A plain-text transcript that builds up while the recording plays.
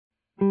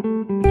Hello,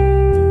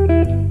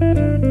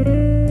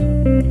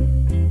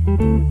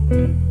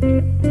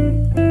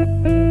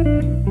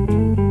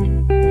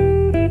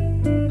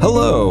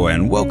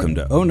 and welcome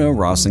to Oh No,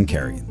 Ross and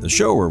Carrie, the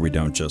show where we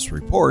don't just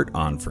report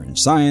on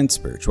fringe science,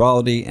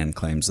 spirituality, and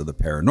claims of the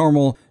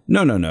paranormal.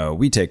 No,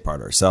 we take part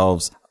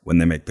ourselves. When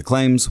they make the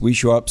claims, we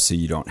show up so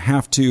you don't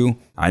have to.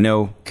 I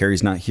know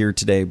Carrie's not here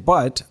today,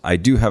 but I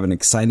do have an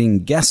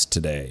exciting guest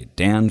today,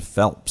 Dan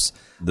Phelps.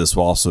 This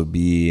will also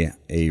be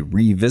a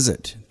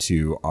revisit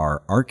to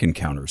our Ark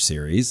Encounter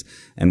series,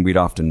 and we'd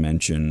often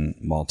mention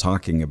while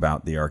talking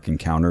about the Ark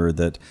Encounter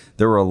that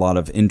there were a lot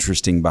of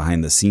interesting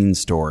behind-the-scenes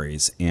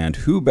stories, and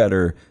who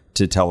better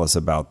to tell us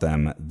about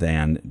them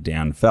than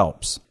Dan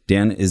Phelps.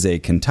 Dan is a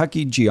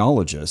Kentucky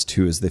geologist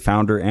who is the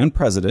founder and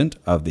president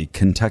of the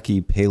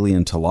Kentucky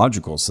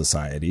Paleontological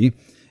Society,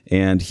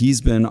 and he's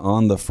been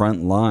on the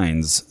front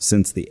lines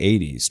since the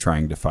 80s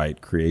trying to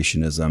fight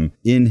creationism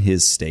in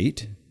his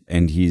state.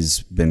 And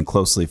he's been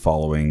closely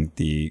following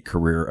the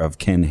career of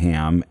Ken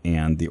Ham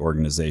and the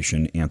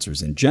organization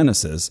Answers in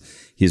Genesis.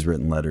 He's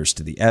written letters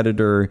to the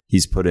editor.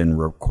 He's put in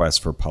requests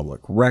for public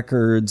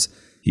records.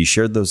 He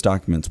shared those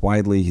documents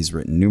widely. He's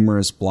written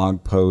numerous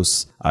blog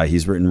posts.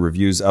 He's written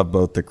reviews of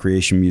both the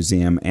Creation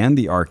Museum and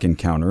the Ark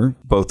Encounter,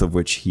 both of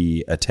which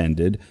he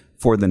attended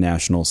for the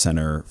National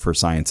Center for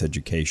Science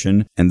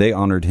Education. And they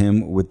honored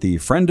him with the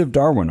Friend of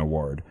Darwin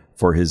Award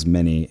for his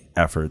many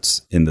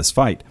efforts in this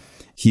fight.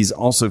 He's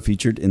also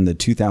featured in the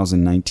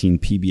 2019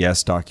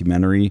 PBS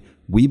documentary,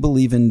 We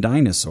Believe in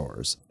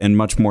Dinosaurs, and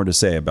much more to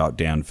say about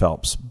Dan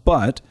Phelps.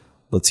 But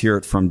let's hear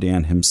it from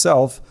Dan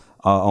himself.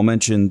 I'll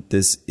mention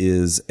this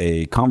is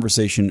a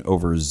conversation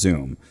over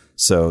Zoom,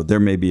 so there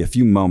may be a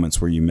few moments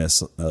where you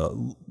miss a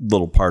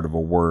little part of a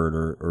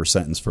word or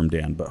sentence from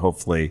Dan, but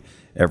hopefully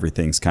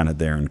everything's kind of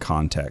there in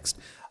context.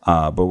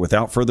 But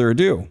without further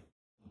ado,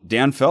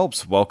 Dan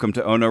Phelps, welcome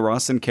to Oh No,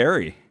 Ross and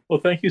Carrie. Well,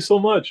 thank you so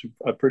much.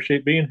 I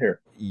appreciate being here.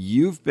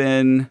 You've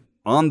been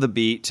on the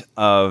beat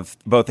of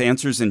both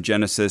Answers in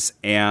Genesis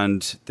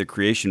and the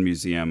Creation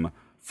Museum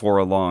for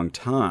a long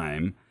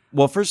time.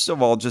 Well, first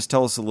of all, just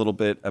tell us a little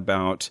bit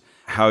about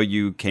how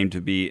you came to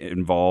be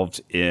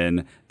involved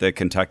in the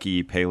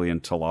Kentucky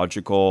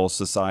Paleontological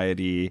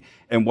Society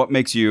and what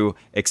makes you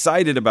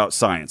excited about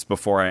science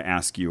before I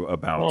ask you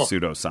about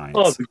pseudoscience.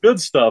 Oh, the good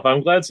stuff.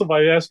 I'm glad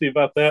somebody asked me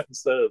about that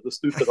instead of the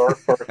stupid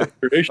art part of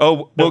creation.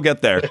 Oh, we'll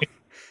get there.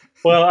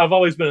 Well, I've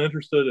always been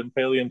interested in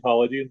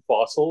paleontology and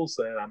fossils,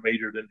 and I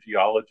majored in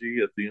geology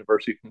at the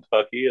University of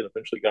Kentucky and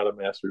eventually got a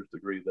master's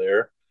degree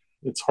there.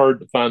 It's hard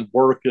to find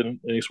work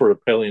in any sort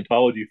of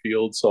paleontology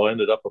field, so I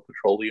ended up a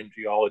petroleum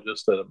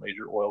geologist at a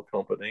major oil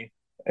company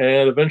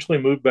and eventually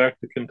moved back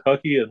to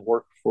Kentucky and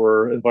worked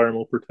for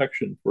environmental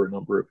protection for a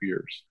number of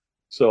years.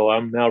 So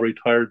I'm now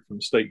retired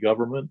from state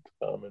government.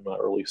 I'm in my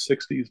early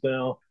 60s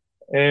now.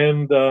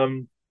 And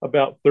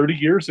about 30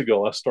 years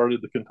ago, I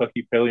started the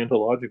Kentucky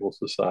Paleontological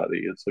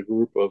Society. It's a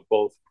group of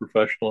both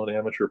professional and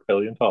amateur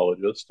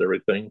paleontologists,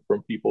 everything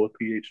from people with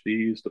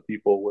PhDs to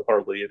people with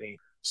hardly any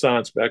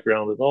science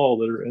background at all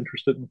that are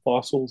interested in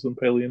fossils and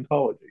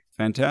paleontology.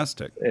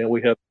 Fantastic. And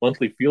we have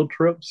monthly field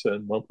trips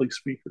and monthly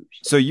speakers.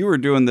 So you were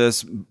doing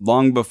this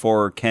long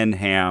before Ken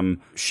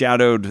Ham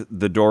shadowed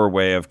the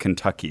doorway of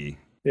Kentucky.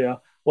 Yeah.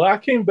 Well, I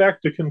came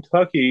back to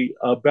Kentucky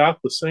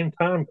about the same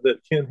time that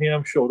Ken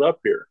Ham showed up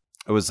here.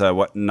 It was,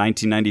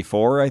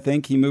 1994, I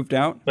think he moved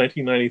out?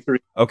 1993.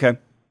 Okay.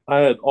 I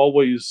had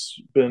always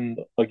been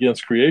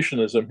against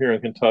creationism here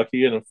in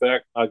Kentucky. And in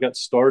fact, I got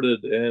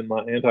started in my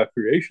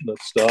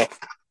anti-creationist stuff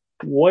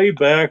way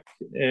back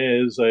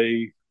as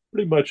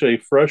pretty much a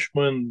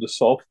freshman to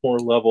sophomore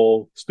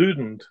level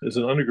student as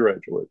an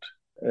undergraduate.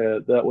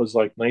 That was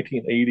like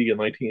 1980 and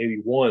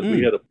 1981.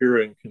 We had up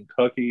here in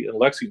Kentucky, in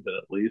Lexington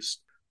at least,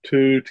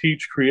 to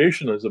teach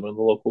creationism in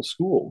the local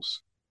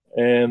schools.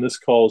 And this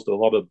caused a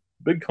lot of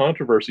big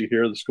controversy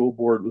here. The school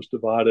board was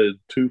divided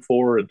 2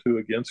 for and 2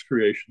 against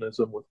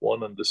creationism with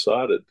 1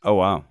 undecided. Oh,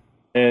 wow.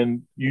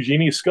 And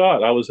Eugenie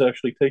Scott, I was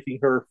actually taking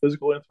her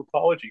physical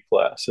anthropology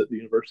class at the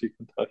University of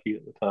Kentucky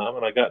at the time.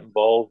 And I got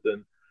involved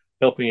in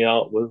helping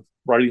out with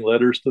writing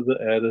letters to the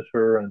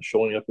editor and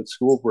showing up at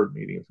school board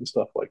meetings and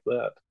stuff like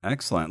that.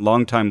 Excellent.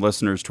 Longtime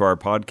listeners to our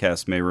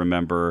podcast may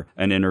remember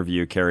an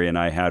interview Carrie and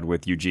I had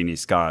with Eugenie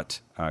Scott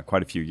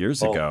quite a few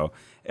years ago.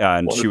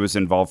 And she was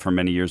involved for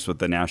many years with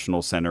the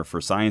National Center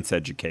for Science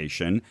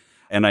Education.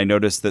 And I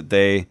noticed that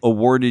they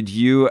awarded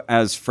you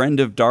as Friend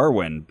of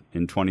Darwin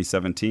in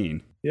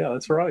 2017. Yeah,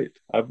 that's right.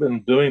 I've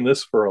been doing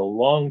this for a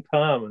long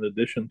time in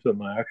addition to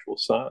my actual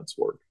science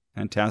work.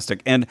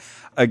 Fantastic. And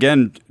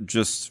again,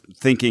 just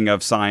thinking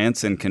of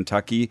science in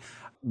Kentucky,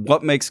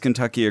 what makes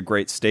Kentucky a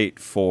great state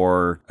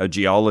for a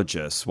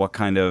geologist? What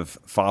kind of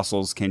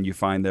fossils can you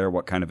find there?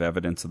 What kind of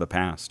evidence of the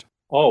past?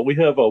 Oh, we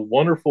have a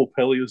wonderful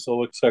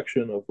Paleozoic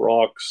section of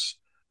rocks.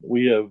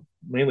 We have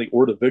mainly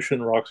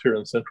Ordovician rocks here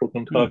in central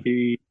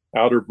Kentucky.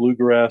 Outer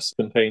bluegrass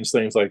contains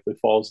things like the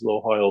Falls of the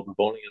Ohio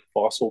Devonian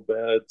fossil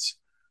beds.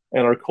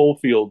 And our coal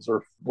fields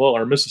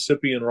our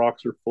Mississippian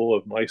rocks are full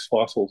of nice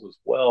fossils as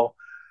well.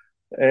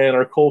 And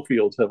our coal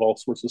fields have all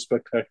sorts of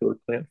spectacular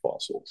plant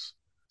fossils.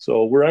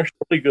 So we're actually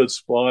a pretty good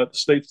spot.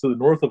 States to the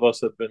north of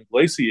us have been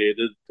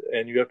glaciated,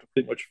 and you have to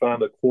pretty much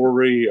find a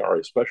quarry or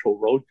a special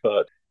road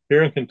cut.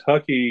 Here in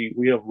Kentucky,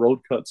 we have road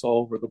cuts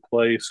all over the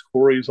place,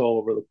 quarries all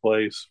over the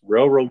place,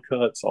 railroad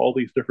cuts, all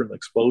these different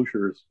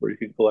exposures where you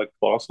can collect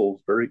fossils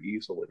very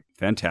easily.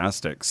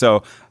 Fantastic.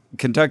 So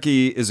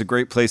Kentucky is a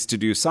great place to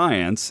do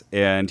science,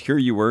 and here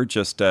you were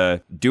just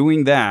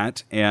doing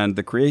that, and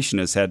the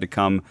creationists had to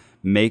come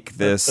make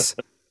this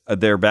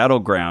their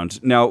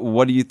battleground. Now,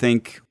 what do you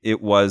think it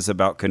was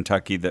about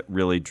Kentucky that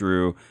really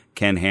drew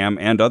Ken Ham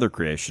and other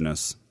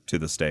creationists to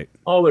the state?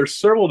 Oh, there's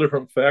several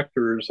different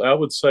factors. I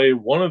would say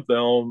one of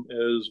them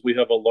is we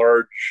have a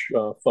large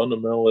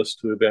fundamentalist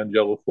to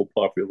evangelical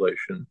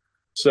population.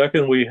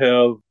 Second, we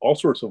have all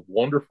sorts of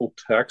wonderful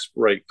tax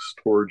breaks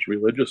towards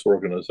religious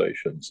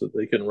organizations that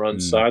they can run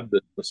side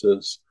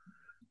businesses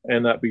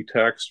and not be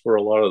taxed for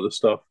a lot of the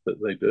stuff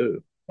that they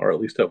do, or at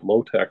least have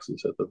low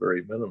taxes at the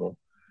very minimum.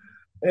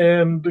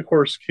 And of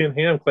course, Ken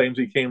Ham claims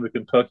he came to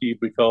Kentucky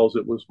because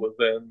it was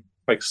within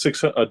like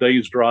a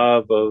day's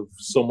drive of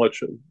so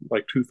much,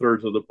 like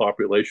 2/3 of the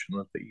population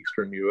of the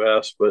eastern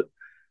U.S. But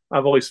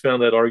I've always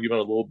found that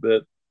argument a little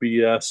bit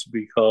BS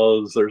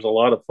because there's a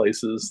lot of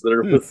places that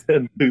are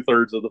within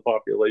 2/3 of the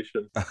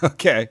population.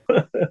 Okay.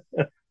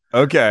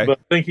 Okay. But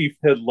I think he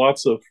had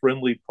lots of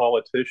friendly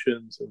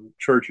politicians and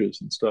churches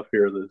and stuff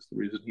here. That's the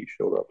reason he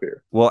showed up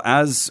here. Well,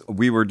 as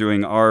we were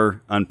doing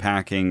our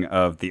unpacking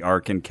of the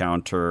Ark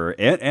Encounter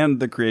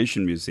and the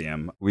Creation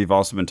Museum, we've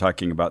also been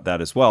talking about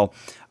that as well.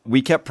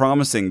 We kept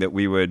promising that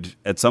we would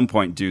at some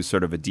point do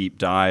sort of a deep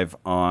dive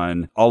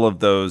on all of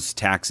those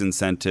tax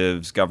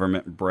incentives,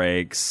 government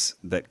breaks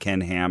that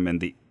Ken Ham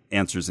and the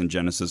Answers in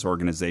Genesis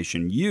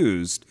organization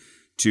used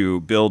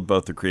to build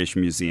both the Creation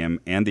Museum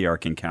and the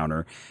Ark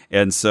Encounter.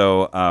 And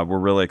so we're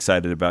really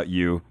excited about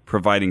you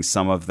providing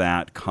some of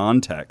that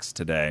context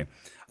today.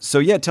 So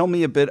yeah, tell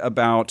me a bit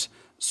about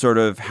sort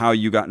of how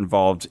you got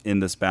involved in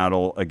this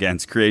battle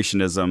against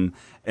creationism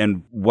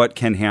and what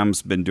Ken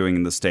Ham's been doing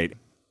in the state.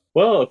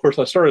 Well, of course,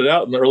 I started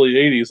out in the early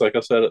 80s, like I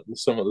said, at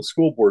some of the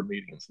school board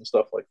meetings and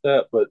stuff like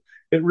that. But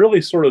it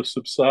really sort of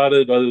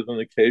subsided other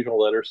than occasional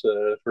letters to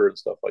the editor and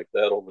stuff like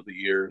that over the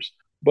years.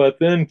 But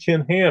then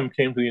Ken Ham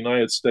came to the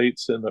United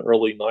States in the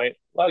late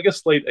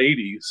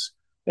 80s,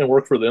 and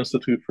worked for the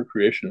Institute for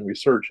Creation and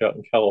Research out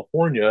in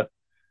California.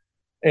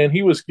 And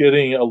he was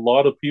getting a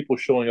lot of people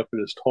showing up at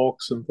his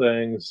talks and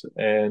things,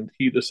 and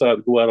he decided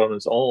to go out on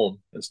his own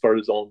and start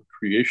his own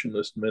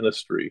creationist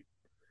ministry.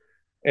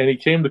 And he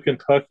came to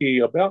Kentucky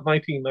about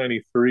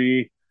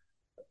 1993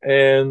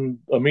 and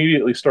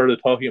immediately started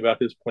talking about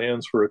his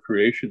plans for a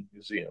creation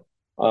museum.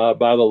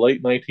 By the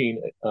late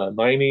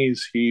 1990s,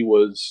 he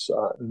was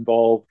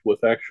involved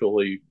with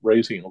actually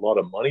raising a lot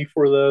of money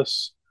for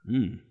this.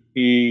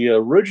 He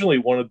originally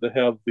wanted to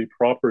have the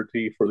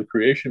property for the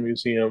Creation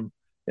Museum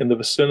in the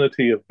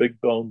vicinity of Big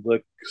Bone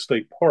Lick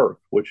State Park,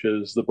 which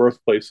is the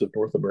birthplace of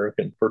North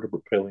American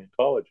vertebrate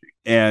paleontology.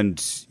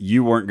 And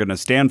you weren't going to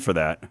stand for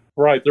that.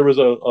 Right. There was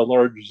a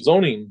large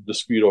zoning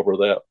dispute over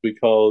that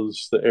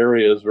because the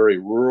area is very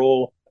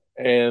rural,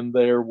 and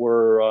there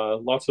were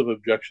lots of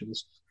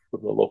objections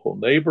from the local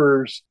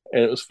neighbors,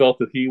 and it was felt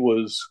that he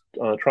was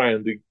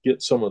trying to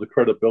get some of the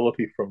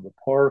credibility from the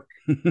park.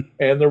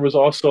 And there was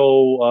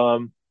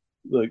also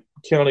the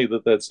county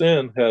that's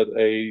in had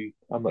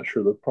I'm not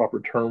sure the proper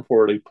term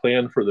for it, a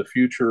plan for the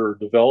future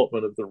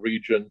development of the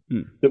region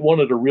that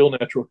wanted a real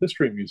natural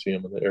history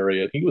museum in the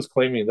area. And he was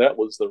claiming that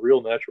was the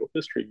real natural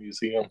history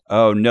museum.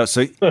 Oh, no.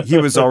 So he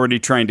was already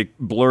trying to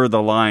blur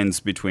the lines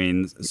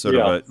between sort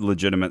of a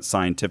legitimate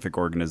scientific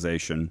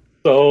organization.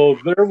 So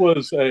there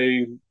was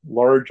a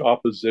large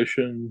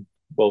opposition,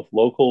 both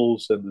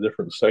locals and the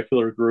different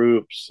secular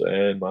groups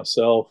and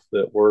myself,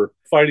 that were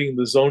fighting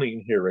the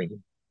zoning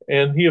hearing.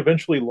 And he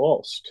eventually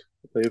lost.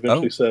 They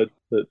eventually said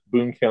that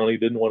Boone County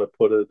didn't want to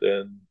put it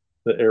in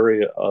the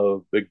area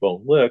of Big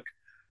Bone Lick.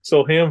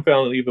 So Ham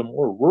found an even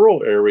more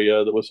rural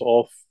area that was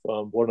off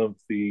one of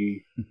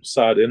the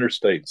side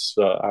interstates,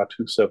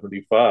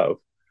 I-275,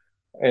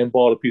 and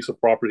bought a piece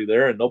of property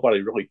there. And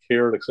nobody really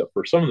cared except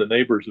for some of the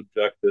neighbors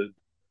objected.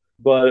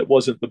 But it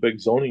wasn't the big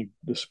zoning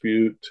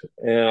dispute.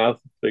 And I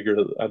figured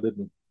I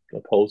didn't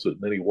oppose it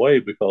in any way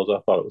because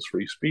I thought it was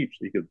free speech.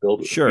 He could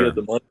build it. Sure. He had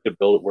the money to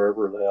build it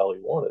wherever the hell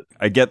he wanted.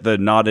 I get the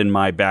not in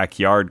my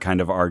backyard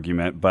kind of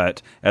argument,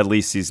 but at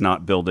least he's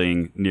not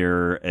building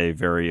near a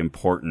very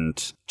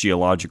important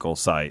geological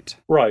site.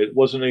 Right. It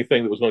wasn't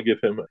anything that was going to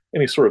give him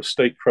any sort of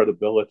state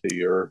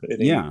credibility or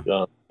any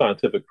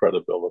scientific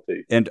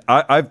credibility. And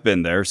I've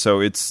been there,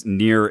 so it's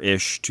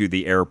near-ish to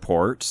the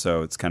airport,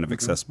 so it's kind of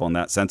accessible in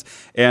that sense.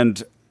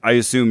 And I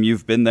assume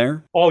you've been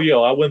there? Oh, yeah.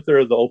 I went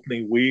there the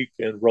opening week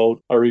and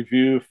wrote a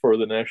review for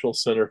the National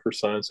Center for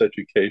Science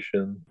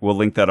Education. We'll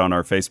link that on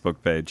our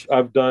Facebook page.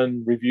 I've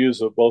done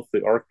reviews of both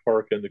the Ark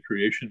Park and the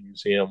Creation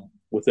Museum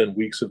within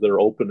weeks of their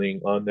opening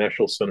on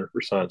National Center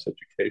for Science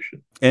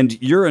Education. And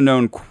you're a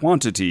known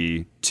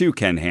quantity to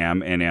Ken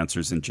Ham and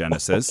Answers in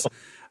Genesis.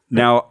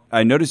 Now,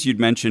 I noticed you'd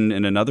mentioned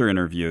in another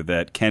interview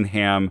that Ken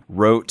Ham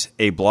wrote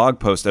a blog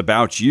post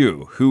about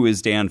you. Who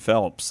is Dan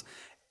Phelps?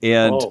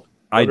 And Oh,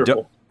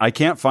 wonderful. I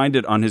can't find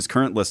it on his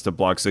current list of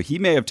blogs, so he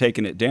may have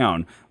taken it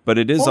down, but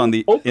it is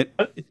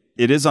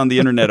it is on the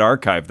Internet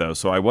Archive, though,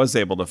 so I was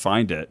able to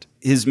find it.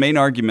 His main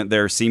argument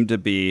there seemed to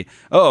be,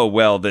 oh,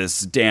 well,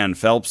 this Dan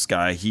Phelps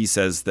guy, he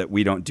says that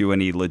we don't do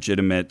any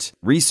legitimate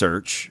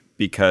research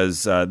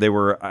because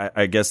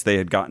I guess they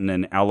had gotten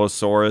an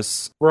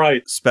Allosaurus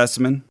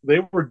specimen.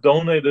 They were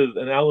donated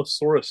an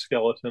Allosaurus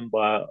skeleton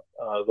by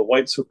the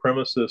white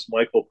supremacist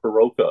Michael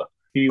Peroka.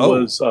 He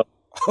was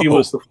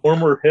the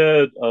former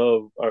head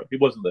of, he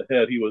wasn't the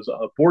head, he was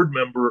a board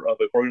member of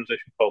an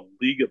organization called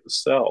League of the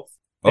South.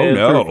 And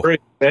through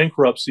various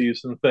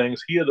bankruptcies and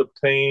things, he had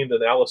obtained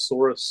an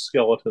Allosaurus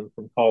skeleton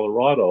from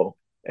Colorado.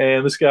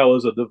 And this guy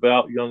was a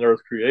devout young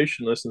Earth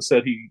creationist and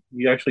said he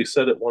actually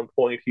said at one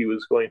point he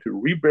was going to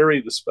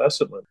rebury the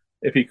specimen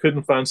if he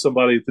couldn't find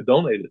somebody to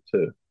donate it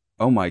to.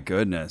 Oh, my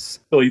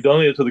goodness. So he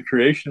donated it to the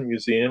Creation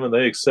Museum, and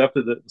they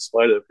accepted it in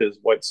spite of his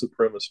white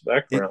supremacist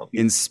background.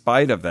 In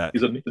spite of that.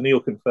 He's a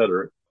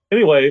neo-Confederate.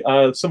 Anyway,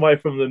 somebody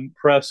from the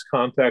press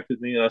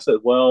contacted me, and I said,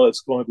 well, it's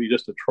going to be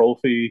just a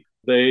trophy.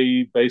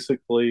 They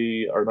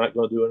basically are not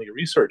going to do any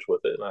research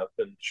with it. And I've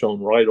been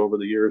shown right over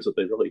the years that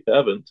they really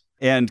haven't.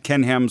 And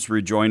Ken Ham's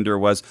rejoinder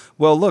was,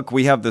 well, look,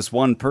 we have this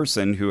one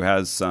person who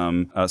has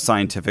some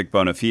scientific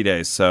bona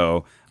fides,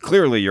 so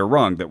clearly you're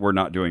wrong that we're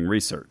not doing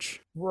research.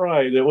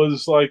 Right. It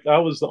was like I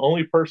was the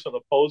only person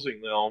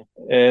opposing them.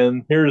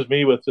 And here's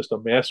me with just a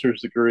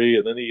master's degree.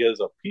 And then he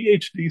is a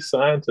PhD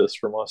scientist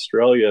from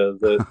Australia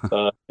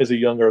that is a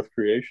young Earth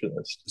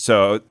creationist.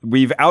 So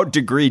we've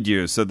out-degreed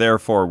you. So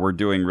therefore, we're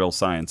doing real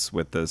science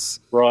with this.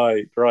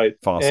 Right.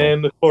 Fossil.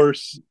 And of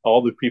course,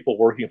 all the people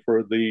working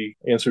for the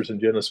Answers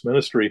in Genesis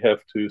Ministry have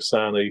to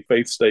sign a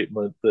faith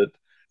statement that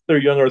they're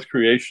young Earth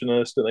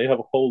creationists. And they have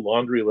a whole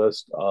laundry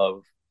list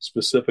of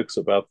specifics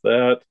about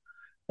that.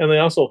 And they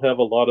also have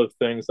a lot of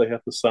things they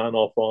have to sign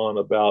off on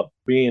about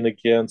being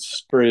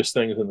against various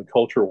things in the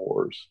culture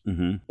wars.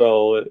 Mm-hmm.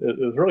 So it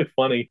was really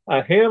funny.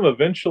 Ham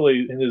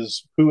eventually, in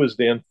his Who is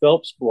Dan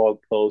Phelps blog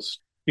post,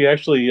 he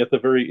actually at the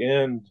very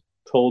end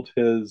told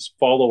his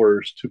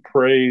followers to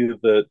pray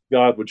that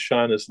God would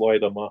shine his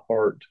light on my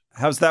heart.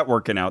 How's that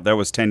working out? That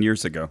was 10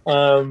 years ago.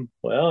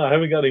 Well, I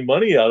haven't got any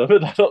money out of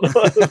it. I don't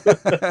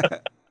know.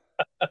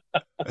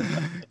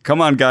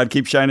 Come on, God,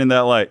 keep shining that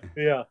light.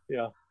 Yeah.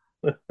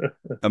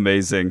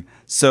 Amazing.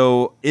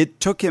 So it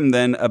took him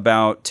then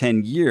about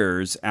 10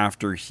 years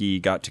after he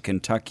got to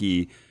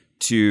Kentucky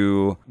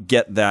to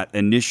get that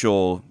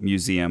initial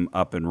museum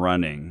up and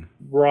running.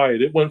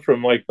 Right. It went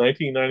from like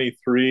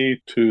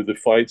 1993 to the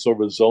fights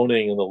over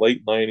zoning in the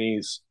late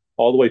 90s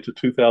all the way to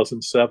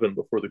 2007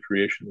 before the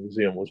Creation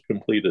Museum was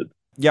completed.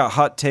 Yeah,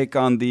 hot take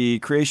on the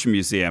Creation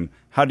Museum.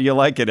 How do you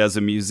like it as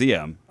a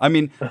museum? I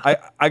mean,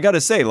 I got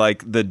to say,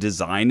 like, the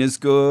design is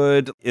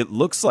good. It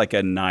looks like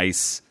a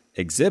nice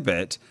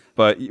exhibit.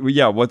 But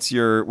yeah, what's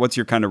your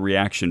kind of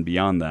reaction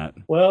beyond that?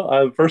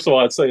 Well, first of all,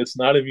 I'd say it's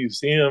not a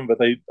museum, but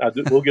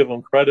we'll give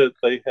them credit.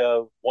 They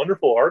have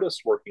wonderful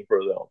artists working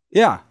for them.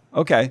 Yeah,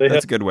 okay,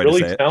 that's a good way to say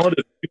it. Really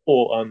talented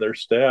people on their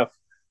staff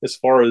as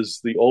far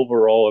as the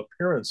overall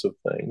appearance of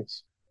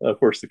things. Of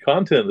course, the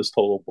content is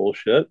total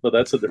bullshit, but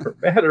that's a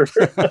different matter.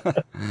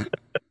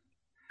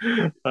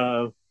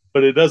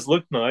 But it does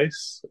look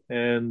nice,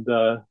 and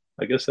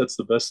I guess that's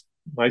the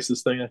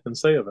nicest thing I can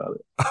say about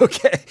it.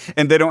 Okay.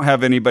 And they don't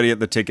have anybody at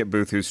the ticket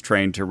booth who's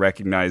trained to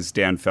recognize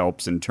Dan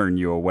Phelps and turn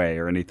you away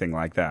or anything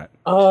like that?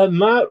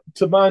 Not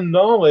to my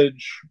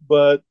knowledge,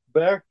 but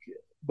back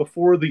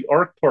before the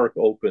Ark Park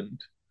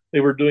opened, they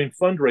were doing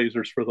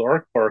fundraisers for the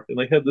Ark Park, and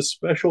they had this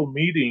special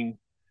meeting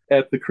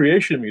at the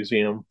Creation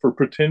Museum for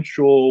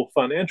potential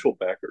financial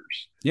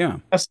backers. Yeah.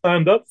 I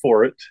signed up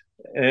for it.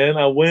 And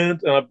I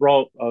went and I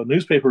brought a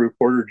newspaper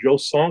reporter, Joe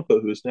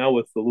Sonka, who is now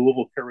with the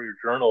Louisville Courier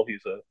Journal.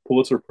 He's a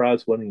Pulitzer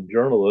Prize winning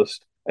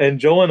journalist. And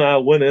Joe and I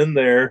went in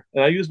there,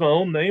 and I used my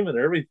own name and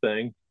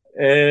everything.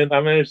 And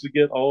I managed to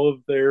get all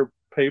of their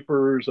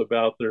papers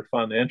about their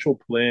financial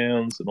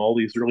plans and all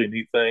these really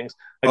neat things.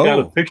 I got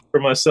a picture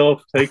of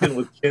myself taken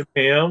with Ken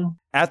Ham.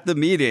 At the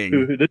meeting.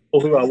 Who didn't know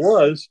who I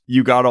was.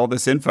 You got all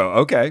this info.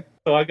 Okay.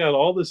 So I got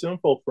all this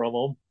info from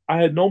them.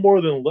 I had no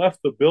more than left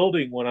the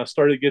building when I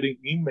started getting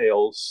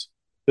emails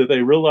that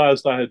they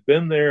realized I had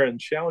been there and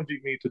challenging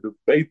me to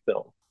debate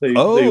them. They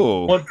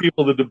want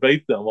people to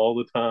debate them all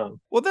the time.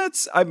 Well,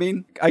 that's, I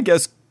mean, I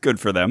guess good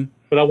for them.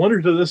 But I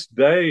wonder to this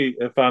day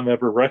if I'm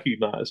ever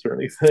recognized or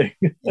anything.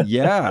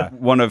 Yeah.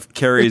 One of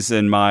Carrie's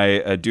and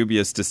my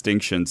dubious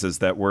distinctions is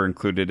that we're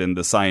included in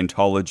the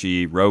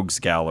Scientology Rogues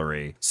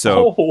Gallery.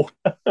 So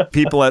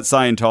people at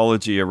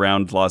Scientology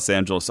around Los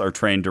Angeles are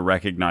trained to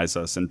recognize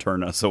us and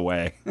turn us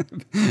away.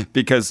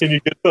 Because can you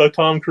get to a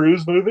Tom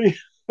Cruise movie?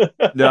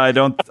 No, I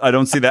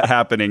don't see that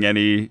happening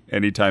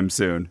anytime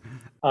soon.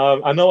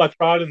 I know I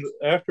tried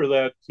after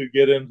that to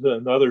get into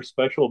another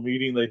special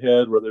meeting they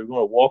had where they were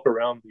going to walk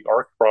around the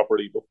Ark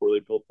property before they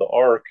built the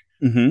Ark,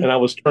 and I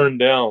was turned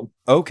down.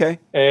 Okay.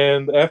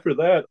 And after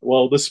that,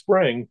 well, this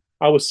spring,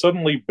 I was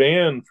suddenly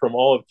banned from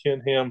all of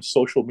Ken Ham's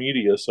social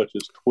media, such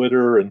as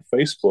Twitter and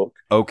Facebook,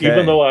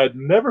 even though Okay. I'd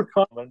never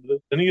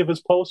commented any of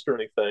his posts or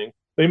anything.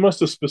 They must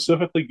have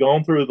specifically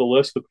gone through the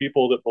list of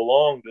people that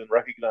belonged and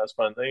recognized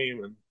my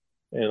name,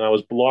 and I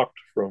was blocked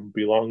from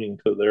belonging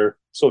to their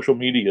social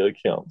media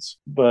accounts.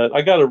 But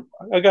I got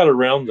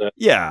around that.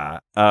 Yeah,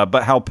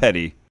 but how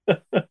petty.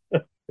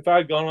 If I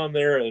had gone on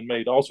there and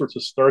made all sorts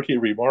of snarky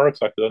remarks,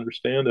 I could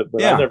understand it,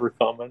 but I Yeah. never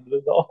commented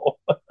at all.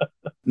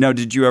 Now,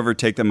 did you ever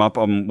take them up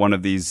on one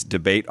of these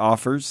debate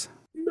offers?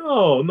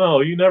 No,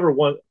 no, you never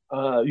want.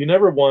 You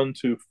never want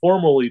to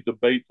formally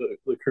debate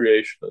the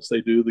creationists.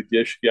 They do the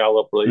Gish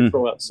Gallop where they Mm,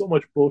 throw out so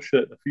much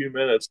bullshit in a few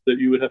minutes that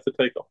you would have to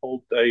take a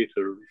whole day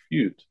to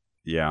refute.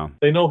 yeah.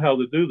 They know how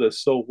to do this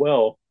so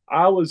well.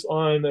 I was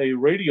on a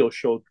radio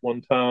show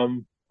one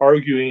time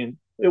arguing.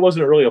 It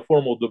wasn't really a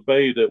formal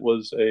debate. It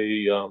was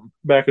a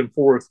back and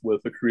forth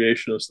with a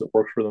creationist that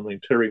works for them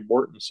named Terry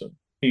Mortensen.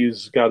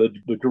 He's got a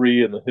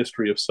degree in the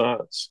history of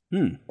science.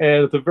 Hmm.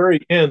 And at the very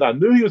end, I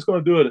knew he was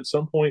going to do it at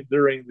some point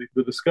during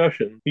the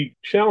discussion. He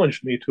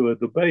challenged me to a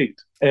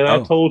debate. And I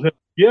Oh. told him,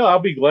 yeah, I'll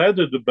be glad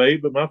to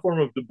debate, but my form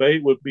of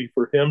debate would be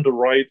for him to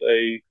write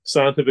a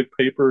scientific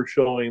paper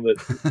showing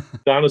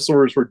that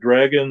dinosaurs were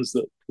dragons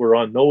that were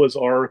on Noah's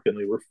Ark and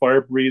they were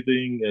fire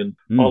breathing and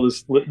all Mm.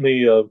 this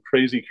litany of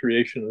crazy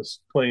creationist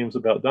claims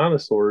about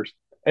dinosaurs.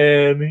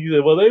 And he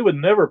said, well, they would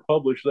never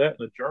publish that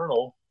in a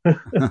journal.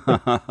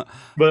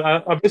 But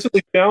I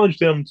basically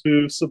challenged him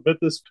to submit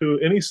this to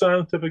any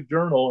scientific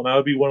journal, and I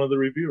would be one of the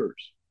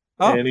reviewers.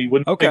 Oh, And he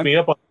wouldn't take okay. me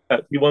up on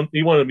that. He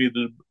wanted me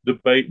to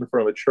debate in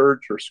front of a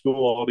church or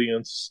school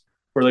audience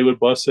where they would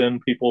bus in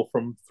people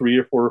from 3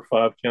 or 4 or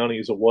 5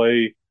 counties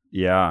away.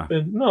 Yeah.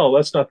 And no,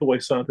 that's not the way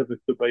scientific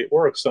debate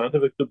works.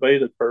 Scientific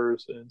debate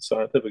occurs in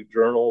scientific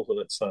journals and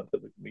at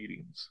scientific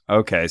meetings.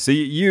 Okay, so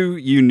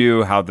you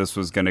knew how this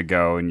was going to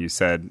go, and you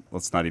said,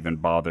 let's not even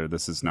bother.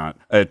 This is not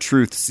a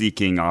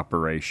truth-seeking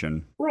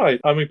operation. Right.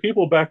 I mean,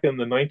 people back in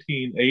the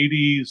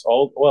 1980s,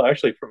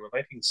 actually from the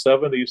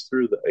 1970s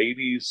through the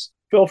 80s,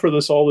 fell for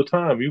this all the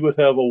time. You would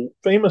have a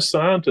famous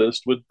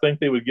scientist would think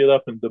they would get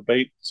up and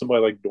debate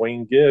somebody like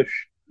Dwayne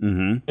Gish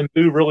Mm-hmm. and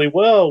do really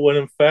well, when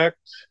in fact,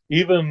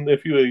 even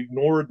if you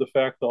ignored the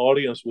fact the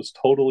audience was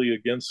totally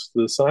against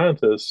the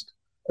scientist,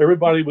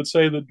 everybody would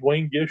say that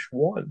Dwayne Gish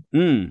won.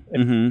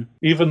 Mm-hmm.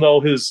 Even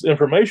though his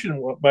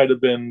information might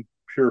have been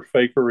pure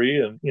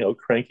fakery and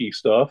cranky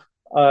stuff,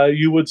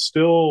 you would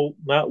still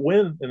not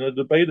win in a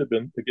debate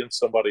against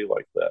somebody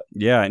like that.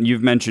 Yeah, and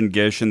you've mentioned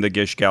Gish and the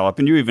Gish Gallop,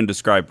 and you even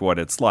described what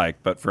it's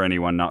like. But for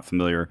anyone not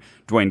familiar,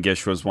 Dwayne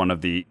Gish was one of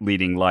the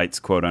leading lights,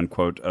 quote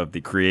unquote, of the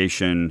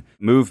creation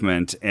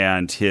movement.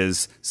 And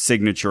his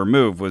signature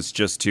move was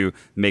just to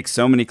make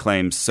so many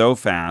claims so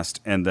fast,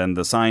 and then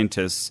the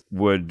scientists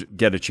would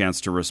get a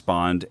chance to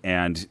respond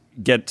and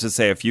get to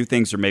say a few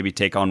things or maybe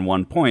take on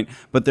one point,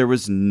 but there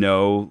was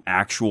no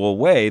actual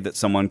way that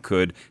someone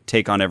could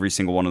take on every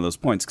single one of those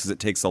points, because it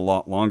takes a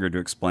lot longer to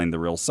explain the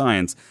real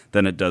science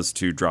than it does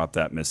to drop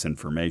that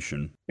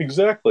misinformation.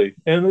 Exactly.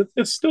 And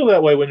it's still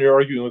that way when you're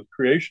arguing with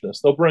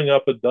creationists. They'll bring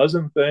up a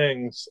dozen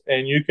things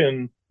and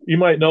you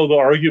might know the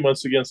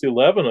arguments against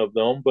 11 of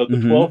them, but the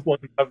Mm-hmm. 12th one,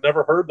 I've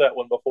never heard that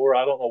one before.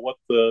 I don't know what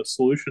the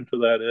solution to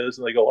that is.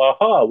 And they go,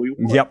 aha, we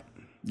won. Yep.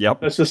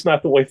 Yep. That's just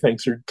not the way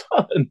things are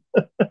done.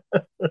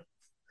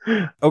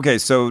 Okay,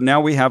 so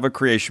now we have a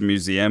creation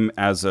museum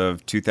as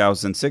of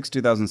 2006,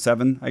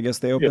 2007, I guess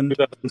they Yeah, opened.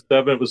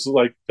 2007. It was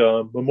like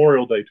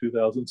Memorial Day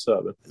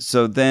 2007.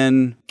 So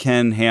then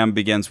Ken Ham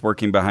begins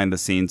working behind the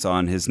scenes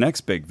on his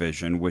next big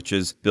vision, which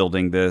is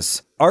building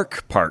this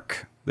Ark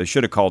Park. They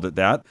should have called it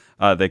that.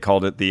 They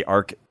called it the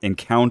Ark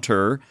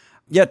Encounter.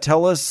 Yeah,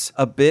 tell us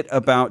a bit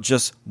about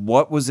just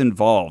what was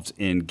involved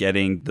in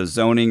getting the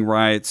zoning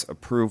rights,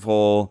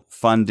 approval,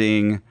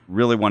 funding.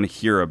 Really want to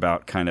hear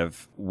about kind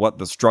of what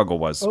the struggle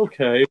was.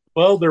 Okay.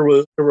 Well, there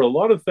were a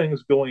lot of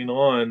things going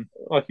on.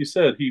 Like you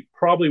said, he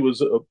probably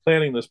was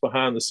planning this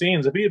behind the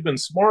scenes. If he had been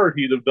smart,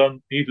 he'd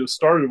have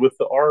started with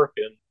the Ark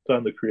and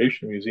done the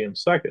Creation Museum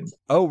second,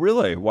 Oh,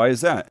 really? Why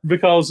is that?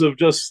 because of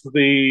just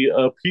the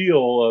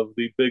appeal of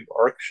the big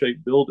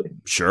arc-shaped building.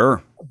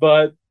 Sure.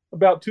 But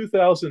about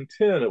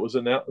 2010, it was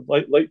announced,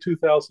 late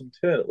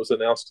 2010, it was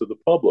announced to the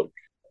public.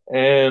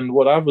 And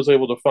what I was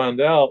able to find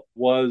out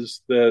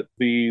was that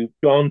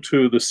gone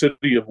to the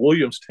city of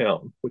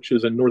Williamstown, which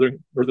is in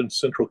northern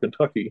central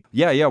Kentucky.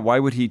 Yeah. Why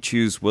would he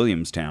choose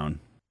Williamstown?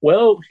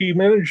 Well, he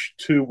managed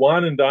to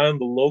wine and dine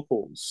the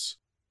locals,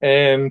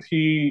 and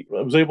he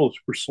was able to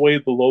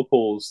persuade the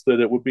locals that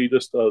it would be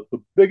just the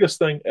biggest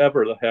thing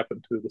ever that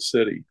happened to the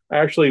city. I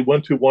actually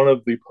went to one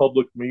of the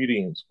public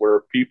meetings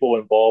where people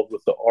involved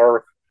with the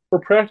Ark were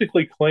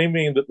practically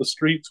claiming that the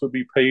streets would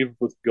be paved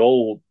with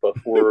gold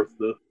before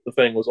the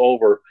thing was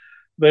over.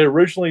 They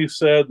originally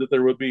said that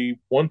there would be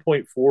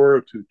 1.4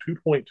 to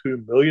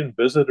 2.2 million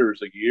visitors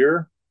a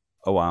year.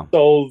 Oh, wow.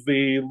 So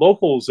the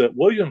locals at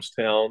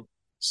Williamstown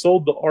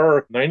sold the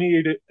Ark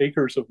 98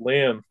 acres of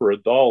land for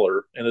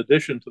 $1, in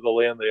addition to the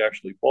land they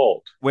actually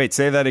bought. Wait,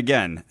 say that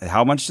again.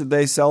 How much did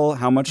they sell?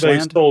 How much They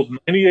land? sold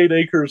 98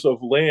 acres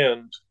of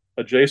land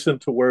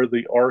adjacent to where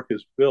the Ark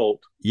is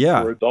built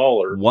Yeah. for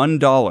 $1.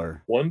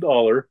 $1.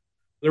 $1.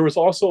 There was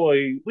also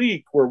a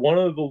leak where one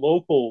of the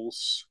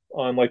locals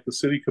on like the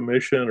city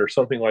commission or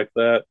something like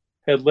that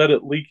had let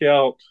it leak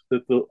out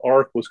that the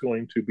Ark was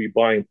going to be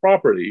buying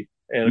property.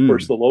 And of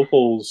course,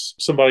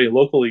 somebody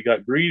locally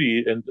got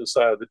greedy and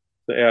decided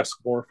to ask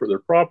more for their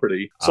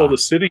property. So the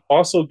city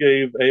also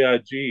gave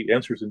AIG,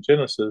 Answers in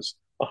Genesis,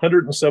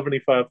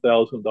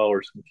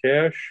 $175,000 in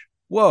cash.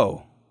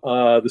 Whoa.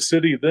 The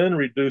city then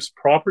reduced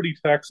property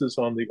taxes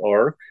on the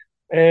Ark.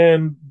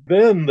 And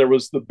then there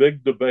was the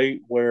big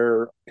debate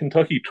where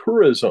Kentucky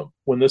Tourism,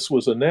 when this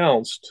was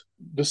announced,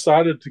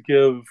 decided to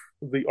give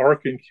the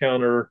Ark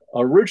encounter.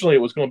 Originally,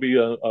 it was going to be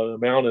an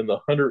amount in the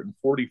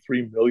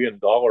 $143 million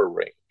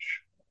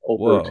range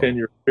over a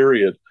 10-year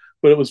period.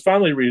 But it was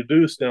finally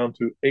reduced down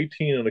to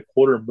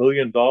 $18.25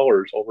 million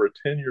over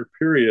a 10-year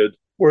period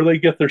where they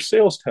get their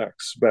sales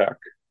tax back.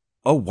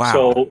 Oh, wow.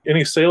 So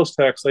any sales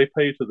tax they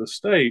pay to the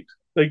state,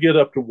 they get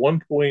up to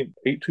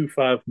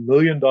 $1.825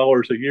 million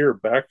a year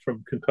back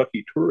from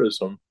Kentucky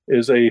Tourism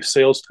is a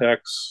sales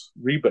tax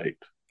rebate.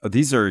 Oh,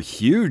 these are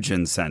huge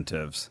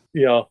incentives.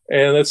 Yeah,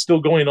 and that's still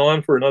going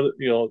on for another,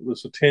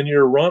 there's a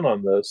 10-year run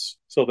on this.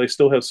 So they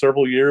still have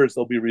several years.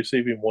 They'll be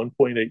receiving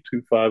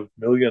 $1.825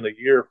 million a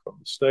year from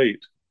the state.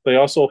 They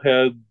also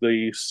had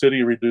the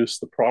city reduce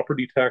the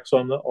property tax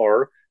on the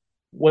Ark.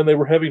 When they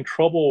were having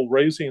trouble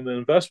raising the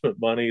investment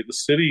money, the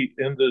city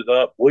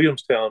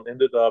Williamstown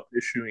ended up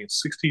issuing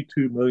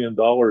 $62 million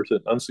in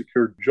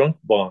unsecured junk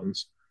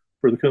bonds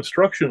for the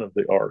construction of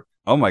the Ark.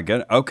 Oh, my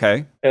God.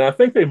 Okay. And I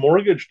think they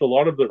mortgaged a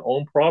lot of their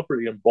own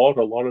property and bought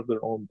a lot of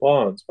their own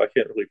bonds, but I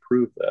can't really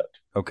prove that.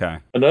 Okay.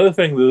 Another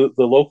thing, the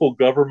local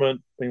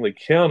government, mainly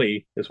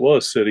county as well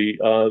as city,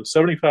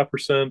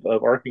 75%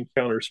 of Ark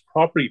Encounter's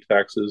property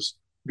taxes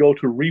go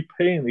to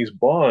repaying these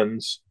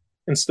bonds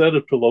instead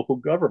of to local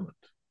government.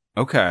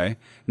 Okay.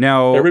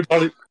 Now,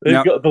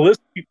 the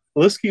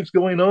list keeps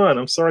going on.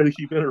 I'm sorry to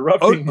keep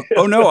interrupting.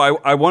 Oh no,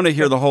 I want to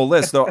hear the whole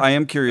list, though. I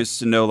am curious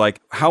to know,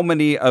 like, how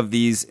many of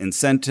these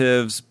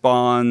incentives,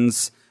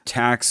 bonds,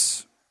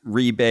 tax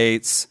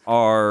rebates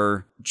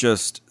are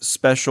just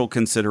special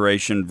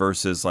consideration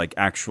versus like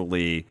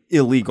actually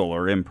illegal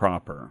or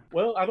improper?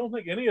 Well, I don't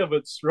think any of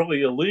it's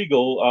really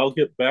illegal. I'll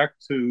get back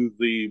to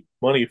the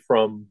money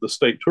from the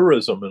state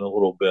tourism in a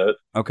little bit.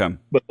 Okay.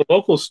 But the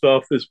local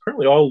stuff is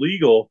apparently all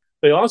legal.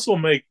 They also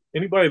make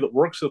anybody that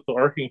works at the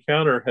Ark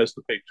Encounter has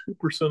to pay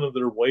 2% of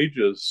their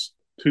wages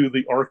to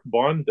the Ark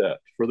bond debt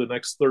for the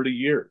next 30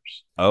 years.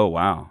 Oh,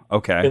 wow.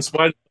 Okay. In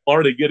spite of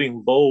already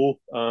getting low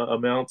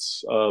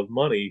amounts of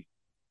money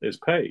is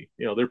pay.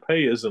 Their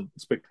pay isn't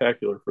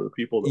spectacular for the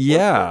people that work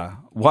there.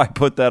 Why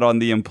put that on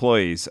the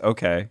employees?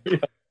 Okay. Yeah.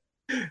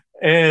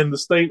 And the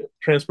state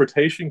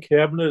transportation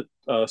cabinet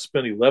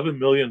spent $11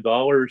 million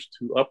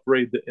to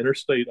upgrade the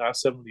interstate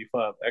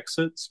I-75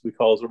 exits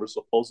because there were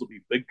supposed to be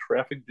big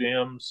traffic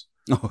jams.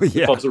 Oh,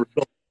 yeah. Because there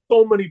were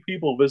so many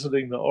people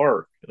visiting the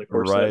Ark. And of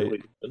course,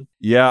 right.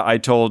 Yeah, I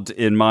told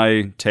in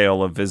my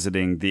tale of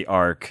visiting the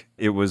Ark,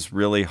 it was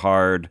really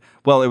hard.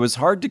 Well, it was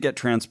hard to get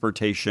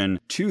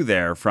transportation to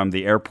there from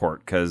the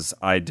airport because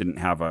I didn't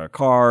have a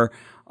car.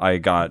 I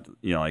got,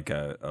 like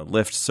a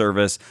Lyft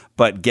service,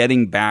 but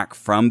getting back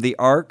from the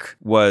Ark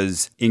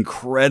was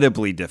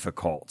incredibly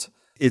difficult.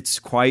 It's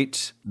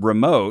quite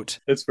remote.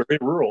 It's very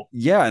rural.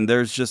 Yeah, and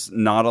there's just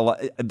not a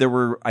lot. There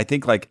were, I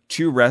think, like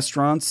 2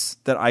 restaurants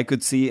that I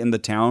could see in the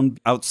town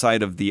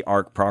outside of the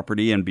Ark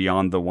property and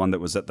beyond the one that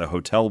was at the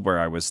hotel where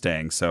I was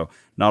staying. So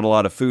not a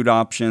lot of food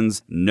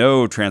options,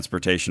 no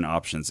transportation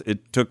options.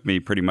 It took me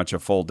pretty much a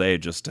full day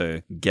just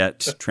to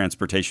get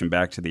transportation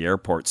back to the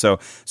airport. So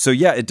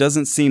yeah, it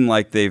doesn't seem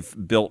like they've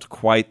built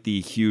quite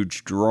the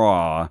huge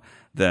draw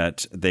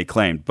that they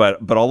claimed. But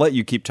I'll let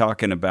you keep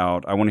talking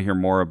about, I want to hear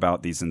more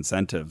about these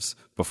incentives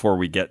before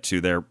we get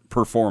to their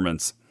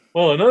performance.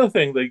 Well, another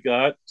thing they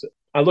got,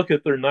 I look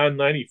at their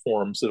 990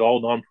 forms that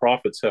all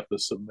nonprofits have to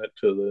submit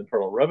to the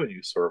Internal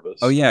Revenue Service.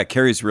 Oh, yeah.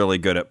 Carrie's really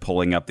good at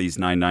pulling up these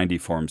 990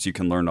 forms. You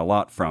can learn a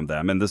lot from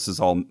them. And this is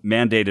all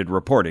mandated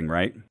reporting,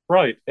 right?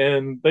 Right.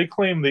 And they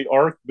claim the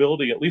Ark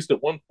building, at least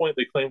at one point,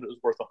 they claimed it was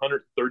worth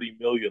 $130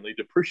 million. They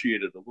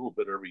depreciated a little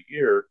bit every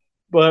year.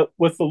 But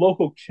with the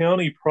local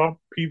county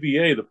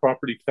PVA, the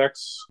property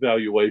tax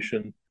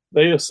valuation,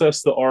 they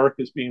assess the Ark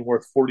as being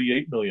worth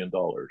 $48 million.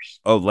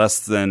 Oh,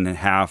 less than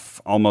half,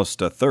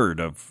 almost a third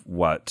of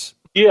what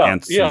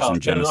Answers in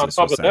Genesis and on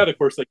top of that, of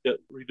course, they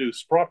get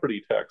reduced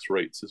property tax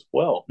rates as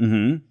well.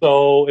 Mm-hmm.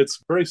 So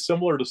it's very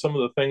similar to some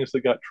of the things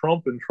that got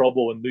Trump in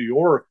trouble in New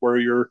York, where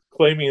you're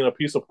claiming a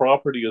piece of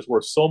property is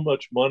worth so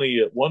much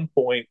money at one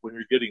point when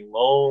you're getting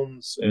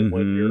loans and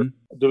when you're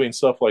doing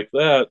stuff like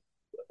that.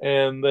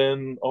 And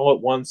then all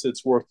at once,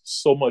 it's worth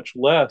so much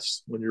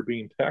less when you're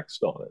being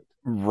taxed on it.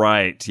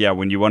 Right. Yeah.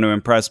 When you want to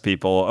impress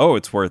people, oh,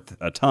 it's worth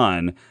a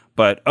ton.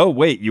 But, oh,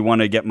 wait, you want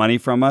to get money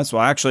from us?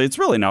 Well, actually, it's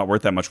really not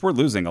worth that much. We're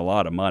losing a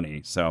lot of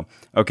money. So,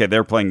 okay,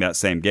 they're playing that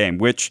same game,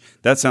 which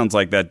that sounds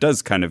like that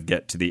does kind of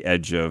get to the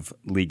edge of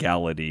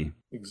legality.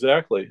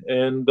 Exactly.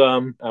 And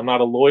I'm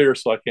not a lawyer,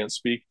 so I can't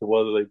speak to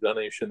whether they've done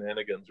any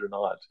shenanigans or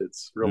not.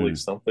 It's really Mm.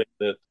 something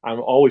that I'm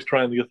always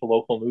trying to get the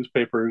local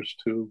newspapers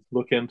to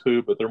look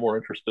into, but they're more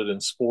interested in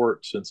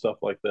sports and stuff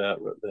like that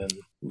than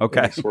any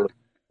Okay. sort of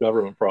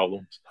government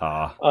problems.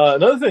 Ah.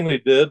 Another thing they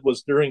did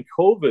was during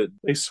COVID,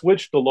 they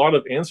switched a lot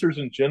of Answers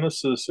in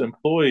Genesis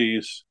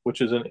employees,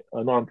 which is a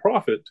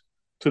nonprofit,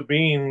 to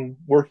being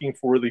working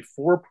for the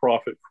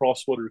for-profit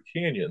Crosswater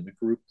Canyon, the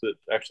group that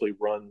actually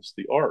runs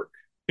the Ark.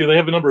 See, they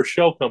have a number of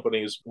shell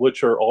companies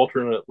which are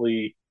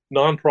alternately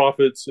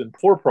nonprofits and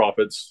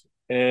for-profits,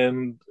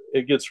 and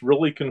it gets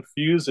really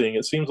confusing.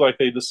 It seems like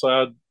they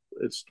decide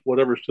it's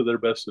whatever's to their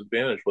best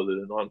advantage, whether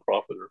they're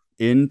nonprofit or for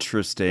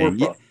Interesting.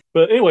 Yeah. profit.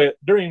 But anyway,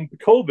 during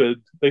COVID,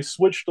 they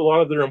switched a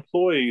lot of their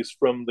employees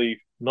from the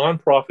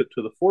nonprofit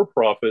to the for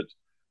profit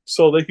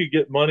so they could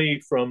get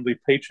money from the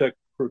Paycheck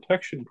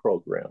Protection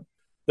Program.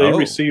 They Oh,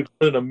 received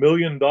more than $1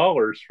 million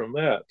from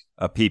that.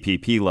 a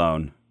PPP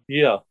loan.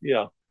 Yeah,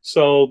 yeah.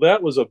 So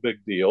that was a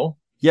big deal.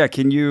 Yeah,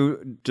 can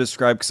you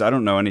describe, because I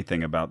don't know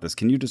anything about this,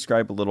 can you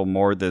describe a little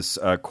more this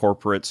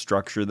corporate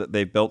structure that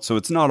they've built? So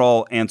it's not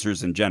all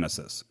Answers in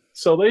Genesis.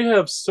 So they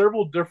have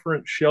several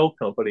different shell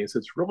companies.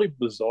 It's really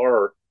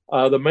bizarre.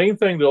 The main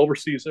thing that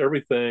oversees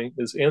everything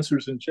is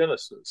Answers in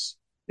Genesis.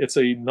 It's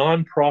a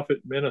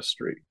nonprofit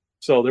ministry.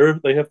 So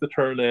they have to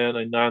turn in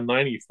a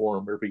 990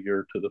 form every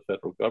year to the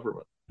federal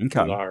government, to the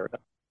Okay. IRS.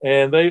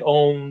 And they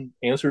own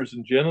Answers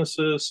in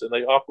Genesis and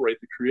they operate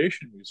the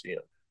Creation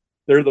Museum.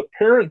 They're the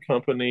parent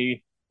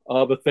company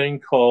of a thing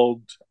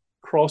called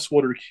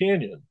Crosswater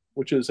Canyon,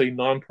 which is a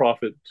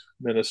nonprofit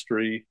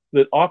ministry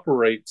that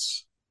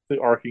operates the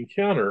Ark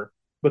Encounter,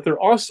 but they're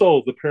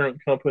also the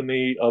parent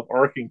company of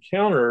Ark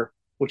Encounter,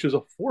 which is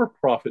a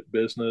for-profit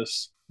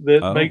business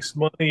that Oh, makes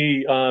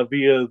money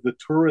via the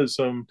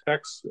tourism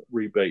tax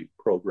rebate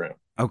program.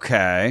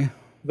 okay.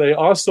 They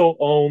also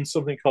own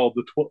something called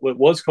what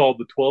was called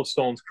the 12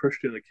 Stones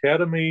Christian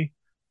Academy.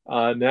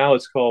 Now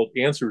it's called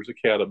Answers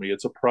Academy.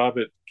 It's a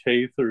private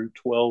K through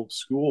 12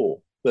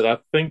 school that I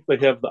think they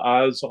have the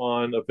eyes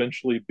on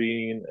eventually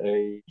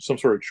being some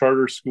sort of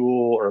charter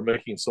school or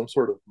making some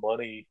sort of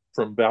money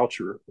from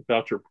voucher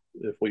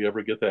if we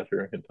ever get that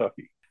here in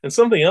Kentucky. And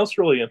something else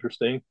really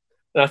interesting,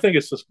 and I think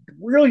it's just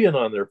brilliant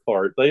on their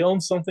part. They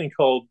own something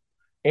called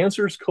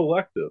Answers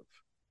Collective,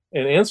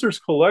 and Answers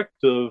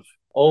Collective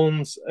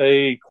owns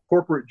a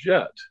corporate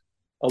jet.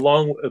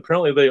 Along,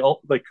 apparently they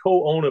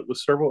co-own it with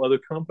several other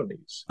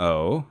companies.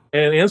 Oh,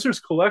 And Answers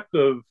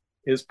Collective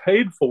is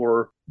paid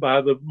for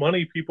by the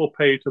money people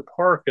pay to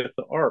park at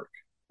the Ark.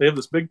 They have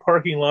this big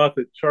parking lot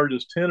that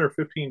charges $10 or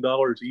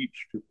 $15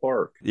 each to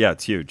park, yeah,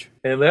 it's huge.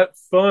 and that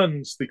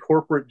funds the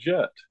corporate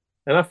jet.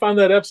 And I find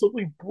that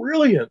absolutely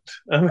brilliant.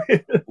 I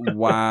mean,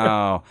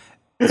 Wow.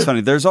 It's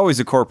funny. There's always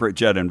a corporate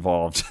jet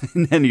involved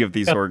in any of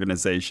these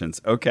organizations.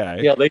 Okay.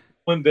 yeah, they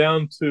went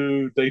down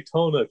to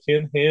Daytona.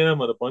 Ken Ham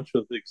and a bunch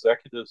of the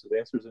executives at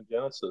Answers in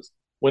Genesis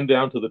went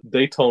down to the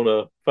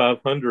Daytona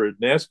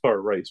 500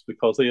 NASCAR race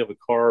because they have a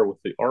car with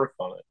the Ark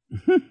on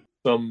it.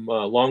 Some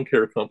lawn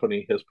care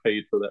company has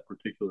paid for that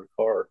particular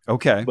car.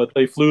 Okay. But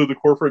they flew the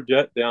corporate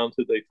jet down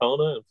to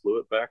Daytona and flew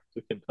it back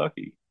to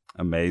Kentucky.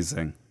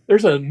 Amazing.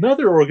 There's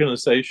another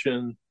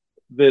organization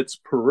that's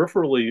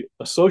peripherally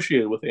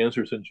associated with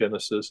Answers in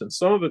Genesis, and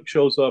some of it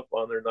shows up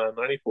on their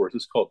 994s.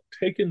 It's called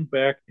Taken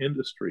Back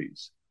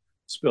Industries,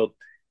 spelled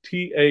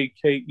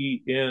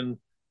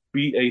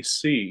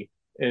TAKENBAC.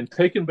 And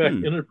Taken Back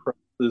Hmm.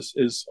 Enterprises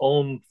is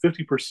owned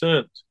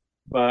 50%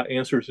 by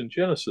Answers in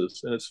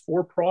Genesis, and it's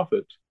for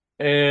profit.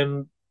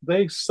 And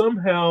they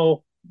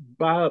somehow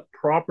buy up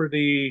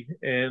property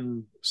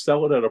and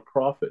sell it at a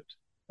profit.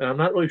 And I'm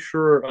not really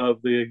sure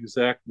of the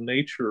exact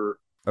nature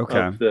Okay.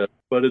 of this,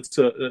 but it's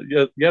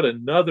yet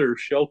another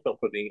shell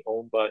company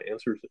owned by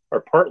Answers,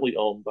 or partly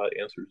owned by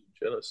Answers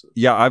in Genesis.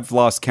 Yeah, I've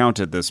lost count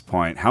at this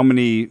point. How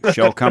many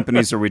shell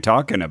companies are we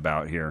talking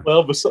about here?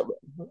 Well,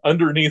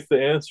 underneath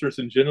the Answers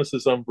in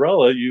Genesis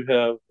umbrella, you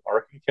have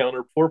Ark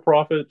Encounter for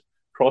profit,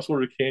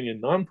 Crosswater Canyon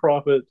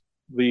nonprofit,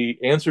 the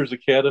Answers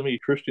Academy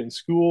Christian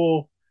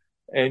School,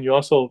 and you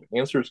also have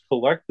Answers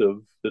Collective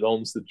that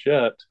owns the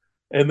jet.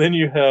 And then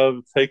you have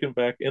Taken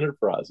Back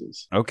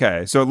Enterprises.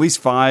 Okay. So at least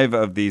 5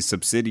 of these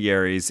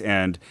subsidiaries,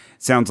 and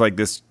it sounds like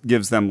this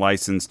gives them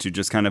license to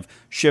just kind of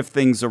shift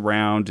things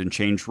around and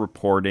change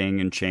reporting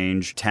and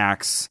change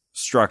tax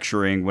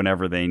structuring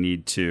whenever they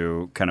need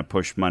to kind of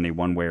push money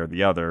one way or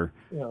the other.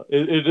 Yeah,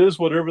 it is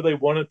whatever they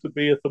want it to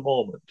be at the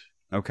moment.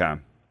 Okay.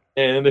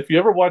 And if you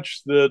ever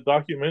watch the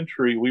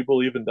documentary, We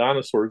Believe in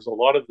Dinosaurs, a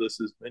lot of this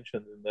is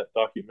mentioned in that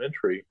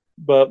documentary.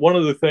 But one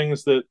of the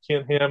things that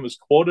Ken Ham is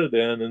quoted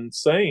in and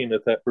saying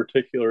at the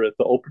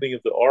opening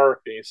of the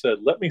Ark, and he said,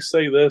 "Let me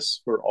say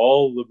this for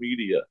all the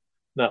media.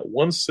 Not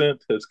 1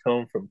 cent has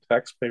come from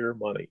taxpayer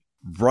money."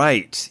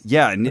 Right.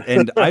 Yeah.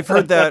 And I've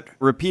heard that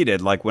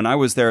repeated. Like when I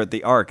was there at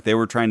the Ark, they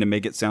were trying to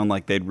make it sound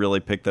like they'd really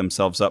pick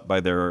themselves up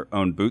by their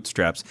own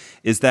bootstraps.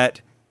 Is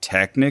that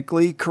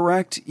technically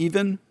correct,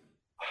 even?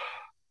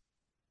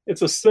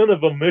 It's a sin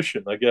of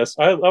omission, I guess.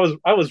 I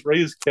was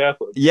raised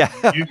Catholic. Yeah.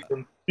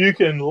 You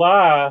can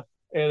lie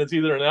And it's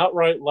either an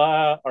outright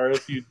lie, or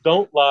if you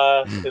don't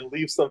lie and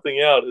leave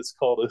something out, it's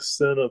called a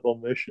sin of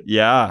omission.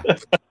 Yeah.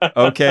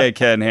 Okay,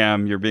 Ken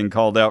Ham, you're being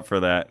called out for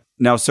that.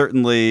 Now,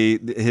 certainly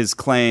his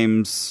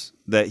claims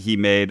that he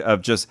made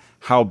of just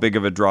how big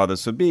of a draw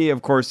this would be,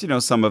 of course,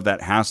 some of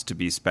that has to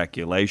be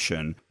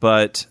speculation.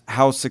 But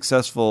how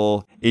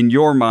successful, in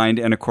your mind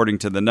and according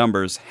to the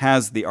numbers,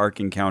 has the Ark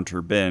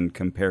encounter been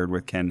compared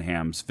with Ken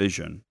Ham's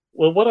vision?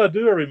 Well, what I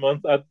do every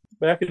month,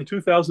 back in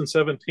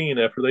 2017,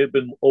 after they had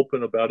been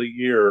open about a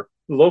year,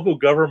 the local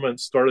government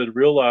started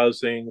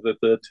realizing that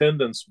the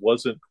attendance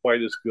wasn't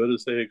quite as good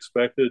as they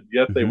expected,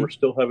 yet they were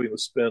still having to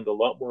spend a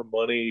lot more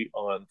money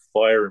on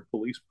fire and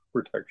police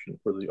protection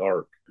for the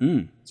Ark.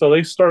 So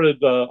they started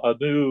a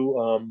new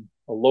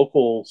a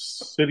local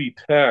city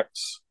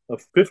tax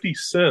of 50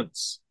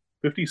 cents,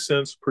 50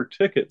 cents per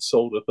ticket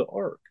sold at the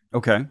Ark.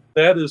 Okay.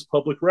 That is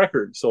public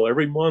record. So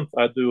every month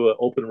I do an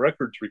open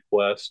records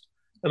request,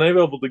 and I'm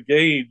able to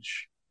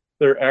gauge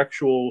their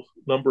actual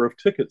number of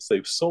tickets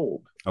they've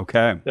sold.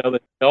 Okay. Now, they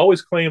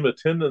always claim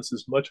attendance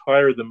is much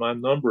higher than my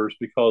numbers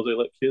because they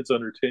let kids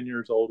under 10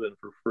 years old in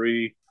for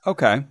free.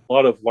 Okay. A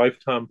lot of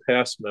lifetime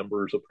pass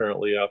members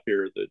apparently out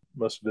here that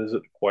must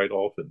visit quite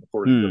often,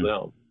 according to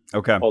them.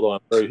 Okay. Although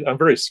I'm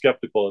very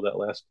skeptical of that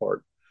last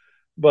part.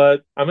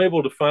 But I'm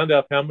able to find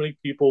out how many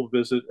people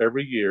visit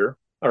every year,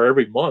 or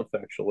every month,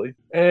 actually.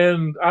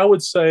 And I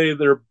would say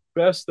their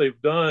best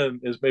they've done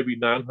is maybe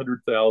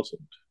 900,000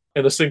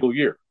 in a single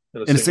year.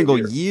 In a single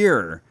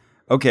year.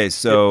 Okay,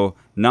 so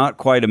not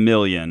quite a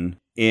million.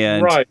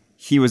 And right.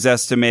 He was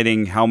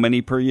estimating how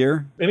many per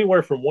year?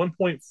 Anywhere from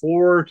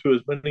 1.4 to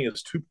as many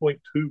as 2.2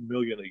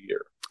 million a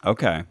year.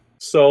 Okay.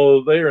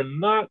 So they are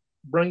not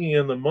bringing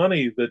in the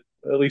money that,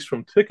 at least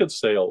from ticket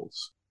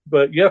sales,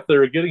 but yet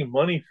they're getting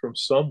money from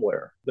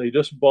somewhere. They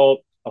just bought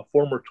a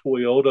former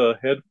Toyota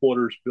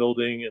headquarters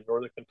building in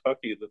northern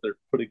Kentucky that they're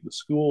putting the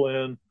school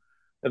in,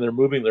 and they're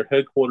moving their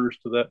headquarters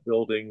to that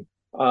building.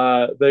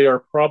 They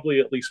are probably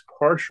at least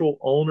partial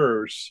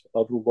owners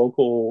of the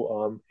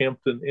local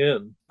Hampton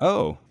Inn.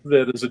 Oh.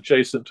 That is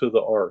adjacent to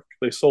the Ark.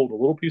 They sold a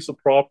little piece of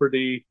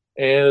property,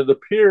 and it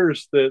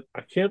appears that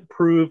I can't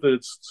prove that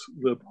it's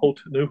the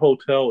new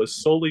hotel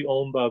is solely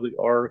owned by the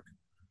Ark,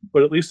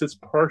 but at least it's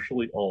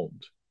partially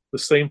owned. The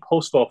same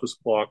post office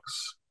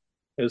box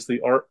as the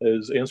Ark,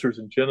 as Answers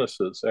in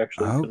Genesis,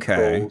 actually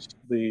controls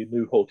the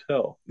new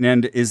hotel.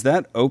 And is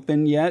that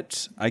open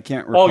yet? I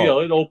can't recall. Oh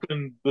yeah, it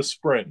opened this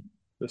spring.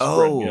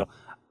 Yeah.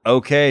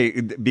 Okay,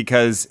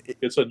 because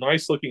it's a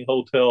nice looking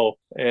hotel,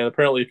 and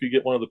apparently if you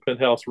get one of the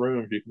penthouse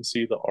rooms, you can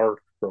see the Ark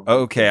from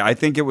Okay, I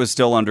think it was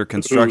still under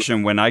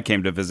construction when I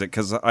came to visit,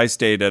 because I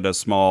stayed at a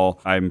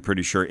small, I'm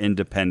pretty sure,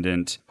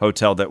 independent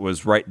hotel that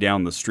was right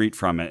down the street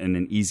from it and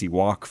an easy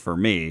walk for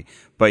me.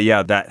 But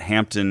yeah, that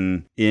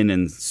Hampton Inn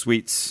and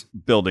Suites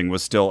building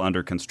was still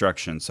under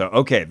construction. So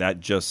okay, that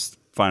just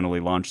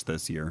finally launched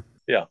this year.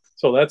 Yeah,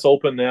 so that's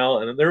open now,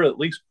 and they're at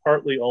least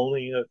partly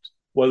owning it.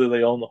 Whether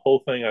they own the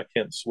whole thing, I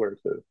can't swear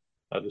to.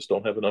 I just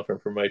don't have enough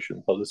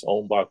information because it's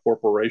owned by a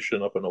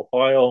corporation up in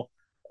Ohio.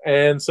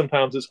 And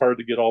sometimes it's hard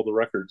to get all the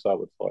records I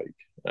would like.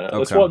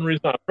 That's one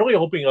reason I'm really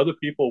hoping other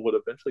people would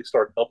eventually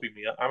start helping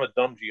me. I'm a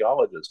dumb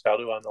geologist. How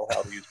do I know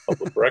how to use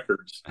public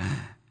records?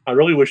 I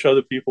really wish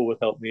other people would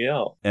help me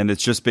out. And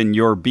it's just been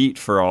your beat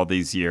for all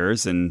these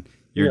years, and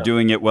you're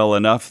doing it well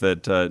enough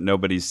that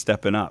nobody's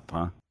stepping up,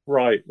 huh?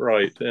 Right.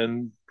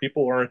 And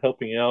people aren't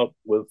helping out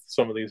with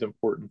some of these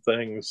important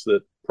things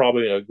that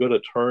probably a good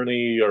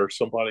attorney or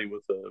somebody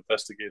with an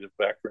investigative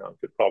background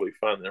could probably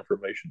find the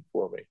information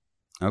for me.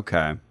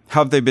 Okay.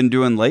 How have they been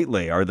doing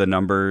lately? Are the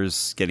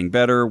numbers getting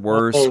better,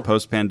 worse,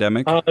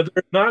 post-pandemic?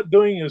 They're not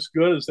doing as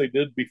good as they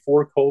did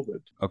before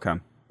COVID. Okay.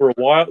 For a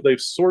while,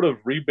 they've sort of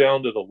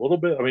rebounded a little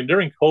bit. I mean,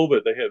 during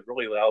COVID, they had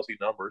really lousy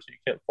numbers. You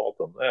can't fault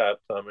them that.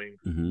 I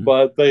mean,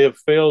 but they have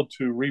failed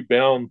to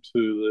rebound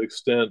to the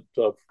extent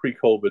of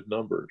pre-COVID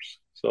numbers.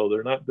 So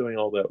they're not doing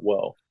all that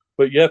well.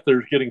 But yet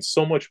they're getting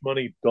so much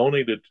money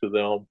donated to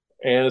them,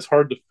 and it's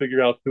hard to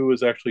figure out who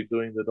is actually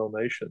doing the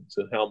donations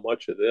and how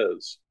much it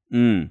is.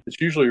 It's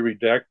usually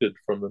redacted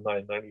from the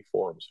 990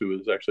 forms who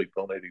is actually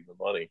donating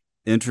the money.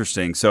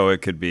 Interesting. So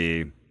it could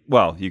be,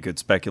 well, you could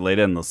speculate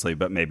endlessly,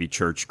 but maybe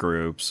church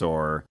groups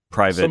or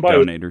private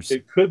donators.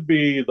 It could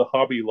be the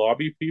Hobby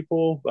Lobby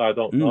people. I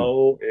don't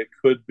know. It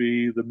could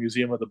be the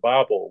Museum of the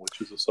Bible, which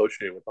is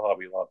associated with the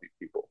Hobby Lobby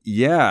people.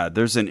 Yeah,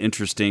 there's an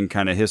interesting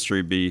kind of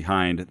history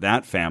behind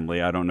that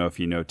family. I don't know if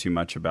you know too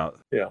much about.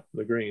 Yeah,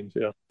 the Greens,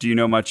 yeah. Do you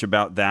know much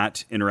about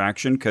that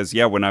interaction? Because,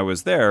 yeah, when I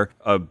was there,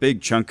 a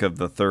big chunk of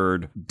the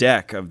third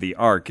deck of the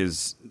Ark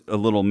is a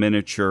little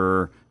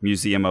miniature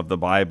Museum of the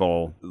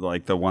Bible,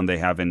 like the one they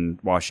have in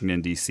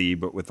Washington, D.C.,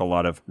 but with a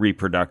lot of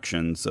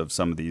reproductions of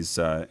some of these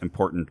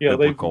important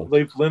biblical.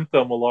 They've lent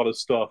them a lot of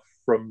stuff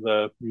from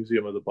the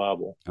Museum of the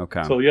Bible.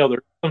 Okay. So, yeah,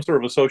 there's some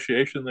sort of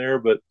association there,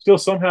 but still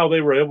somehow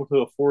they were able to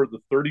afford the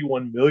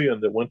 $31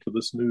 million that went to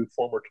this new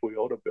former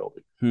Toyota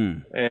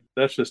building. And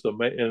that's just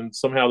amazing. And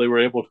somehow they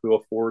were able to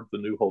afford the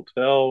new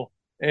hotel.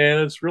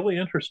 And it's really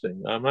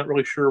interesting. I'm not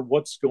really sure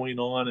what's going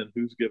on and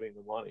who's giving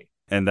the money.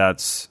 And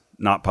that's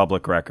not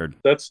public record.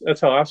 That's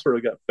how I sort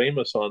of got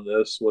famous on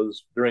this,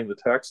 was during the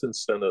tax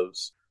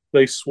incentives.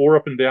 They swore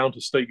up and down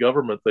to state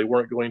government they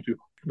weren't going to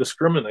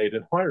discriminate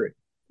in hiring.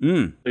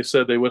 They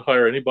said they would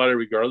hire anybody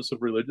regardless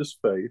of religious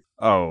faith.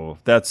 Oh,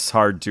 that's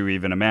hard to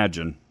even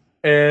imagine.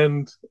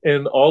 And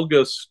in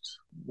August,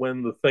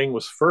 when the thing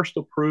was first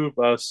approved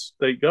by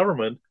state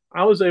government,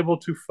 I was able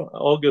to,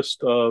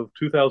 August of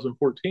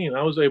 2014,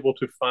 I was able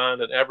to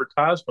find an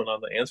advertisement on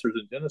the Answers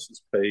in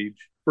Genesis page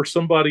for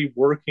somebody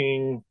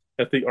working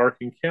at the Ark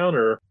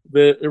Encounter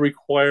that it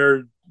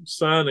required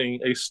signing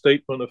a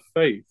statement of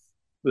faith.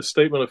 The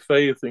statement of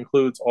faith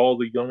includes all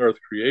the young earth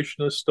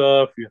creationist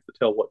stuff. You have to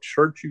tell what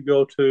church you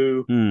go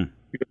to. You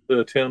have to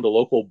attend a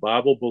local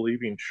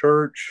Bible-believing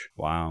church.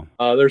 Wow.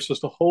 There's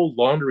just a whole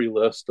laundry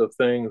list of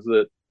things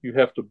that you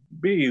have to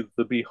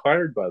be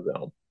hired by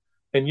them.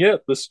 And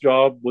yet this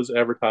job was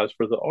advertised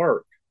for the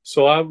Ark.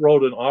 So I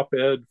wrote an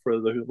op-ed for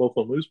the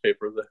local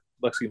newspaper, the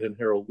Lexington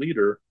Herald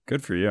Leader.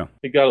 Good for you.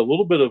 It got a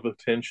little bit of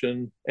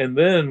attention. And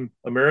then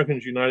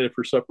Americans United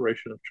for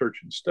Separation of Church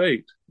and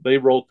State, they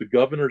wrote the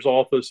governor's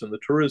office and the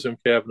tourism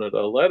cabinet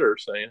a letter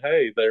saying,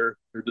 hey, they're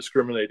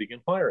discriminating in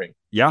hiring.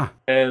 Yeah.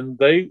 And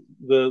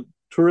the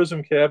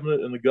tourism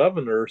cabinet and the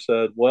governor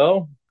said,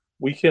 well,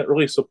 we can't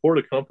really support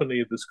a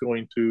company that's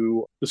going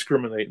to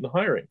discriminate in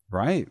hiring.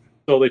 Right.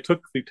 So they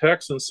took the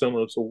tax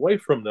incentives away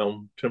from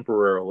them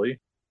temporarily.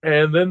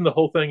 And then the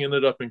whole thing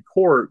ended up in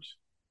court,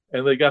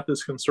 and they got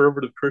this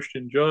conservative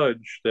Christian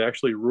judge to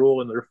actually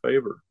rule in their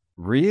favor.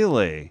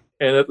 Really?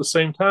 And at the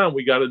same time,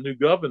 we got a new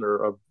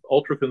governor, an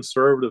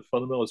ultra-conservative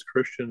fundamentalist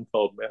Christian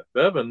called Matt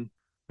Bevin,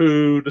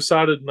 who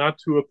decided not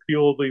to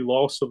appeal the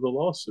loss of the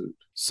lawsuit.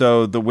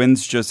 So the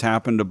winds just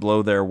happened to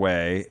blow their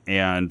way.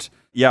 And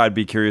yeah, I'd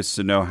be curious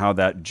to know how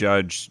that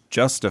judge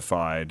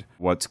justified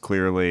what's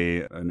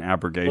clearly an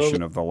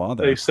abrogation of the law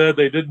there. They said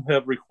they didn't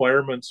have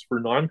requirements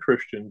for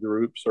non-Christian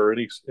groups or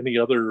any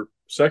other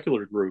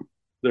secular group.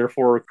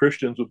 Therefore,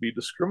 Christians would be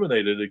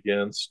discriminated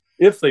against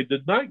if they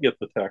did not get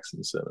the tax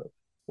incentive,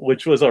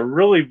 which was a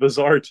really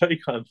bizarre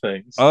take on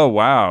things. Oh,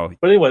 wow.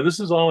 But anyway, this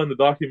is all in the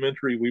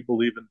documentary We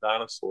Believe in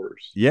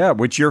Dinosaurs. Yeah,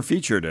 which you're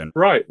featured in.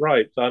 Right.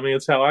 I mean,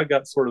 it's how I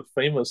got sort of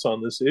famous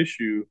on this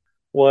issue,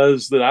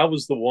 was that I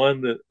was the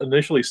one that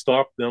initially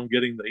stopped them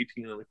getting the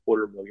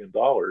 $18.25 million.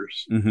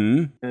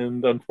 Mm-hmm.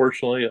 And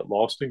unfortunately, it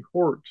lost in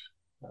court.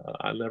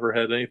 I never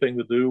had anything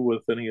to do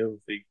with any of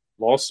the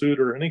lawsuit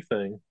or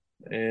anything.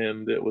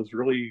 And it was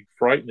really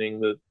frightening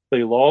that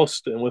they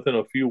lost. And within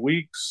a few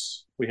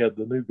weeks, we had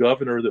the new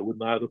governor that would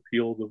not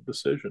appeal the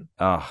decision.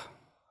 Ah,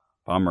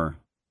 bummer.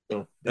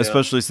 So, yeah.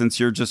 Especially since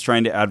you're just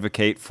trying to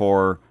advocate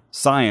for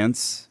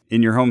science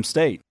in your home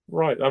state.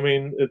 Right. I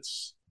mean,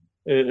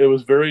 it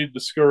was very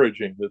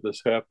discouraging that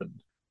this happened,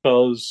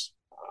 because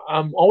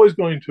I'm always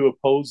going to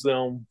oppose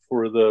them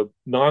for the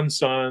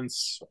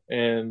non-science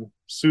and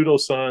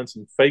pseudoscience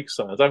and fake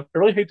science. I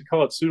really hate to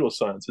call it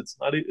pseudoscience. It's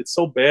not. It's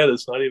so bad.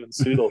 It's not even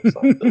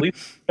pseudoscience.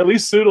 at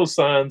least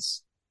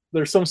pseudoscience,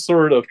 there's some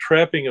sort of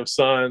trapping of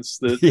science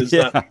that is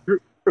not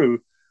true.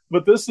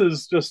 But this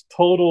is just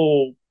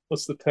total.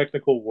 What's the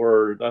technical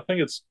word? I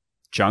think it's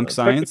junk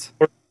science.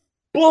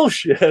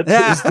 Bullshit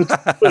is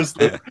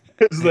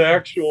the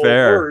actual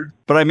word.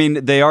 But I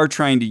mean, they are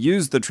trying to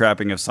use the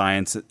trapping of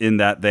science in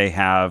that they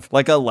have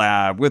like a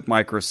lab with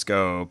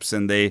microscopes,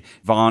 and they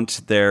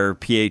vaunt their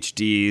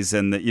PhDs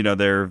and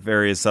their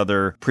various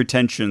other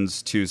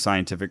pretensions to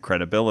scientific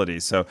credibility.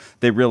 So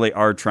they really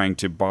are trying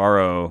to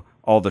borrow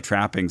all the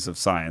trappings of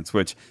science,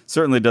 which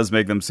certainly does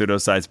make them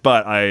pseudoscience.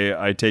 But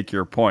I take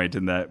your point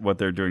in that what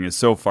they're doing is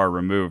so far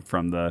removed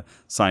from the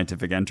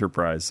scientific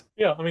enterprise.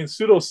 Yeah, I mean,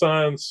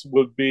 pseudoscience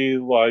would be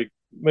like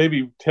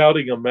maybe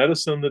touting a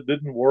medicine that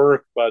didn't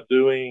work by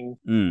doing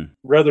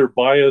rather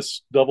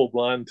biased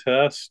double-blind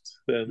tests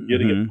and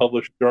getting a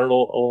published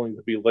journal only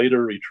to be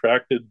later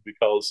retracted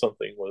because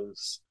something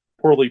was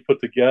poorly put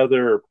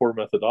together or poor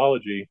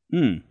methodology.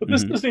 But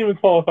this doesn't even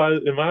qualify,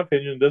 in my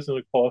opinion, doesn't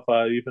even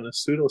qualify even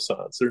as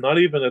pseudoscience. They're not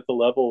even at the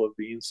level of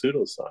being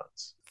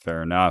pseudoscience.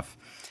 Fair enough.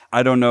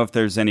 I don't know if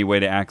there's any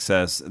way to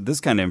access this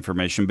kind of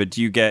information, but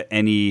do you get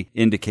any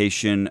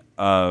indication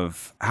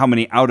of how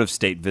many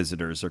out-of-state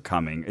visitors are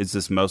coming? Is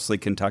this mostly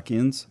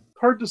Kentuckians?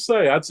 Hard to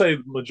say. I'd say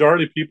the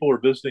majority of people are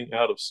visiting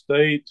out of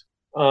state.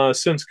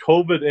 Since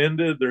COVID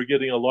ended, they're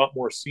getting a lot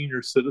more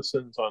senior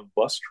citizens on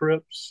bus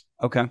trips.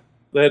 Okay.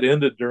 That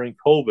ended during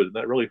COVID, and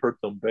that really hurt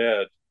them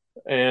bad.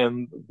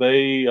 And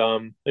they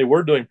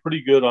were doing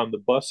pretty good on the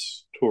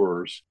bus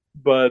tours.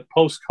 But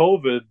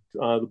post-COVID,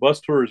 the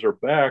bus tours are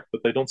back,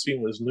 but they don't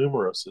seem as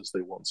numerous as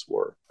they once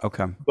were.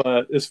 Okay.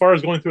 But as far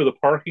as going through the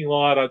parking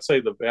lot, I'd say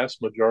the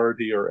vast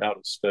majority are out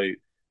of state.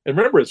 And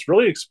remember, it's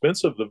really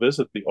expensive to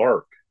visit the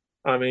Ark.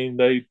 I mean,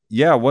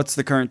 Yeah, what's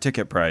the current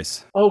ticket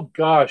price? Oh,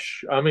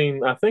 gosh. I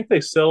mean, I think they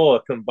sell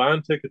a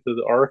combined ticket to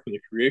the Ark and the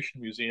Creation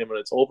Museum, and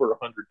it's over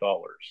 $100.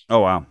 Oh,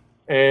 wow.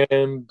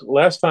 And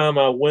last time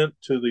I went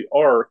to the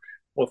Ark,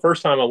 Well, the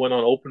first time I went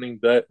on opening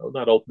day, well,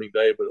 not opening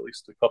day, but at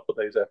least a couple of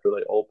days after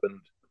they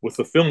opened with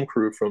the film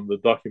crew from the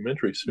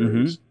documentary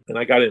Mm-hmm. series. And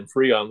I got in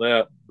free on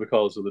that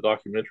because of the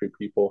documentary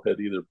people had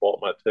either bought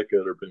my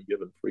ticket or been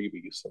given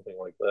freebies, something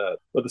like that.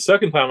 But the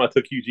second time I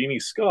took Eugenie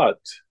Scott,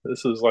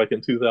 this is like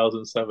in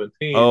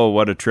 2017. Oh,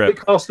 what a It trip.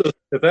 cost us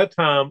at that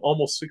time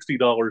almost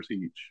 $60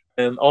 each.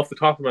 And off the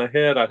top of my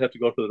head, I'd have to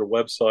go to their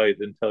website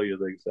and tell you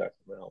the exact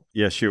amount.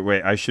 Yeah, shoot,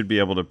 wait, I should be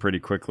able to pretty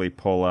quickly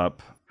pull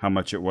up how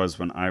much it was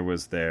when I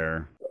was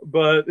there.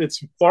 But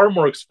it's far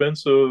more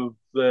expensive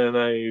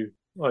than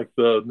like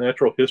the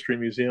Natural History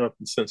Museum up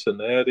in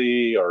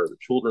Cincinnati or the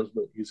Children's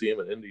Museum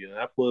in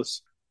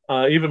Indianapolis.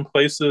 Even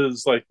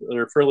places like that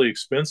are fairly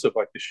expensive,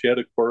 like the Shedd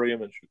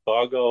Aquarium in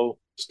Chicago,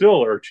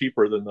 still are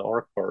cheaper than the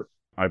Ark Park.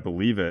 I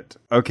believe it.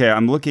 Okay,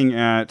 I'm looking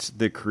at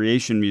the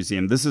Creation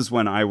Museum. This is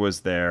when I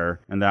was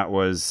there, and that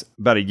was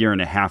about a year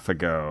and a half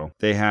ago.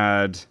 They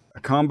had a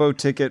combo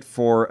ticket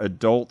for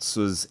adults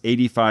was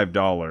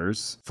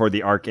 $85 for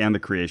the Ark and the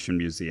Creation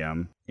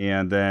Museum.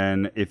 And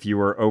then if you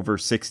were over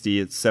 60,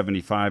 it's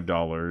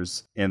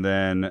 $75. And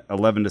then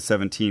 11 to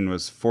 17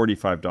 was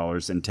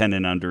 $45, and 10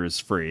 and under is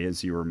free,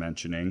 as you were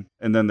mentioning.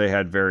 And then they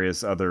had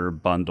various other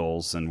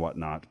bundles and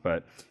whatnot.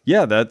 But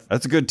yeah,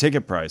 that's a good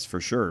ticket price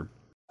for sure.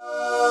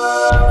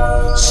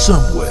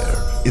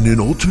 Somewhere in an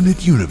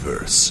alternate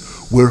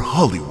universe where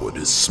Hollywood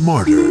is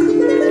smarter.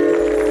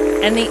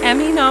 And the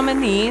Emmy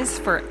nominees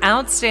for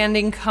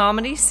Outstanding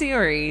Comedy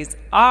Series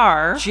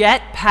are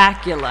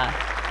Jetpackula,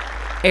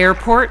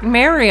 Airport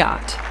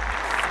Marriott,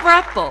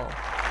 Thruple,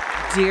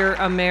 Dear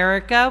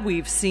America,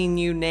 We've Seen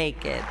You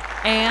Naked,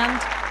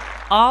 and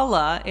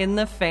Allah in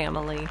the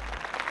Family.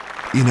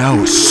 In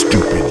our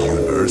stupid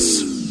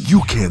universe,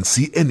 you can't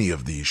see any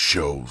of these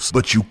shows,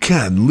 but you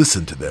can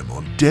listen to them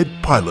on Dead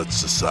Pilot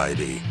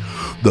Society,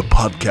 the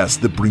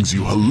podcast that brings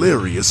you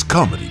hilarious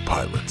comedy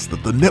pilots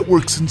that the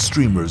networks and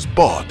streamers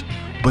bought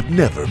but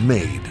never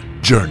made.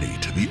 Journey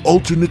to the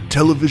alternate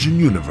television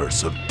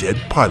universe of Dead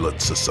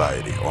Pilot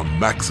Society on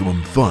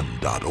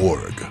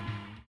MaximumFun.org.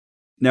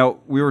 Now,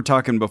 we were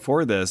talking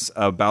before this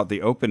about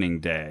the opening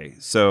day.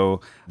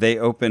 So they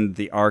opened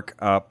the Ark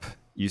up,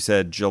 you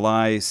said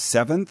July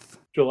 7th?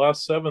 July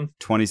 7th,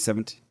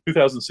 2017?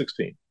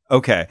 2016.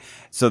 Okay.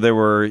 So they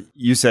were,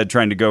 you said,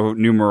 trying to go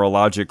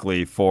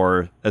numerologically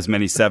for as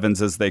many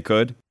sevens as they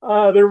could?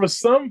 There was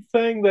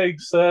something they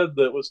said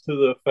that was to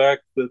the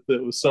effect that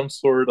it was some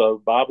sort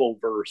of Bible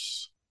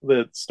verse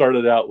that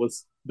started out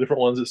with different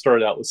ones that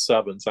started out with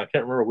sevens. I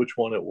can't remember which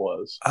one it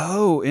was.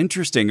 Oh,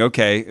 interesting.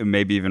 Okay.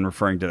 Maybe even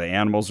referring to the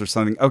animals or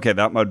something. Okay,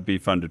 that might be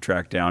fun to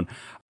track down.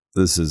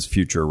 This is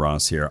Future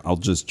Ross here. I'll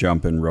just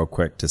jump in real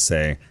quick to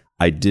say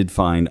I did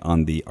find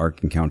on the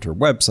Ark Encounter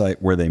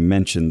website where they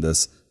mentioned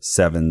this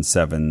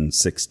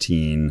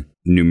 7716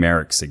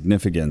 numeric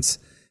significance,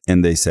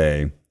 and they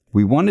say,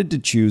 we wanted to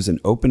choose an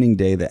opening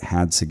day that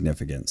had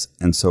significance,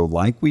 and so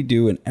like we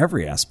do in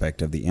every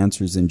aspect of the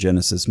Answers in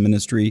Genesis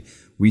ministry,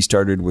 we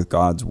started with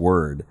God's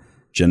Word.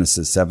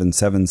 Genesis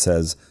 7:7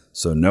 says,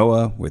 so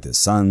Noah with his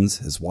sons,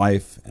 his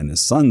wife, and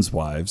his sons'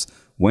 wives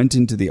went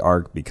into the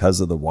ark because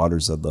of the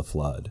waters of the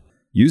flood.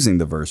 Using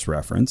the verse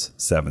reference,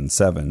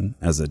 7:7,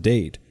 as a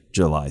date,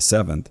 July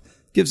 7th,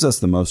 gives us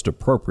the most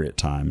appropriate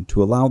time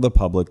to allow the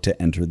public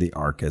to enter the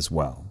ark as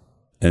well.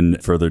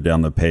 And further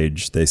down the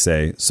page, they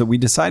say, so we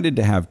decided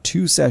to have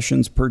 2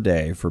 sessions per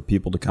day for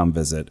people to come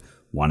visit,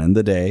 one in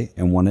the day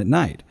and one at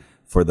night,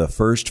 for the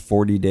first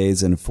 40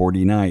 days and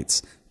 40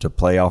 nights, to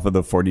play off of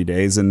the 40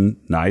 days and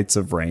nights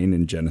of rain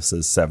in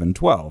Genesis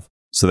 7:12.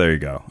 So there you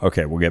go.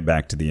 Okay, we'll get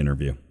back to the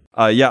interview.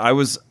 I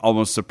was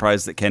almost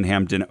surprised that Ken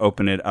Ham didn't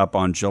open it up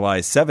on July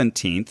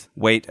 17th,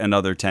 wait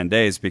another 10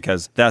 days,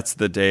 because that's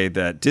the day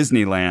that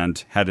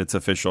Disneyland had its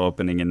official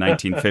opening in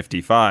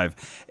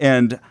 1955.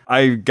 And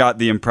I got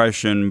the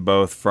impression,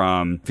 both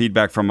from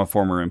feedback from a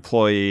former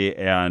employee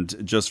and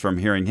just from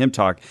hearing him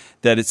talk,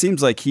 that it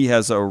seems like he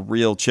has a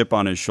real chip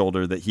on his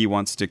shoulder that he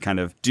wants to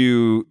kind of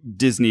do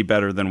Disney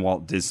better than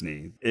Walt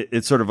Disney.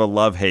 It's sort of a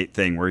love-hate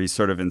thing where he's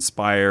sort of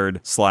inspired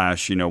 /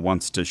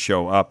 wants to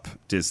show up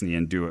Disney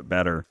and do it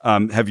better.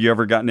 Have you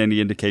ever gotten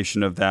any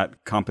indication of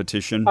that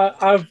competition?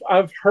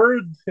 I've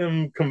heard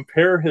him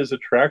compare his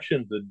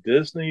attraction to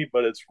Disney,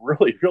 but it's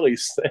really, really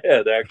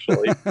sad,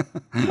 actually.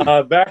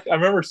 I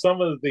remember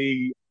some of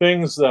the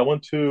things that I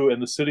went to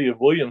in the city of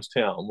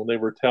Williamstown when they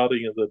were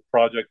touting the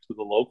project to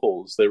the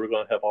locals. They were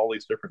going to have all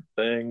these different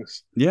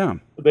things. Yeah.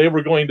 They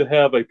were going to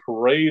have a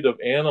parade of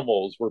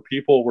animals where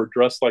people were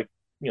dressed like,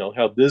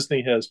 how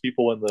Disney has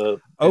people in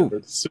the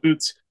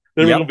suits.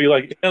 They were going to be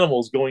like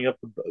animals going up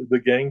the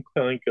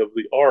gangplank of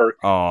the ark.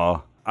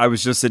 Oh, I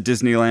was just at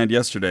Disneyland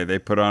yesterday. They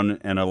put on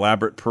an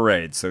elaborate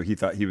parade, so he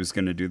thought he was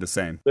going to do the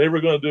same. They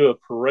were going to do a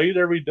parade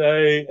every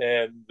day,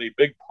 and the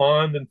big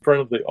pond in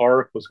front of the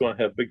ark was going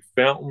to have big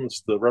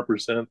fountains to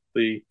represent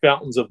the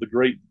fountains of the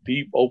great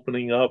deep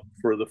opening up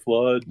for the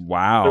flood.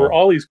 Wow. There were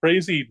all these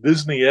crazy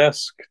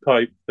Disney-esque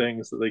type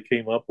things that they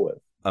came up with.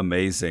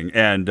 Amazing.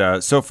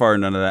 And so far,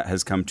 none of that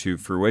has come to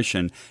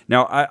fruition.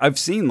 Now, I've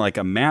seen like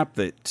a map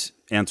that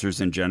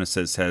Answers in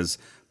Genesis has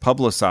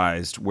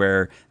publicized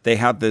where they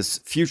have this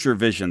future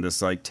vision,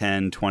 this like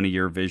 10,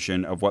 20-year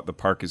vision of what the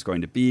park is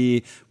going to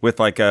be, with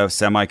like a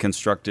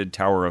semi-constructed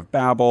Tower of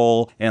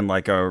Babel and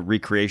like a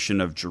recreation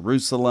of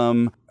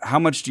Jerusalem. How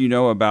much do you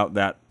know about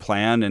that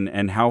plan,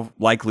 and how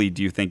likely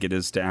do you think it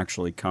is to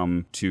actually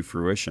come to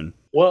fruition?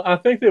 Well, I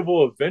think they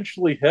will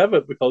eventually have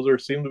it because they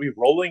seem to be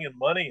rolling in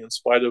money in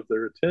spite of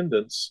their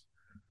attendance.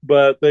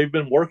 But they've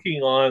been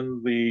working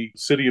on the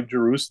City of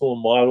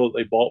Jerusalem model that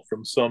they bought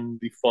from some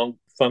defunct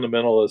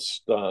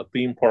fundamentalist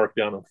theme park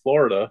down in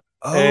Florida.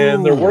 Oh.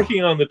 And they're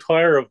working on the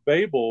Tower of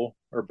Babel,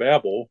 or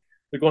Babel.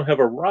 They're going to have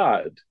a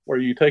ride where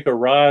you take a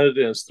ride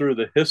and it's through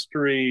the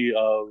history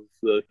of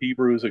the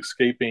Hebrews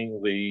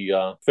escaping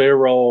the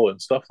Pharaoh and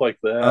stuff like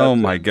that. Oh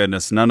my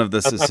goodness. None of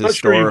this is I'm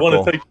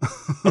historical.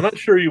 I'm not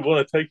sure you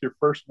want to take your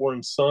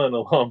firstborn son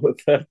along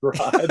with that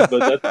ride,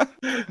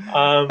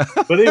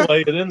 but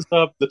anyway, it ends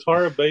up the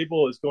Tower of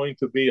Babel is going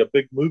to be a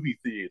big movie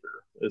theater,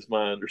 is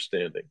my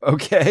understanding.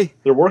 Okay.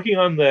 They're working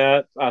on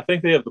that. I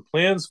think they have the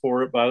plans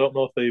for it, but I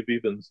don't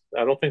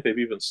think they've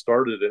even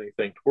started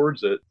anything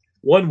towards it.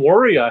 One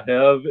worry I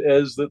have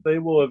is that they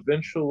will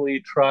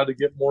eventually try to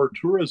get more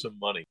tourism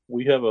money.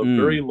 We have a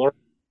very large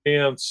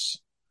chance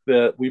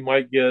that we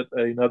might get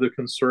another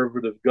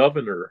conservative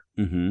governor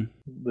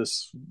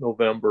this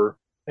November.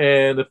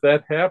 And if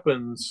that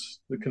happens,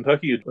 the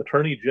Kentucky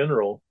Attorney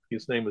General,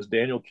 his name is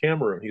Daniel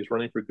Cameron, he's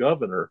running for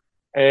governor,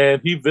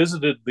 and he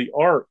visited the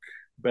Ark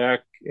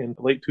back in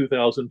late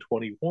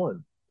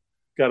 2021.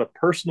 Got a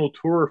personal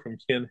tour from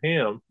Ken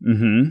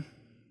Ham.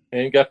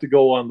 And got to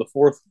go on the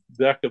fourth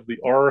deck of the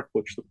Ark,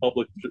 which the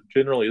public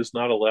generally is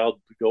not allowed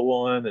to go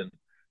on, and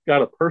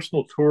got a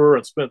personal tour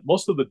and spent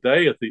most of the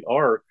day at the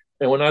Ark.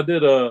 And when I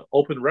did a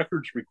open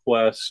records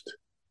request,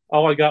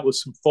 all I got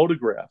was some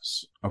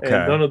photographs. Okay.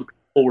 And none of the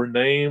people were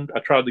named. I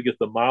tried to get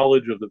the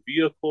mileage of the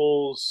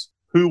vehicles,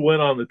 who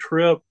went on the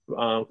trip,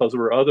 because there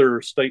were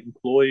other state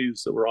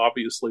employees that were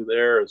obviously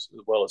there, as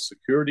well as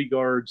security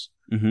guards.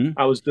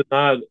 I was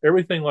denied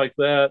everything like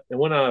that. And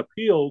when I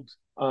appealed,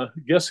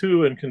 guess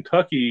who in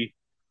Kentucky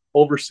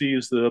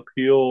oversees the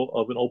appeal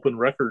of an open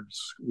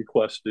records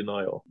request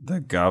denial?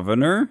 The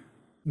governor?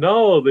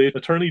 No, the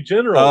Attorney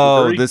General.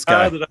 Oh, this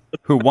guy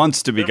who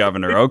wants to be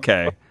governor.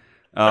 Okay.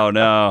 Oh,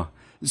 no.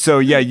 So,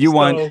 yeah, you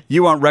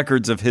want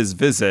records of his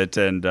visit,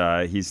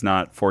 and he's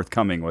not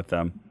forthcoming with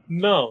them.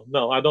 No.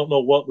 I don't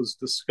know what was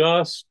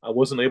discussed. I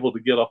wasn't able to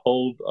get a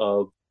hold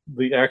of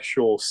the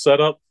actual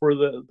setup for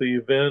the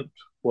event,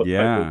 what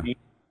type of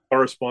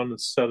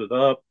correspondence set it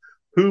up,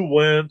 who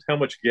went, how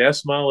much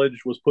gas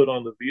mileage was put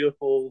on the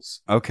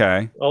vehicles.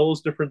 Okay. All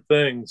those different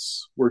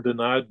things were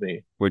denied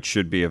me. Which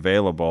should be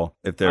available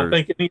if they're... I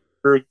think any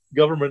other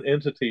government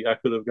entity, I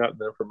could have gotten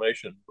the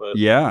information. But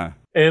yeah.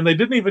 And they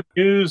didn't even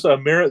use a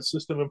merit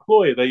system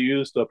employee. They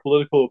used a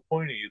political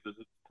appointee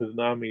to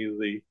deny me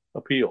the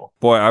appeal.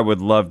 Boy, I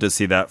would love to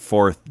see that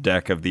fourth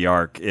deck of the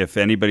Ark. If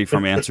anybody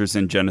from Answers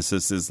in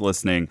Genesis is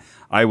listening,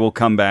 I will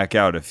come back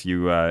out if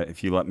you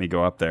let me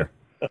go up there.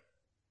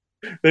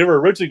 They were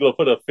originally going to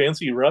put a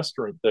fancy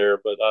restaurant there,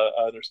 but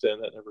I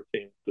understand that never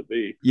came to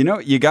be. You know,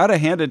 you got to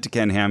hand it to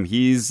Ken Ham.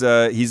 He's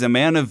a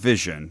man of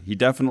vision. He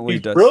definitely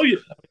does.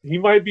 Brilliant. He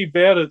might be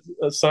bad at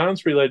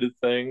science-related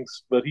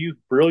things, but he's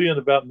brilliant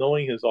about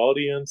knowing his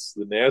audience,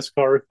 the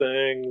NASCAR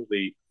thing,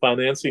 the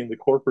financing the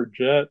corporate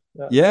jet.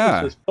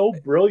 Yeah. It's just so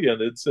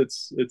brilliant.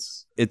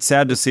 It's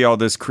sad to see all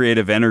this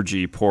creative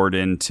energy poured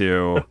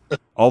into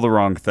all the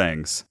wrong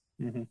things.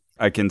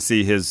 I can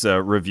see his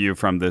review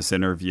from this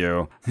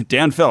interview.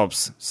 Dan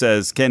Phelps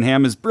says Ken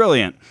Ham is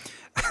brilliant.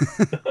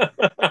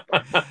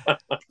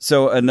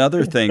 So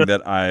another thing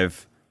that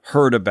I've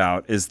heard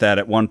about is that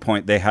at one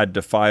point they had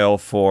to file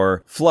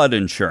for flood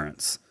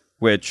insurance,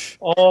 which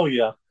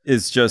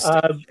is just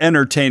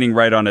entertaining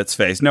right on its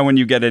face. Now, when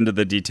you get into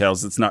the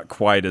details, it's not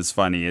quite as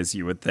funny as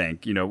you would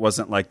think. You know, it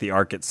wasn't like the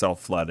Ark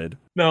itself flooded.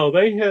 No,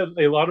 they had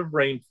a lot of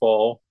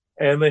rainfall,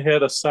 and they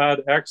had a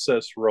side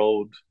access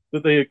road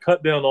that they had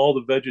cut down all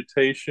the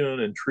vegetation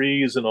and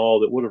trees and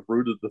all that would have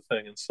rooted the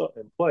thing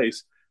in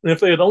place. And if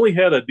they had only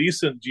had a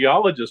decent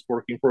geologist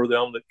working for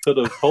them that could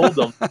have told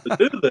them to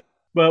do that.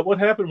 But what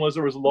happened was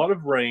there was a lot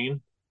of rain,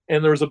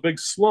 and there was a big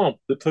slump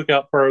that took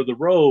out part of the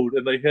road,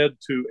 and they had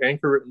to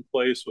anchor it in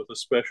place with a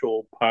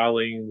special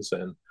pilings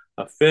and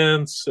a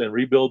fence and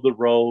rebuild the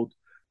road.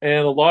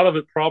 And a lot of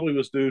it probably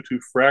was due to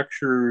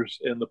fractures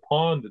in the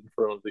pond in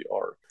front of the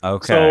Ark.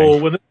 Okay.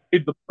 So when they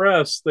made the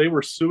press, they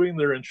were suing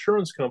their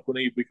insurance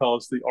company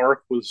because the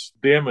Ark was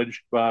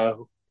damaged by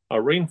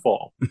a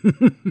rainfall.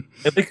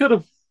 And they could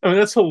have,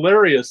 that's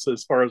hilarious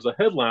as far as a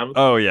headline.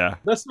 Oh, yeah.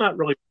 That's not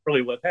really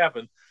what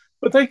happened.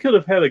 But they could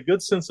have had a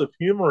good sense of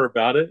humor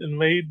about it and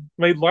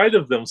made light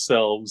of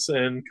themselves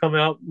and come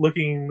out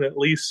looking at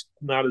least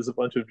not as a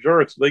bunch of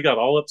jerks. They got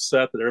all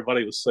upset that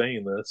everybody was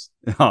saying this.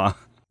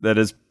 That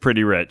is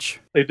pretty rich.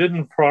 They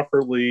didn't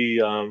properly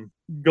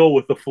go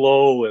with the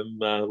flow and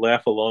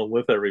laugh along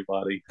with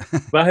everybody.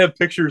 But I have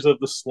pictures of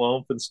the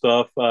slump and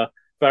stuff.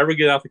 if I ever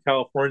get out to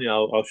California,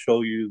 I'll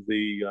show you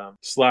the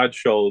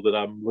slideshow that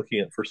I'm looking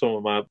at for some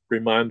of my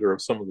reminder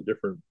of some of the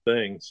different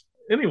things.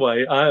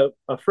 Anyway,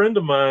 a friend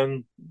of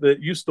mine that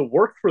used to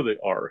work for the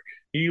ARC,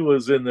 he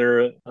was in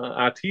their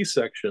IT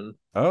section.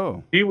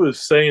 Oh. He was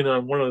saying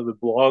on one of the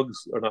blogs,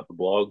 or not the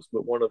blogs,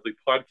 but one of the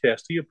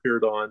podcasts he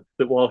appeared on,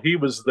 that while he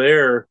was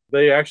there,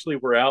 they actually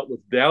were out with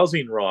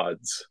dowsing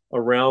rods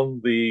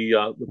around the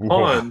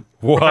pond,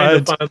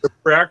 trying to find the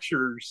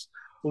fractures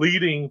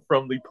leading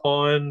from the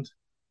pond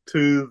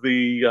to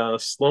the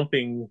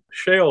slumping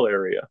shale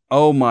area.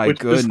 Oh my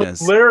goodness! Which is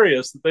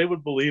hilarious that they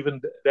would believe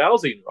in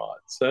dowsing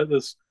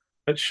rods.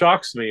 That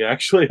shocks me,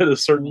 actually, at a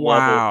certain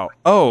level.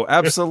 Oh,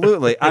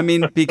 absolutely. I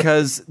mean,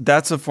 because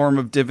that's a form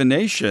of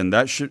divination.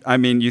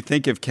 You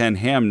think if Ken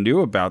Ham knew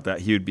about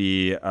that, he would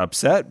be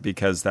upset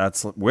because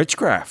that's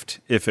witchcraft.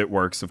 If it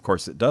works, of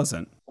course it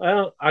doesn't.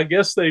 Well, I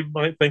guess they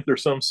might think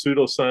there's some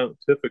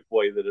pseudoscientific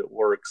way that it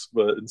works,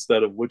 but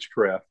instead of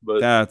witchcraft.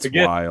 But that's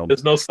again, wild.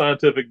 There's no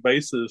scientific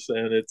basis,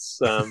 and it's.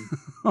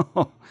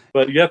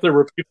 But yet there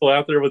were people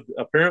out there with,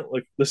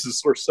 apparently, this is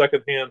sort of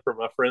secondhand from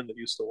my friend that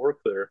used to work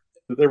there.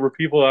 There were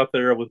people out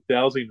there with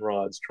dowsing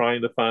rods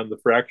trying to find the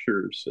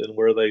fractures and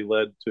where they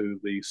led to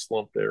the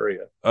slumped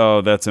area.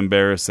 Oh, that's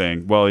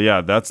embarrassing. Well,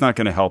 yeah, that's not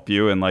going to help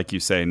you. And like you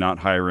say, not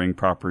hiring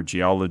proper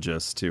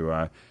geologists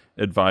to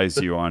advise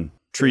you on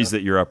trees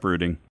that you're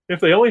uprooting. If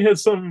they only had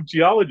some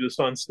geologists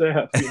on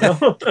staff, you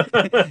know?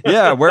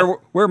 Yeah,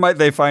 where might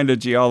they find a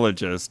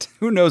geologist?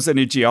 Who knows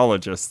any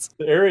geologists?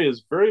 The area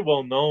is very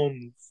well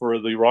known for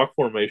the rock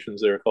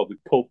formations there called the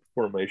Pope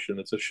Formation.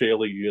 It's a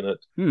shaly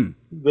unit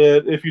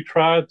that if you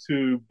try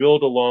to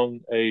build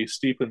along a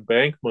steep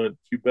embankment,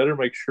 you better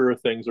make sure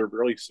things are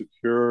really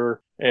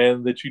secure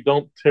and that you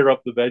don't tear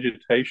up the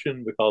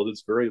vegetation because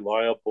it's very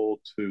liable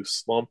to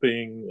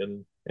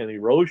slumping and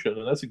erosion.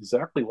 And that's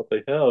exactly what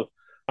they have.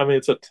 I mean,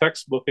 it's a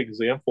textbook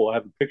example. I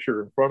have a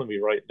picture in front of me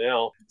right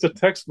now. It's a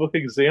textbook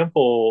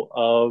example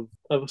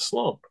of a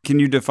slump. Can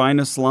you define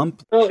a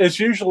slump? Well, it's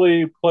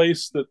usually a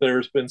place that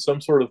there's been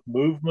some sort of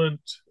movement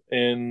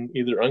in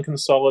either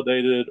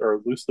unconsolidated or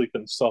loosely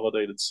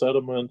consolidated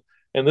sediment.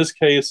 In this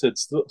case,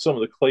 it's some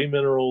of the clay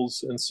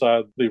minerals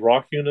inside the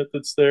rock unit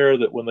that's there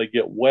that when they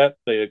get wet,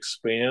 they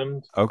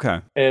expand.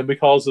 Okay. And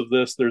because of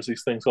this, there's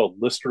these things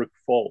called listric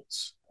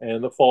faults.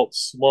 And the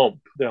faults slump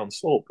down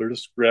slope. They're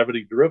just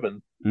gravity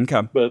driven.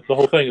 Okay. But the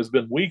whole thing has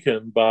been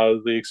weakened by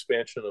the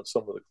expansion of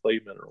some of the clay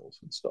minerals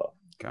and stuff.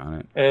 Got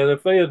it. And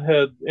if they had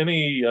had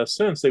any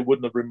sense, they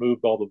wouldn't have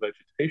removed all the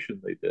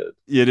vegetation they did.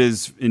 It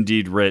is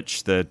indeed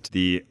rich that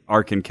the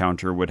Ark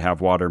encounter would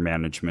have water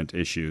management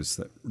issues,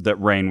 that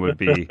rain would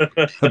be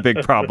a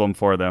big problem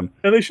for them.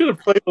 And they should have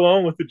played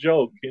along with the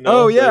joke, you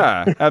know? Oh,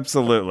 yeah,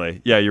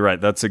 absolutely. Yeah, you're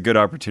right. That's a good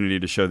opportunity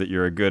to show that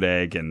you're a good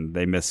egg, and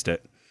they missed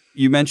it.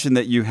 You mentioned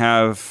that you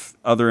have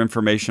other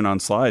information on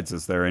slides.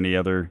 Is there any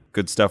other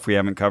good stuff we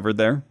haven't covered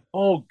there?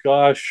 Oh,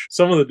 gosh.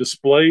 Some of the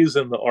displays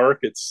in the Ark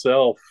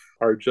itself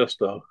are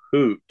just a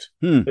hoot.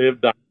 They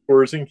have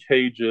dinosaurs in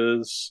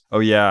cages. Oh,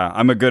 yeah.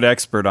 I'm a good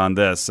expert on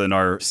this. In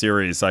our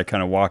series, I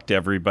kind of walked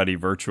everybody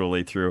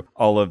virtually through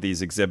all of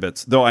these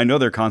exhibits, though I know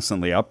they're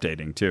constantly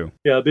updating, too.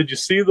 Yeah. Did you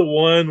see the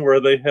one where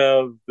they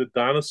have the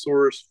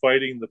dinosaurs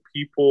fighting the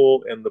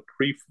people in the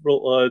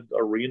pre-flood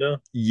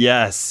arena?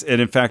 Yes. And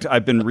in fact,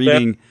 I've been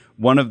reading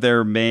one of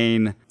their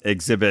main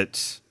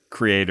exhibit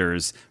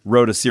creators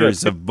wrote a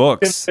series of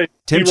books.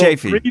 Tim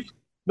Chafee.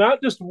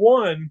 Not just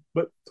one,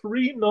 but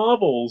 3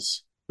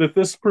 novels that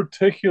this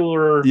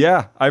particular...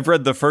 Yeah, I've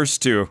read the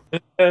first 2.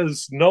 It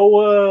has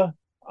Noah,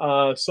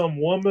 some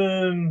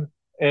woman,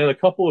 and a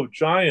couple of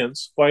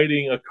giants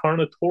fighting a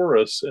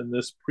Carnotaurus in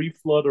this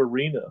pre-flood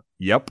arena.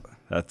 Yep,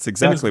 that's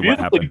exactly what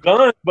happened. It's beautifully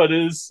done, but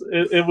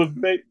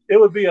it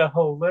would be a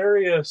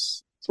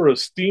hilarious sort of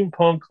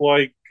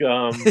steampunk-like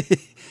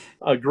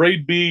a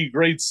grade B,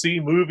 grade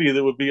C movie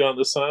that would be on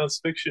the science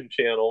fiction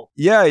channel.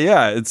 Yeah.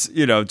 It's,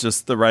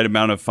 just the right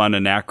amount of fun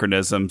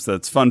anachronisms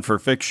that's fun for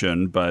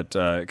fiction, but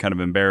kind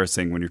of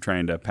embarrassing when you're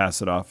trying to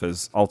pass it off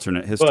as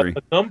alternate history.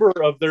 But a number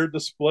of their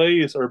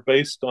displays are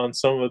based on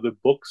some of the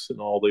books and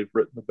all they've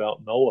written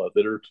about Noah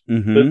that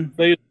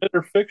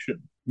are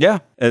fiction. Yeah.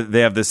 They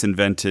have this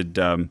invented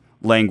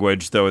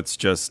language, though it's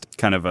just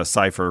kind of a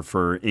cipher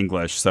for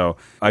English. So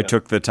I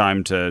took the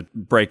time to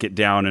break it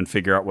down and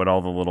figure out what all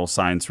the little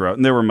signs wrote.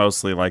 And they were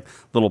mostly like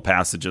little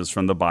passages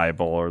from the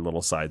Bible or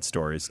little side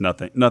stories.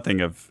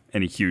 Nothing of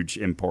any huge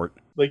import.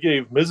 They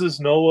gave Mrs.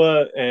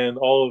 Noah and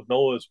all of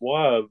Noah's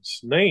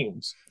wives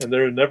names, and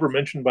they're never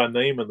mentioned by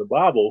name in the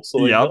Bible. So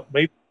they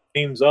made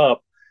names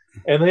up.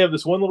 And they have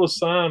this one little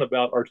sign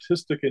about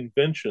artistic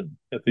invention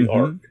at the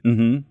Ark.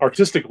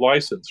 Artistic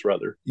license,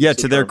 rather. Yeah,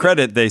 to their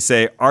credit, they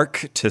say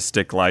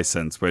artistic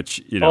license,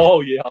 which,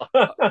 Oh, yeah.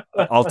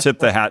 I'll tip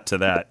the hat to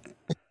that.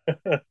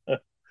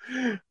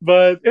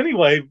 But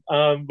anyway,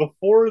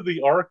 before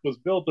the Ark was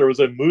built, there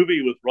was a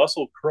movie with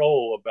Russell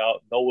Crowe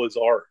about Noah's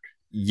Ark.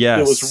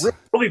 It was Yes. a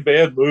really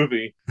bad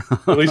movie,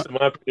 at least in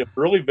my opinion, a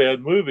really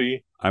bad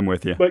movie. I'm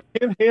with you. But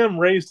Ken Ham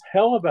raised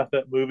hell about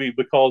that movie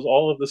because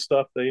all of the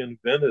stuff they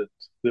invented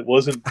that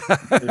wasn't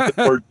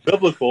or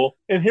biblical.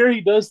 And here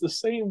he does the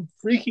same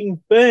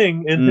freaking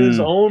thing in his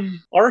own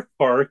Ark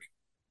Park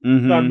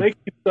by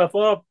making stuff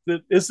up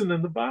that isn't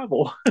in the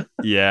Bible.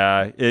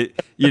 Yeah,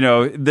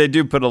 they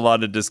do put a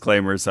lot of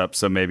disclaimers up,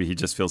 so maybe he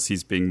just feels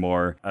he's being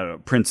more, I don't know,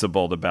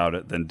 principled about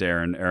it than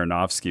Darren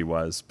Aronofsky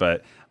was.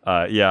 But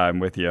yeah, I'm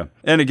with you.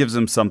 And it gives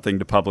them something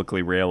to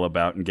publicly rail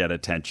about and get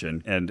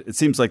attention. And it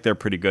seems like they're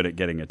pretty good at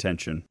getting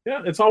attention.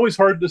 Yeah, it's always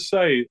hard to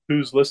say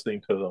who's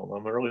listening to them.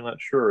 I'm really not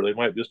sure. They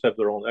might just have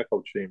their own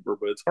echo chamber,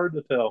 but it's hard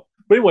to tell.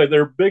 But anyway,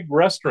 their big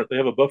restaurant, they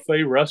have a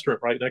buffet restaurant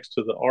right next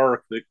to the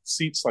Ark that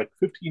seats like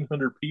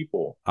 1,500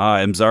 people.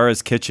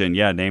 Mzara's Kitchen,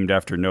 yeah, named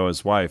after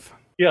Noah's wife.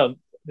 Yeah,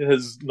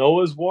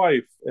 Noah's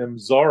wife,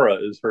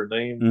 Mzara is her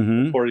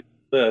name, according to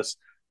this.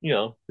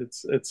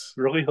 It's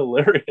really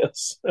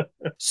hilarious.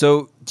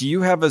 So do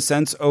you have a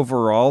sense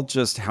overall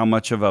just how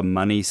much of a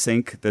money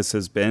sink this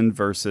has been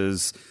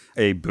versus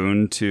a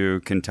boon to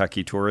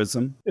Kentucky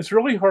tourism? It's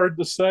really hard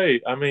to say.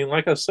 I mean,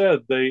 like I said,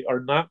 they are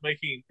not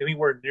making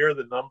anywhere near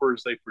the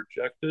numbers they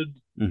projected.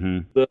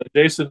 The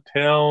adjacent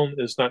town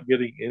is not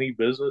getting any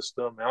business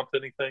to amount to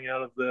anything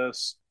out of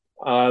this.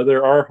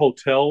 There are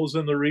hotels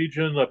in the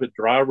region up at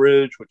Dry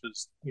Ridge, which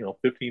is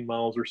 15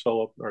 miles or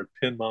so up, or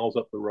 10 miles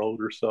up the road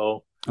or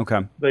so.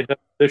 Okay. They have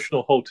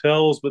additional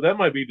hotels, but that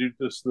might be due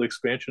to the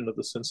expansion of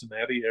the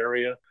Cincinnati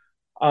area.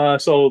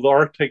 So the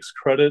Ark takes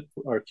credit,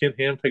 or Ken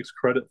Ham takes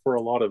credit for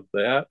a lot of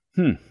that.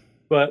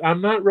 But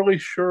I'm not really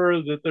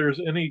sure that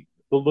there's any.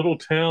 The little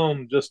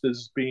town just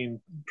is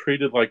being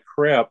treated like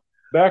crap.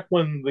 Back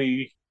when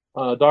the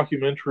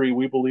documentary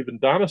We Believe in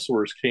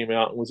Dinosaurs came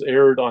out and was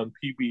aired on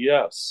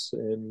PBS,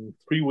 and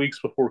 3 weeks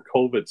before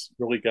COVID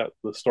really got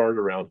the start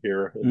around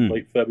here in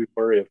late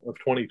February of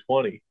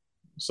 2020.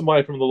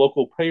 Somebody from the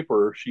local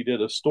paper, she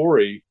did a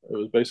story. It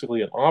was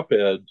basically an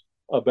op-ed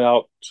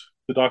about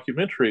the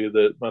documentary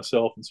that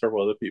myself and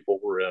several other people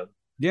were in.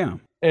 Yeah.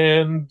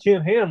 And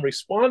Ken Ham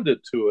responded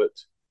to it.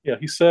 Yeah,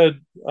 he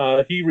said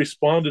he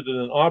responded in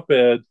an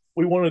op-ed,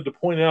 "We wanted to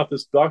point out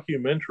this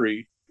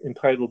documentary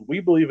entitled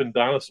We Believe in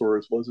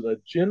Dinosaurs was an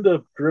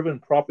agenda-driven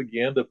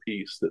propaganda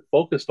piece that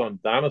focused on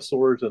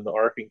dinosaurs and the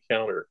Ark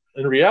encounter.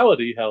 In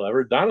reality,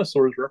 however,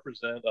 dinosaurs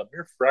represent a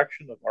mere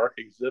fraction of Ark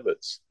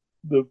exhibits.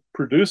 The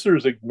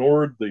producers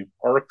ignored the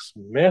Ark's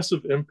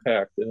massive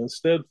impact and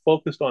instead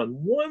focused on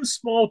one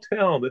small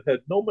town that had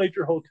no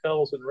major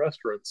hotels and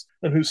restaurants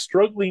and whose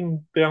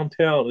struggling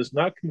downtown is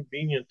not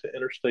convenient to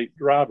interstate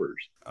drivers."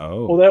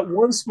 Oh. Well, that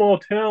one small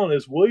town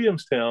is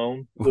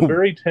Williamstown, the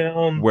very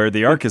town where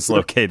the Ark is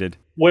located.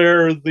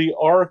 Where the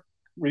Ark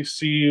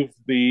received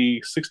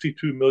the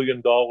 $62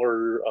 million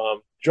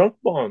junk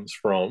bonds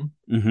from.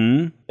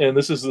 And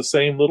this is the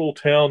same little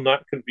town,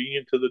 not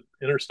convenient to the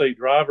interstate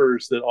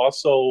drivers, that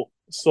also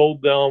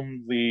sold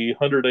them the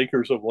 100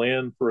 acres of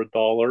land for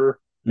 $1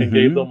 and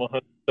gave them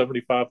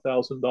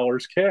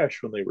 $175,000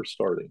 cash when they were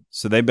starting.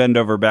 So they bend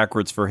over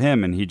backwards for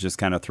him, and he just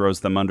kind of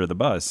throws them under the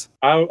bus.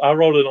 I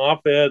wrote an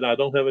op-ed. I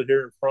don't have it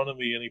here in front of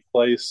me any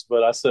place,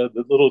 but I said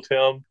the little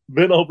town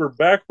bent over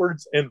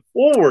backwards and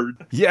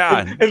forward.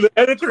 Yeah. And the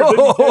editor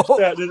didn't catch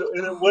that,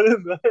 and it went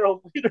in the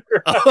Herald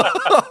Leader.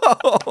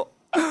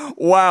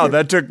 Wow,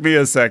 that took me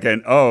a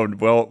second. Oh,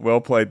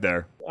 well played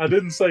there. I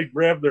didn't say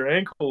grab their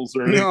ankles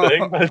or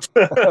anything. But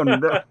Oh,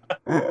 no.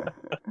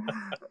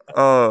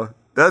 Oh,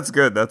 that's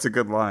good. That's a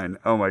good line.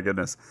 Oh, my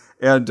goodness.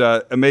 And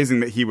amazing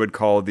that he would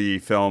call the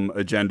film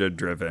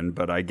agenda-driven,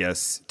 but I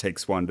guess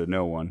takes one to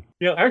know one.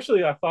 Yeah,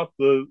 actually, I thought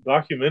the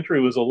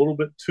documentary was a little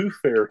bit too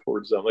fair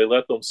towards them. They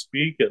let them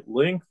speak at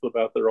length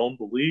about their own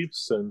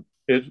beliefs, and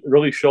it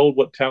really showed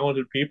what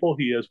talented people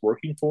he has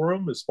working for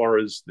him as far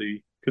as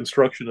the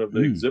construction of the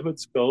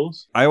exhibits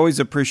goes. I always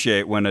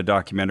appreciate when a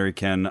documentary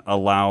can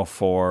allow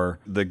for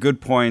the good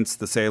points,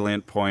 the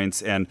salient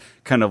points, and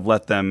kind of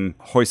let them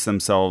hoist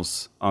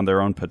themselves on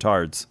their own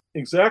petards.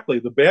 Exactly.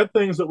 The bad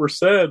things that were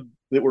said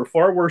that were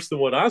far worse than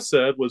what I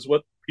said was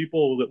what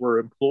people that were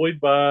employed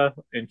by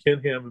and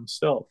Ken Ham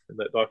himself in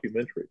that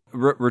documentary.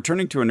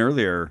 Returning to an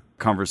earlier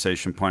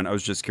conversation point, I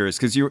was just curious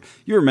because you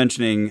were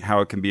mentioning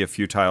how it can be a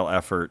futile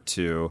effort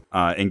to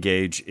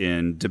engage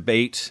in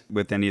debate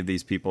with any of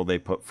these people they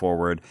put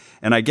forward.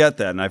 And I get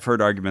that. And I've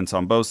heard arguments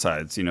on both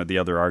sides, the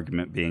other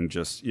argument being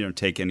just,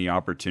 take any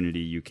opportunity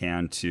you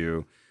can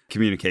to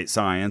communicate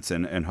science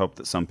and hope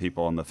that some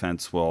people on the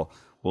fence will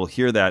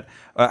hear that.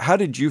 How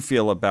did you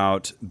feel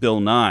about Bill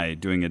Nye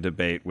doing a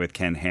debate with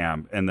Ken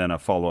Ham and then a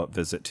follow-up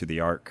visit to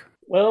the Ark?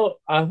 Well,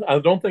 I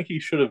don't think he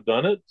should have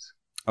done it.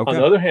 Okay. On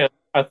the other hand,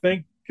 I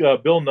think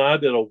Bill Nye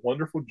did a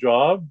wonderful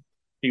job.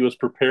 He was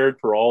prepared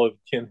for all of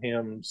Ken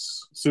Ham's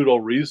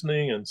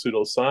pseudo-reasoning and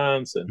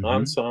pseudo-science and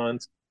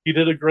non-science. He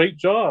did a great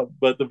job,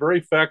 but the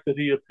very fact that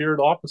he appeared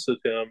opposite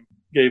him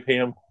gave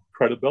Ham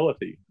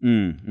credibility.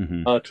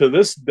 To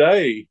this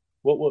day,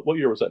 what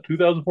year was that?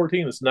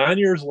 2014. It's 9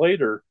 years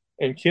later.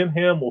 And Ken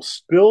Ham will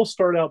still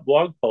start out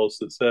blog posts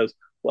that says,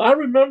 "Well, I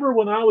remember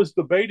when I was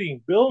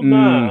debating Bill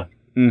Nye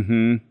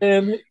Mm-hmm.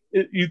 And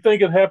you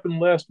think it happened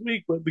last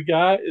week, but the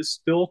guy is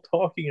still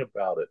talking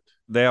about it.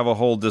 They have a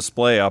whole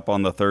display up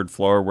on the third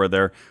floor where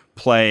they're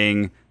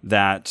playing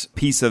that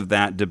piece of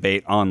that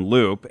debate on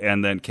loop,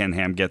 and then Ken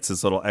Ham gets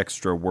his little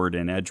extra word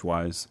in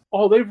edgewise.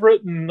 Oh, they've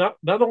written, not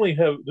only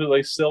do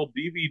they sell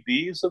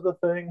DVDs of the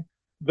thing,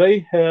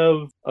 they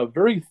have a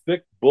very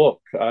thick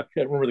book. I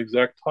can't remember the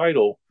exact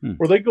title,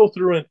 where they go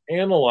through and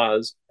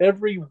analyze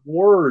every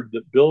word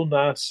that Bill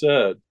Nye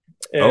said.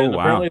 And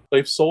apparently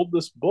they've sold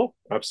this book.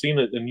 I've seen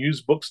it in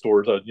used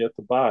bookstores. I've yet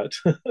to buy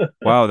it.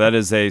 Wow, that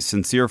is a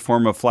sincere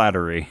form of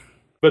flattery.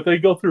 But they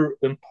go through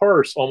and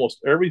parse almost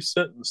every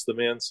sentence the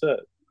man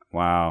said.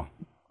 Wow.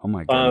 Oh,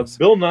 my goodness.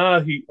 Bill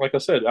Nye, like I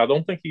said, I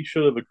don't think he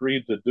should have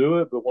agreed to do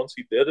it, but once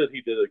he did it,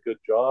 he did a good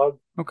job.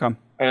 Okay.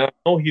 And I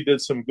know he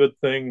did some good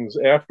things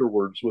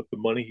afterwards with the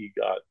money he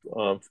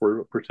got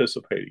for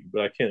participating,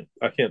 but I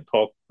can't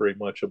talk very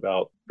much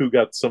about who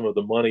got some of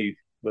the money,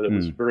 but it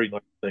was a very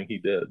nice thing he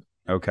did.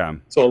 Okay.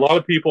 So a lot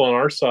of people on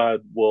our side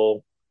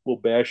will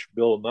bash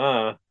Bill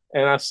Nye,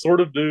 and I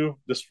sort of do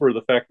just for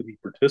the fact that he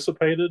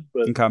participated.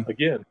 But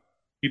again,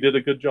 he did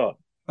a good job.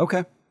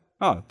 Okay.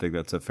 Oh, I think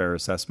that's a fair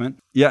assessment.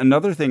 Yeah,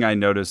 another thing I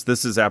noticed,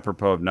 this is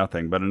apropos of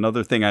nothing, but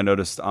another thing I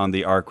noticed on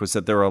the Ark was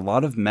that there were a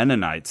lot of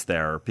Mennonites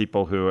there,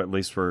 people who at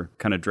least were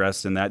kind of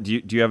dressed in that.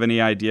 Do you have any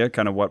idea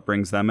kind of what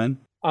brings them in?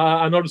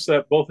 I noticed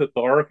that both at the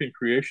Ark and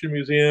Creation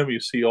Museum, you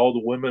see all the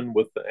women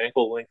with the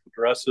ankle-length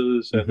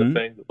dresses and the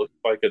thing that looks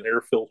like an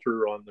air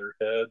filter on their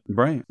head.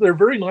 Right. They're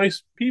very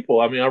nice people.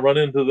 I mean, I run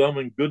into them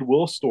in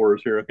Goodwill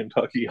stores here in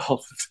Kentucky all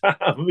the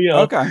time.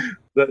 Okay.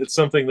 That it's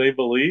something they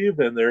believe,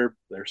 and they're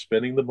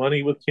spending the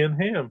money with Ken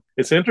Ham.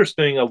 It's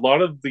interesting. A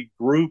lot of the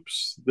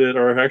groups that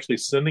are actually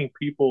sending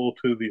people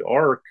to the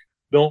Ark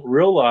don't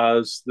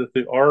realize that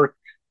the Ark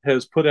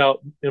has put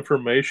out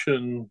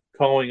information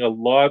calling a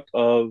lot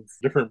of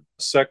different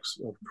sects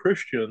of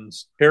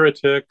Christians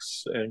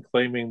heretics and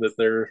claiming that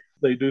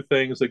they do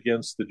things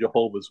against the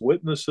Jehovah's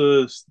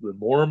Witnesses, the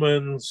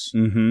Mormons,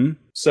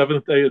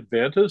 Seventh-day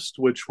Adventists,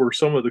 which were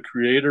some of the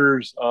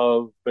creators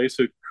of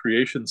basic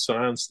creation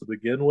science to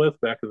begin with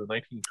back in the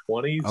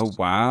 1920s. Oh,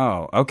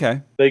 wow.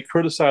 Okay. They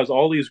criticize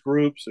all these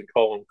groups and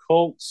call them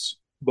cults,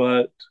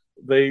 but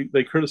they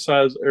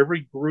criticize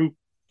every group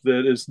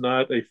that is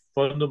not a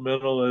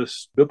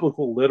fundamentalist,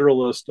 biblical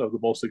literalist of the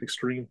most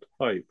extreme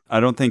type. I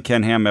don't think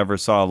Ken Ham ever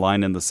saw a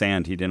line in the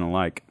sand he didn't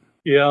like.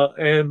 Yeah,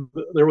 and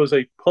there was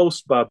a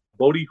post by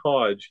Bodie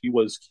Hodge. He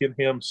is Ken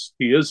Ham's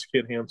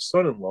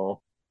son-in-law.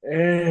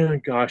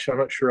 And gosh, I'm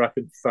not sure I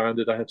can find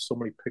it. I have so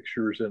many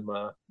pictures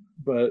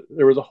but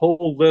there was a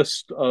whole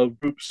list of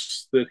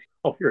groups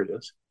here it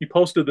is. He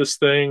posted this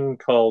thing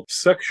called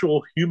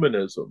Sexual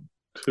Humanism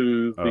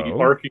to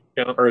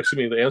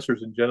the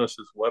Answers in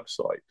Genesis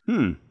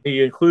website.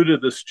 He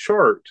included this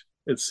chart.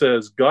 It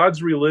says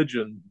God's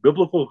religion,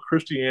 biblical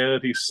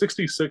Christianity,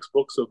 66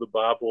 books of the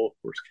Bible.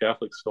 Of course,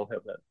 Catholics don't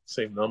have that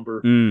same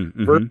number.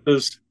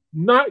 Versus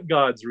not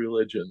God's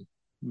religion,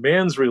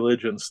 man's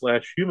religion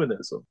 /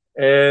 humanism.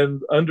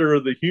 And under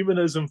the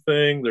humanism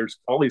thing, there's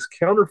all these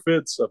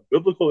counterfeits of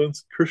biblical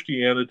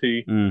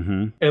Christianity.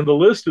 And the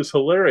list is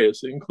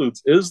hilarious. It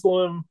includes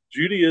Islam,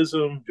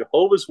 Judaism,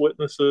 Jehovah's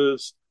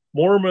Witnesses,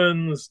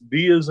 Mormons,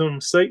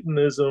 deism,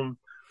 Satanism,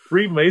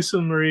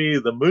 Freemasonry,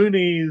 the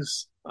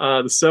Moonies,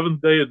 the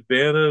Seventh-day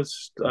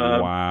Adventist,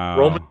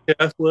 Roman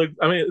Catholic.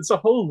 I mean, it's a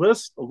whole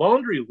list, a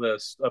laundry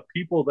list of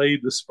people they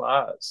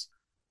despise.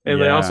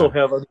 And they also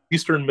have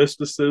Eastern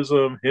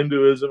mysticism,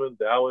 Hinduism, and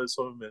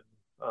Taoism,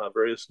 and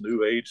various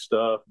New Age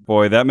stuff.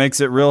 Boy, that makes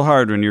it real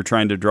hard when you're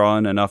trying to draw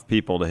in enough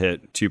people to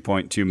hit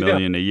 2.2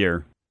 million a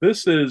year.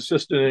 This is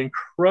just an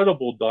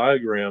incredible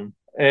diagram.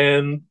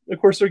 And of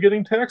course, they're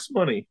getting tax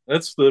money.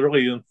 That's the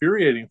really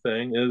infuriating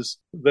thing, is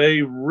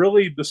they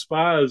really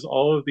despise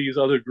all of these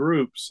other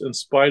groups in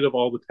spite of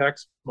all the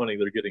tax money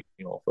they're getting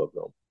off of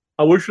them.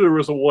 I wish there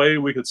was a way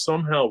we could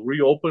somehow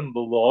reopen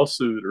the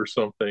lawsuit or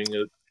something,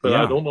 but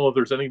I don't know if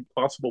there's any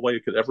possible way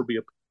it could ever be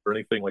or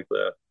anything like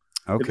that.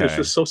 Okay. It's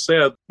just so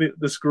sad.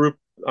 This group,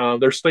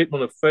 their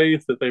statement of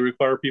faith that they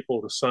require people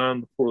to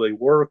sign before they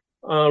work,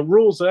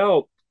 rules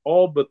out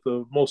all but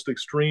the most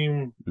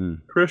extreme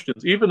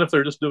Christians, even if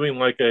they're just doing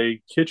like a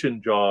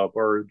kitchen job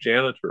or a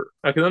janitor.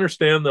 I can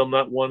understand them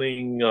not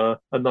wanting a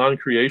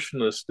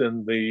non-creationist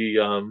in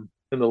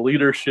the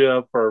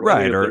leadership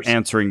or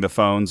answering the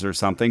phones or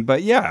something.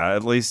 But yeah,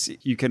 at least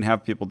you can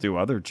have people do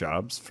other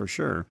jobs for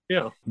sure.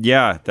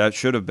 Yeah, that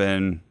should have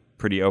been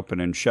pretty open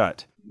and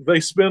shut. They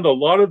spend a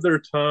lot of their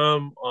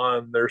time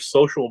on their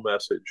social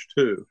message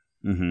too.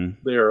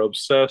 They are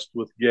obsessed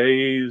with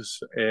gays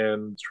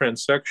and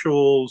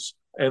transsexuals,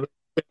 and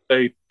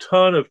a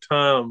ton of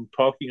time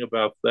talking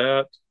about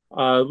that.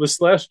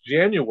 This last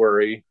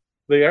January,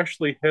 they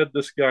actually had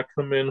this guy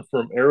come in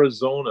from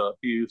Arizona.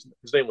 His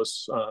name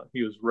was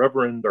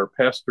Reverend or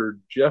Pastor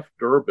Jeff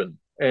Durbin,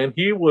 and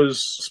he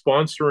was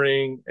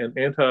sponsoring an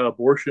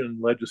anti-abortion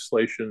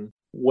legislation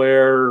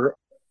where,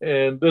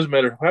 and it doesn't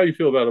matter how you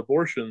feel about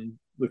abortion,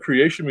 the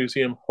Creation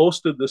Museum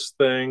hosted this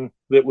thing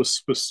that was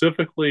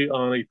specifically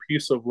on a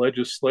piece of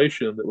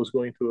legislation that was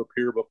going to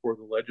appear before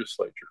the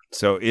legislature.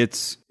 So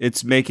it's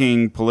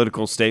making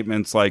political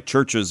statements like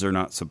churches are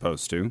not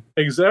supposed to.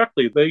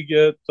 Exactly. They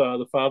get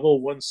the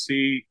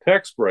 501c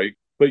tax break,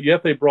 but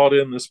yet they brought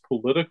in this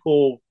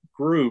political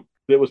group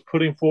that was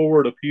putting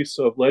forward a piece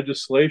of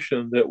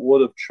legislation that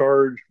would have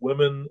charged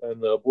women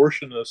and the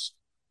abortionists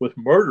with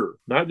murder,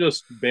 not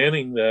just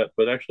banning that,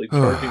 but actually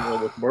charging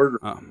them with murder.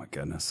 Oh, my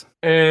goodness.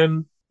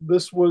 And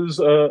this was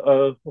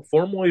a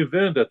formal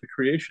event at the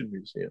Creation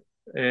Museum.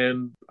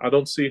 And I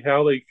don't see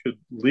how they could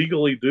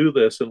legally do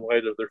this in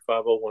light of their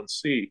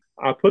 501c.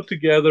 I put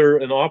together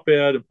an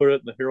op-ed and put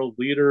it in the Herald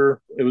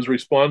Leader. It was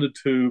responded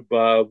to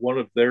by one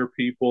of their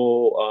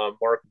people,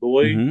 Mark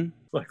Lloyd,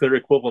 like their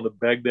equivalent of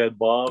Baghdad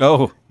Bob.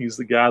 Oh. He's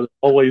the guy that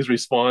always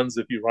responds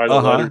if you write a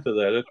letter to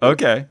that editor.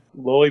 Okay.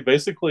 Lloyd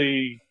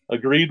basically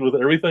agreed with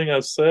everything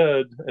I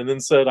said and then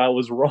said I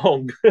was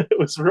wrong. It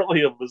was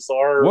really a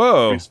bizarre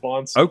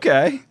response.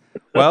 Okay.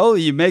 Well,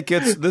 you make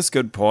this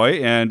good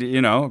point and,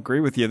 agree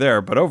with you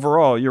there. But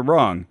overall, you're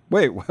wrong.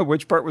 Wait,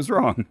 which part was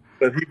wrong?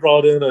 But he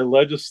brought in a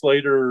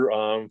legislator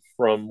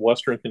from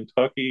Western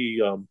Kentucky,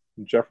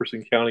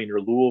 Jefferson County near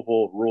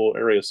Louisville, rural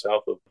area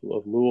south of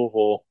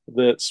Louisville,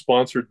 that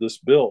sponsored this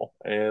bill.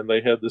 And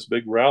they had this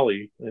big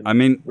rally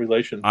in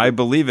relation to I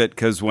believe it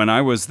because when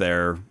I was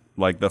there,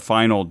 like the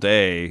final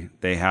day,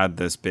 they had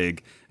this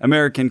big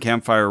American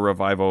Campfire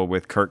Revival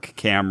with Kirk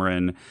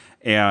Cameron,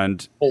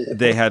 and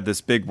they had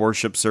this big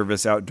worship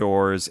service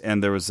outdoors,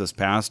 and there was this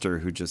pastor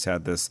who just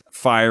had this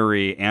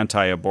fiery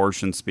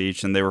anti-abortion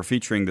speech, and they were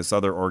featuring this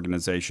other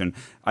organization.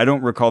 I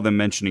don't recall them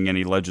mentioning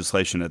any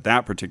legislation at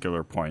that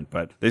particular point,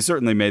 but they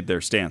certainly made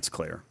their stance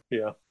clear.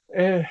 Yeah.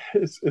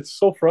 It's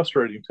so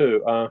frustrating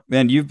too.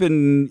 Man, you've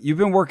been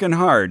working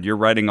hard. You're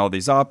writing all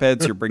these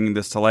op-eds. You're bringing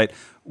this to light.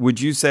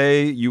 Would you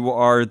say you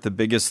are the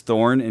biggest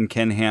thorn in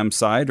Ken Ham's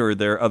side, or are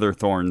there other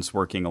thorns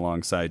working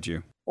alongside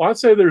you? Well, I'd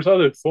say there's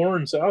other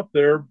thorns out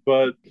there,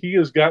 but he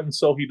has gotten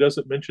so he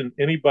doesn't mention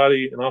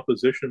anybody in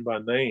opposition by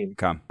name.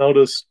 Okay.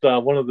 Noticed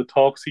one of the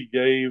talks he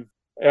gave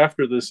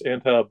after this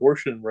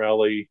anti-abortion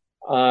rally,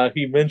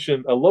 he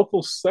mentioned a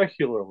local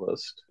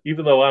secularist.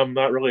 Even though I'm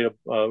not really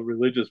a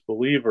religious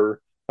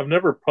believer, I've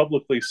never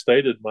publicly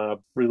stated my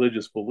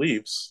religious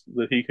beliefs,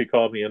 that he could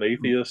call me an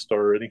atheist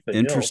or anything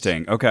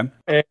Interesting. else. Okay.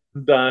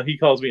 And he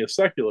calls me a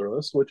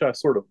secularist, which I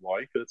sort of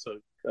like. It's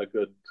a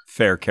good...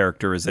 fair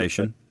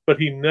characterization. But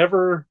he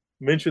never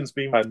mentions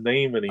me by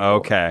name anymore.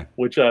 Okay.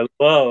 Which I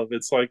love.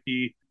 It's like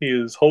he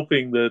is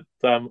hoping that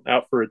I'm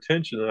out for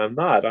attention, and I'm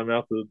not. I'm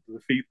out to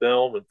defeat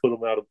them and put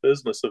them out of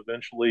business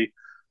eventually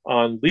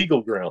on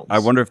legal grounds. I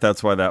wonder if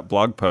that's why that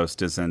blog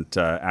post isn't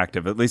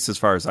active, at least as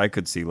far as I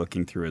could see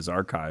looking through his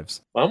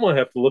archives. I'm going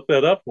to have to look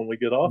that up when we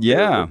get off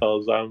here,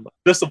 because I'm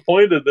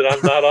disappointed that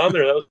I'm not on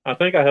there. I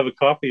think I have a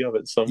copy of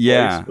it someplace.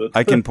 Yeah, but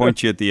I can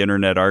point you at the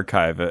Internet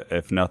Archive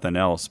if nothing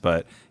else.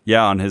 But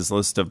yeah, on his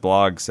list of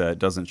blogs, it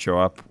doesn't show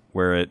up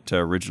where it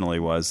originally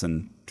was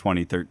in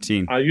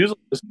 2013. I usually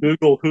just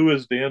Google who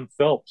is Dan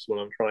Phelps when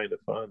I'm trying to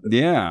find it.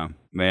 Yeah,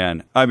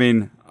 man. I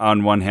mean,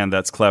 on one hand,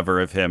 that's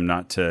clever of him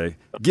not to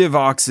give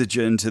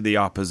oxygen to the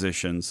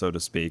opposition, so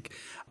to speak.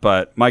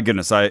 But my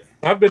goodness, I've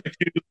been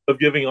accused of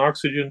giving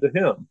oxygen to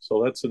him,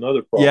 so that's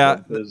another problem.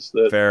 Yeah, is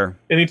that fair.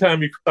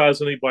 Anytime you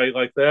criticize anybody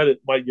like that, it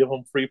might give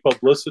them free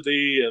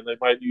publicity, and they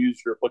might use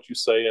what you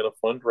say in a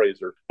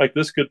fundraiser. Like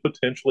this could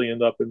potentially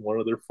end up in one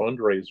of their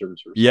fundraisers.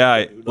 Or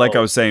yeah, like I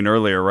was saying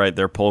earlier, right?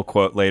 Their pull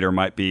quote later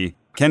might be,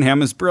 "Ken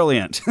Ham is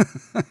brilliant."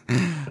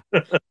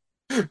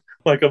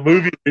 Like a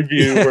movie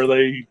review where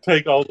they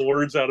take all the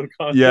words out of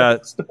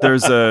context.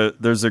 Yeah,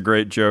 there's a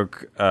great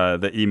joke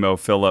that Emo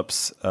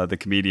Phillips, the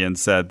comedian,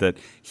 said that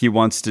he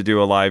wants to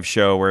do a live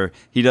show where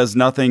he does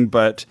nothing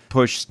but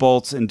push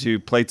bolts into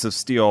plates of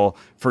steel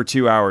for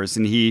 2 hours,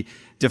 and he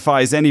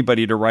defies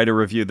anybody to write a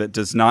review that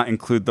does not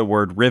include the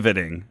word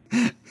riveting.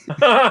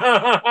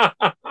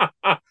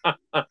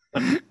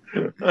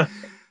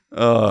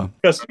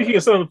 Speaking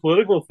of some of the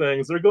political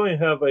things, they're going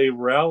to have a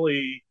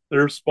rally.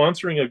 They're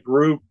sponsoring a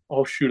group.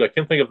 Oh shoot, I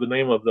can't think of the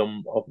name of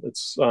them.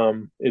 It's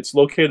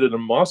located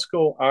in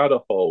Moscow,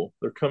 Idaho.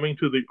 They're coming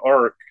to the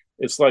Ark.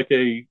 It's like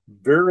a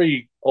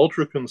very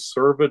ultra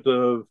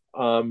conservative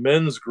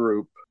men's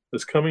group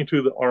that's coming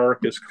to the Ark.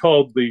 It's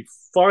called the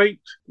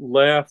Fight,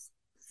 Laugh,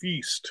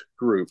 Feast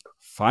group.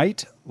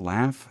 Fight,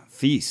 Laugh,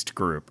 Feast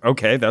group.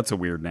 Okay, that's a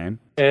weird name.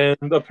 And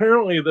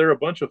apparently they're a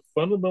bunch of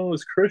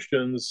fundamentalist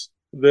Christians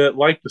that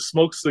like to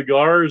smoke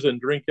cigars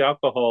and drink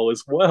alcohol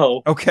as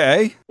well.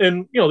 Okay.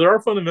 And, there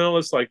are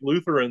fundamentalists like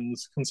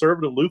Lutherans,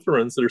 conservative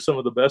Lutherans, that are some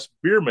of the best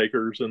beer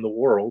makers in the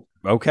world.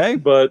 Okay.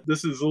 But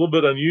this is a little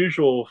bit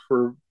unusual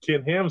for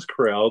Ken Ham's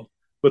crowd.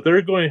 But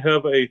they're going to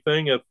have a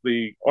thing at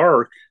the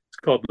Ark. It's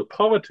called The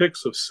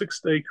Politics of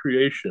Six-Day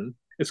Creation.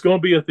 It's going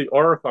to be at the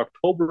Ark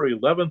October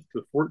 11th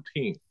to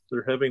 14th.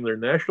 They're having their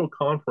national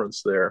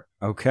conference there.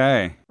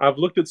 Okay. I've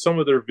looked at some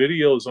of their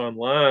videos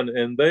online,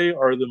 and they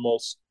are the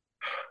most...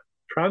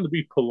 trying to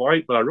be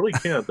polite, but I really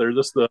can't. They're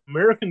just the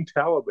American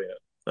Taliban.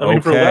 I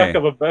mean, for lack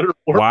of a better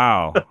word.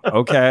 Wow.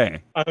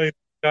 Okay. I mean,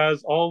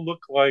 guys all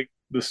look like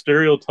the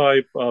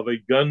stereotype of a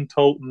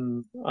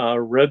gun-toting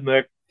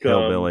redneck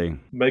hillbilly,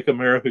 make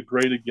America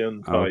great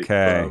again type.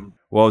 Okay.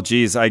 Well,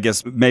 geez, I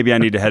guess maybe I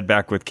need to head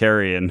back with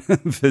Carrie and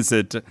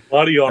visit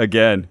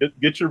again.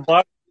 Get your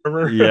body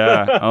armor.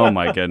 Yeah. Oh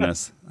my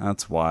goodness,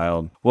 that's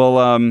wild. Well,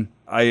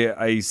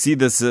 I see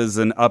this as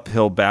an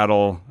uphill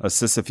battle, a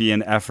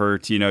Sisyphean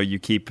effort. You know, you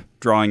keep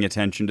drawing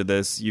attention to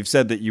this. You've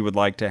said that you would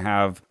like to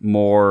have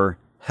more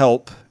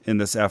help in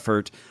this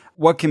effort.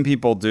 What can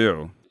people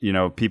do? You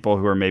know, people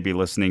who are maybe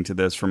listening to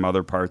this from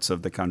other parts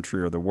of the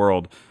country or the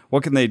world,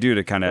 what can they do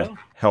to kind of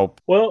help?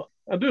 Well,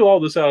 I do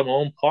all this out of my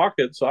own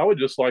pocket, so I would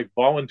just like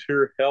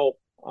volunteer help.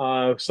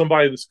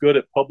 Somebody that's good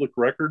at public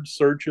record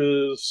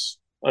searches,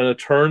 an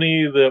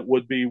attorney that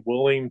would be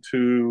willing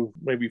to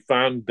maybe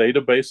find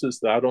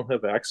databases that I don't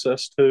have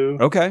access to.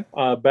 Okay.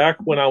 Back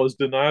when I was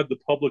denied the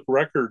public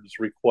records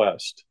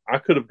request, I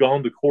could have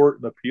gone to court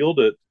and appealed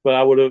it, but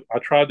I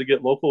tried to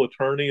get local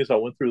attorneys. I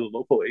went through the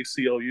local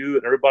ACLU,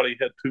 and everybody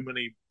had too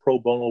many pro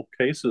bono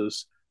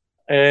cases.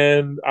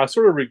 And I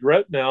sort of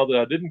regret now that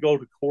I didn't go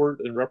to court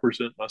and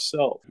represent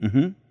myself.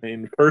 Mm-hmm. I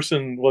mean,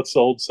 what's the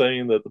old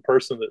saying that the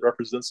person that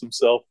represents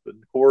himself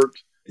in court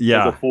is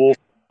a fool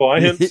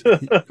client?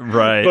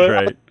 Right, but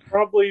right. I've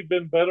probably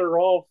been better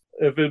off.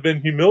 If it had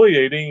been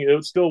humiliating,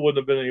 it still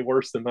wouldn't have been any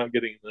worse than not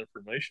getting the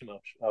information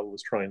I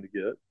was trying to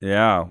get.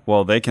 Yeah,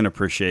 well, they can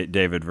appreciate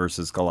David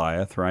versus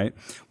Goliath, right?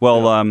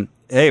 Well,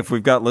 hey, if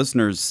we've got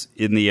listeners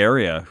in the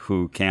area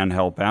who can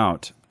help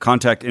out,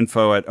 contact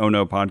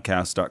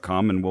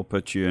info@onopodcast.com and we'll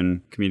put you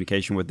in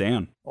communication with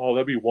Dan. Oh,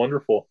 that'd be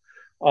wonderful.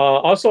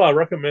 Also, I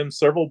recommend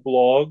several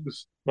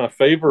blogs. My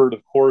favorite,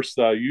 of course,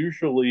 that I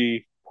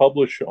usually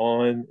publish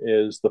on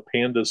is the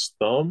Panda's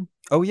Thumb.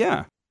 Oh,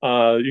 yeah.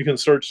 You can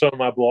search some of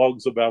my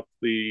blogs about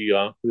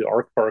the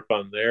Ark Park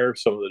on there,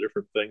 some of the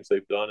different things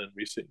they've done in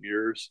recent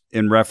years.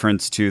 In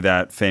reference to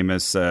that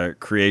famous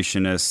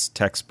creationist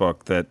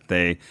textbook that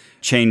they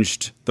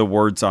changed the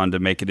words on to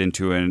make it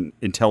into an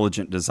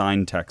intelligent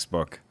design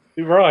textbook.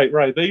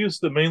 Right. They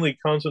used to mainly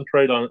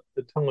concentrate on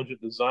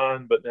intelligent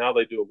design, but now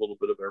they do a little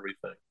bit of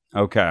everything.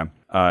 Okay.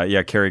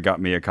 Yeah, Carrie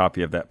got me a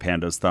copy of that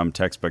Panda's Thumb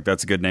textbook.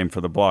 That's a good name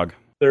for the blog.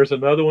 There's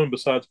another one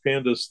besides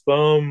Panda's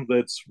Thumb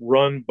that's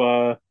run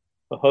by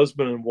a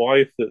husband and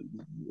wife that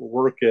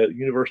work at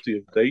University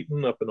of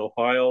Dayton up in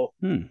Ohio,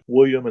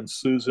 William and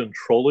Susan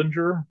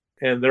Trollinger,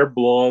 and their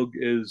blog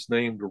is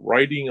named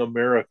Writing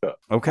America.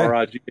 Okay.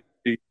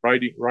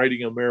 RIGHT,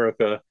 Writing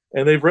America.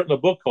 And they've written a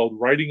book called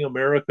Writing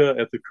America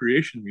at the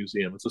Creation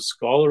Museum. It's a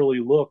scholarly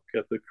look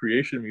at the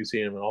Creation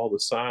Museum and all the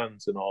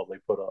signs and all they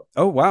put up.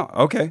 Oh, wow.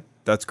 Okay.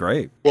 That's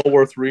great. Well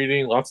worth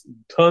reading.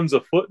 Tons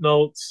of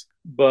footnotes.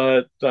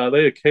 But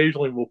they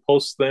occasionally will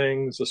post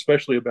things,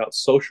 especially about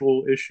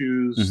social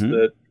issues,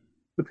 that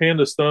the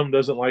Panda's Thumb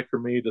doesn't like for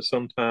me to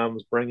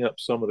sometimes bring up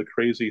some of the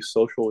crazy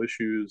social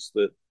issues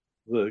that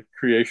the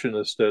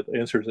creationists at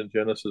Answers in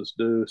Genesis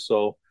do.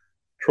 So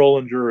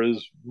Trollinger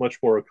is much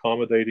more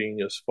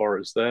accommodating as far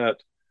as that.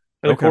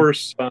 And of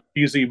course,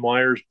 PZ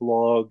Meyer's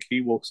blog,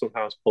 he will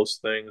sometimes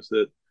post things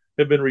that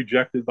have been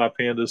rejected by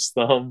Panda's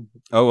Thumb.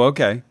 Oh,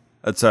 okay.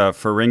 That's a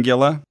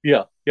Pharyngula?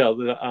 Yeah.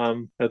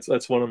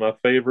 That's one of my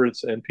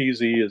favorites, and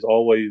PZ is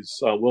always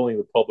willing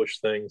to publish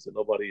things that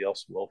nobody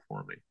else will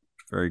for me.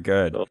 Very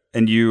good. So,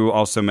 and you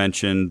also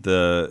mentioned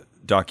the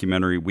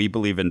documentary We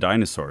Believe in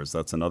Dinosaurs.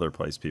 That's another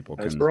place people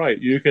can... That's right.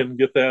 You can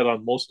get that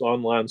on most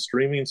online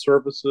streaming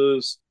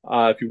services.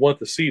 If you want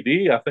the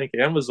CD, I think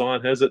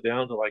Amazon has it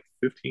down to like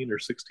 $15 or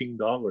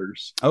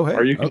 $16. Oh, hey.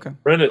 Or you can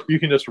rent it. You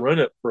can just rent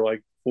it for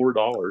like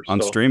 $4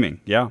 on streaming.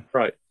 Yeah.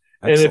 Right.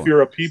 Excellent. And if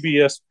you're a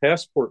PBS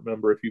Passport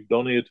member, if you've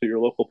donated to your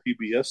local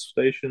PBS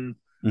station,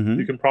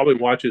 you can probably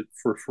watch it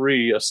for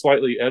free, a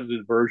slightly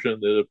edited version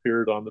that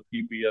appeared on the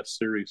PBS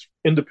series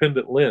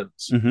Independent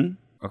Lens.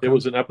 It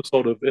was an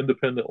episode of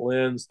Independent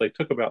Lens. They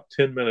took about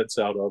 10 minutes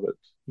out of it.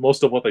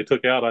 Most of what they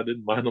took out, I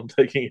didn't mind them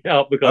taking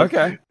out because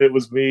it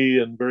was me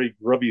in very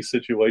grubby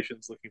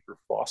situations looking for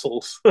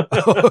fossils.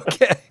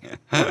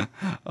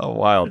 Oh,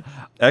 wild.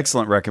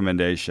 Excellent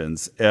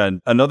recommendations. And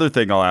another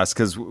thing I'll ask,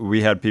 because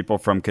we had people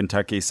from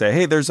Kentucky say,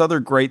 hey, there's other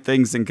great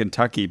things in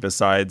Kentucky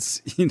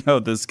besides,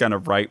 this kind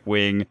of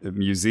right-wing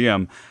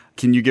museum.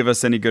 Can you give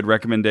us any good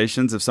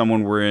recommendations? If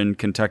someone were in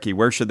Kentucky,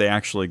 where should they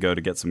actually go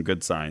to get some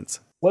good science?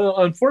 Well,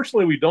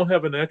 unfortunately, we don't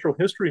have a natural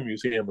history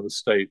museum in the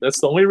state. That's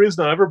the only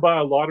reason I ever buy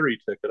a lottery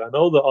ticket. I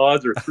know the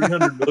odds are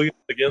 300 million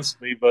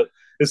against me, but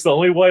it's the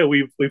only way.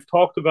 We've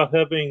talked about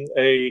having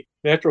a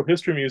natural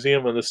history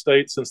museum in the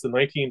state since the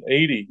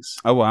 1980s.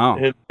 Oh, wow.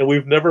 And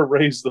we've never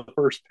raised the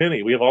first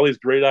penny. We have all these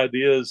great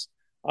ideas.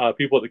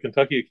 People at the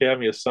Kentucky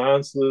Academy of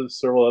Sciences,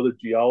 several other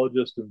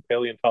geologists and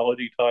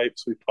paleontology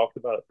types. We've talked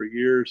about it for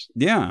years.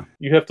 Yeah.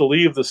 You have to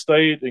leave the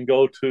state and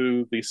go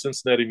to the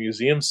Cincinnati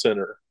Museum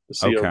Center to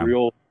see a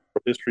real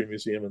history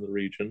museum in the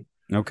region.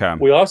 Okay.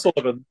 We also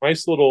have a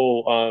nice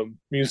little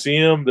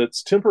museum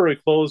that's temporarily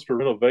closed for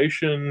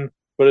renovation,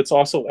 but it's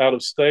also out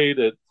of state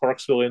at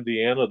Clarksville,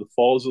 Indiana, the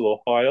Falls of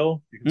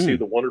Ohio. You can see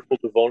the wonderful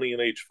Devonian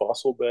age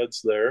fossil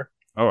beds there.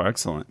 Oh,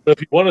 excellent. But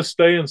if you want to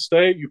stay in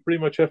state, you pretty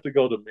much have to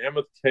go to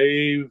Mammoth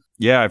Cave.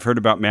 Yeah, I've heard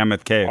about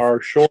Mammoth Cave.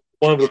 Our short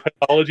one of the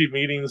pathology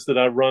meetings that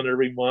I run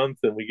every month,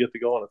 and we get to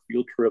go on a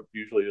field trip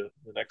usually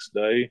the next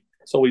day.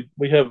 So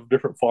we have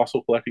different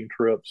fossil collecting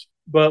trips,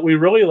 but we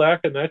really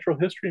lack a natural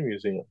history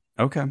museum.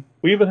 Okay.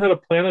 We even had a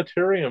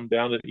planetarium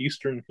down at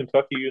Eastern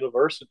Kentucky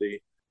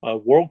University, a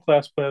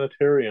world-class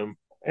planetarium,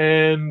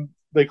 and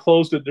they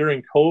closed it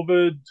during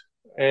COVID,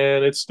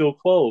 and it's still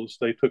closed.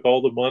 They took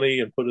all the money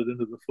and put it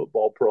into the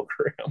football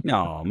program.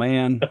 Oh,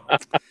 man.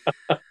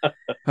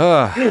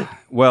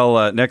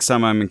 Well, next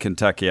time I'm in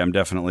Kentucky, I'm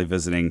definitely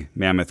visiting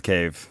Mammoth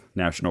Cave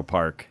National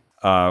Park.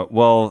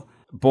 Well,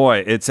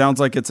 boy, it sounds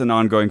like it's an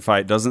ongoing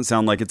fight. Doesn't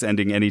sound like it's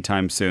ending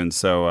anytime soon.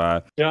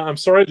 So, yeah, I'm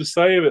sorry to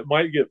say it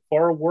might get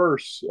far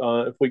worse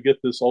if we get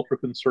this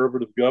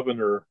ultra-conservative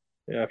governor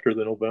after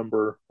the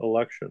November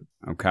election.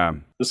 Okay.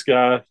 This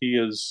guy, he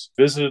has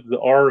visited the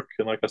Ark,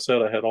 and like I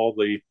said, I had all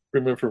the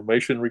Freedom of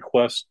Information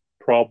request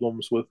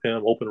problems with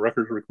him, open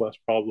records request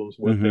problems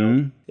with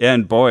him.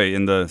 And boy,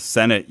 in the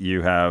Senate,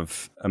 you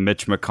have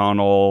Mitch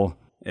McConnell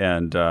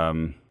and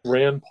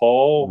Rand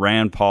Paul.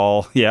 Rand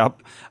Paul,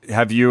 yep.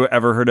 Have you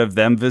ever heard of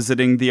them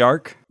visiting the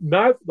Ark?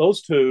 Not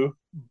those two,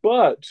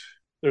 but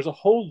there's a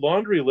whole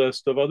laundry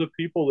list of other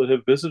people that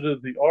have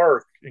visited the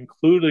Ark,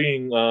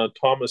 including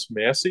Thomas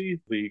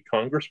Massey, the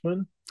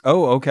congressman.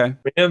 Oh, okay.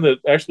 Man that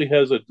actually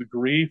has a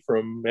degree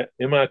from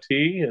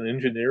MIT in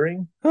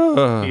engineering.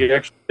 He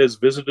actually has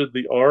visited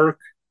the Ark.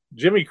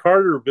 Jimmy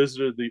Carter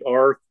visited the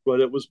Ark, but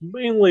it was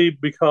mainly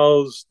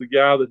because the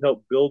guy that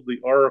helped build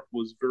the Ark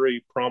was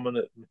very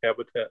prominent in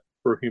Habitat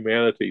for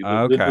Humanity.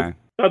 Okay.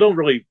 I don't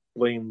really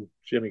blame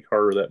Jimmy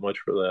Carter that much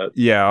for that.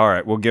 Yeah, all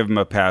right. We'll give him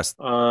a pass.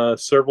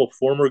 Several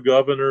former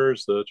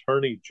governors, the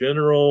Attorney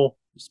General.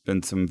 There's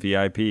been some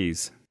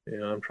VIPs.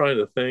 Yeah, I'm trying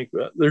to think.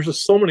 There's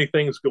just so many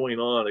things going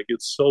on. It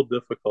gets so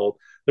difficult.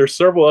 There's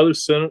several other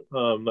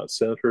not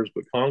senators,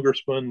 but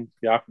congressmen.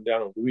 Yeah, up and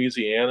down in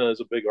Louisiana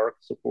is a big Ark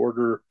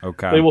supporter.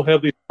 Okay. They will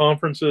have these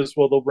conferences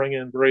where they'll bring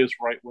in various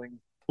right-wing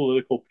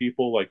political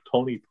people like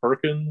Tony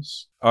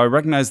Perkins. Oh, I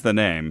recognize the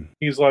name.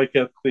 He's like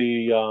at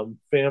the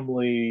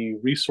Family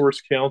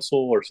Resource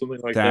Council or something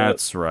like that.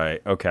 That's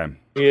right. Okay.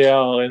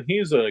 Yeah, and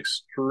he's an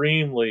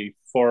extremely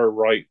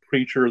far-right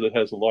preacher that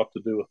has a lot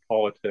to do with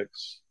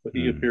politics. But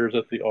he appears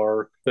at the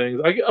Ark things.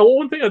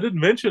 One thing I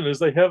didn't mention is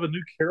they have a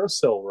new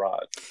carousel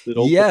ride.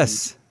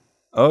 Yes.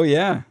 Oh,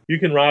 yeah. You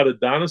can ride a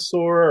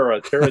dinosaur or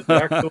a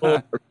pterodactyl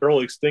or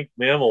several extinct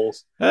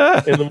mammals in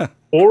the most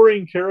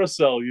boring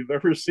carousel you've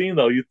ever seen,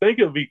 though. You'd think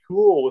it would be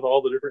cool with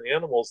all the different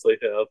animals they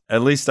have.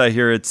 At least I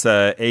hear it's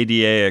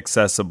ADA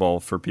accessible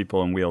for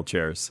people in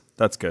wheelchairs.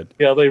 That's good.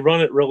 Yeah, they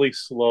run it really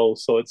slow,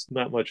 so it's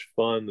not much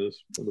fun. The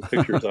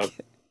pictures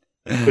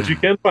But you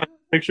can find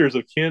pictures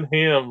of Ken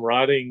Ham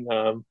riding,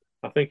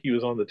 I think he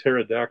was on the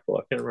pterodactyl.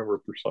 I can't remember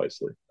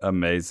precisely.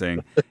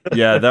 Amazing.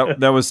 Yeah,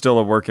 that was still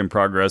a work in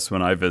progress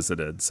when I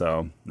visited.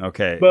 So,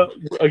 okay. But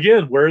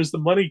again, where is the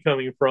money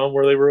coming from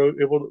where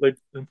they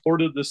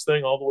imported this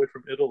thing all the way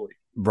from Italy?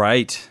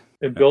 Right.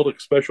 And built a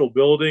special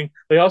building.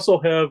 They also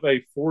have a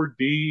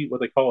 4D,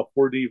 what they call a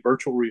 4D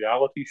virtual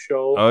reality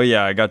show. Oh,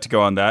 yeah, I got to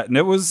go on that. And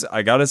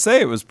I got to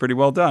say, it was pretty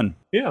well done.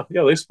 Yeah,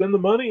 they spend the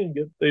money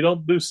and they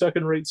don't do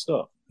second-rate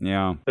stuff.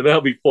 Yeah. And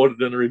that'll be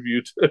quoted in the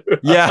review, too.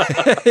 Yeah,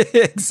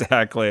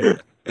 exactly.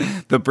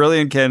 The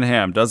brilliant Ken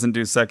Ham doesn't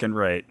do second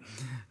rate.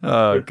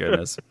 Oh,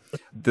 goodness.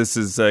 This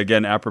is,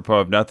 again, apropos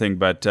of nothing,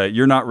 but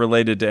you're not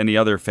related to any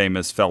other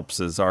famous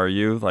Phelpses, are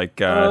you? Like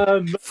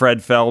no.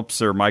 Fred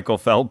Phelps or Michael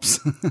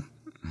Phelps?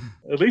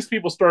 At least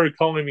people started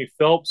calling me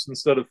Phelps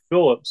instead of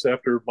Phillips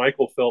after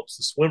Michael Phelps,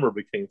 the swimmer,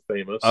 became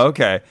famous.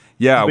 Okay.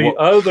 Yeah. The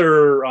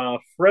other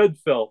Fred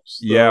Phelps.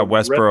 Yeah,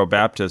 Westboro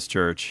Baptist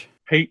Church.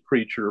 Hate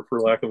preacher, for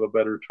lack of a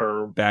better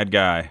term. Bad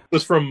guy.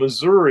 Was from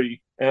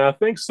Missouri. And I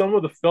think some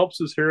of the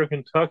Phelpses here in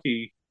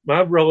Kentucky,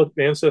 my relative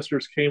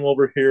ancestors came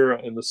over here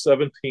in the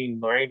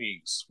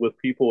 1790s with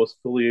people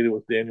affiliated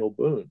with Daniel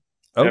Boone.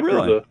 Oh,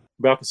 really?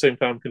 About the same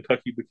time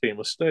Kentucky became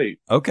a state.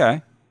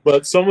 Okay.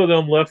 But some of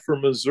them left for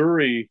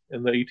Missouri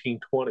in the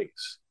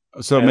 1820s.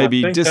 So and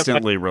maybe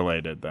distantly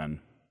related then.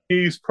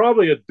 He's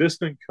probably a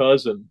distant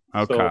cousin.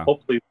 Okay. So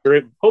hopefully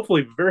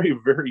very,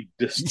 very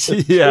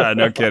distant. Yeah,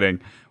 no kidding.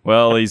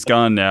 Well, he's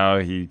gone now.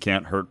 He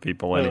can't hurt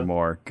people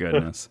anymore.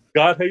 Goodness.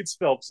 God hates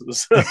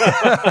Phelpses.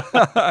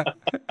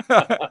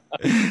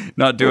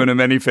 Not doing him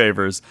any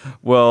favors.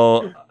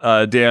 Well,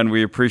 Dan,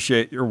 we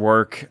appreciate your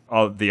work.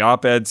 All the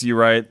op-eds you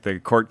write, the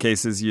court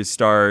cases you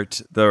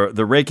start,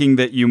 the raking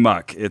that you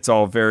muck. It's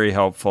all very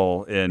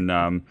helpful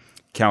in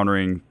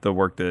countering the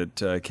work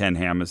that Ken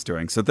Ham is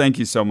doing. So thank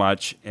you so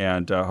much,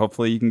 and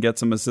hopefully you can get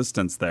some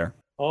assistance there.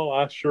 Oh,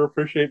 I sure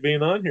appreciate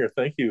being on here.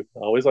 Thank you. I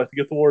always like to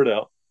get the word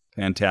out.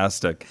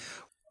 Fantastic.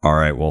 All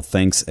right. Well,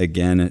 thanks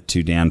again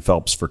to Dan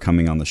Phelps for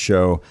coming on the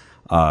show.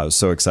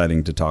 So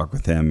exciting to talk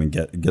with him and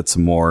get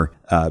some more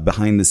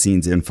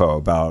behind-the-scenes info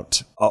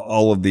about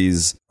all of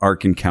these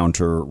Ark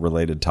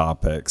Encounter-related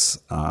topics,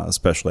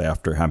 especially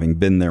after having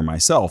been there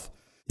myself.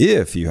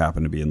 If you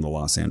happen to be in the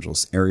Los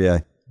Angeles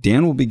area,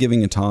 Dan will be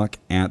giving a talk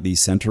at the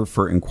Center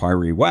for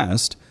Inquiry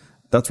West.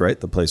 That's right,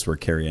 the place where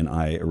Carrie and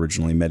I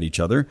originally met each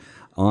other,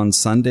 on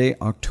Sunday,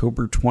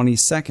 October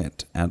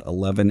 22nd at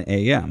 11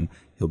 a.m.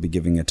 He'll be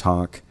giving a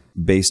talk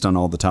based on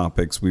all the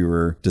topics we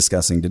were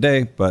discussing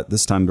today, but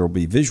this time there will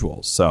be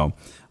visuals. So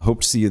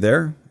hope to see you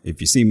there.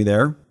 If you see me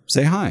there,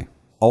 say hi.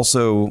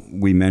 Also,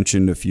 we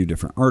mentioned a few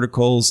different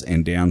articles,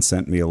 and Dan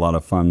sent me a lot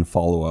of fun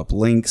follow-up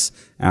links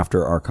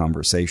after our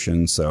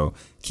conversation. So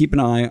keep an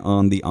eye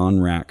on the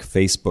OnRack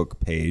Facebook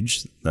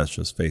page. That's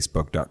just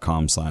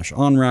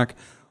facebook.com/OnRack.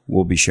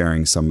 We'll be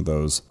sharing some of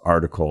those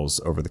articles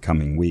over the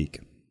coming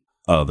week.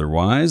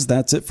 Otherwise,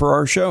 that's it for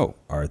our show.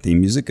 Our theme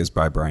music is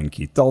by Brian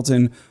Keith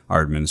Dalton.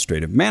 Our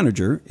administrative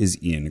manager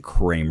is Ian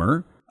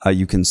Kramer.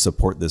 You can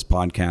support this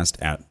podcast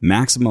at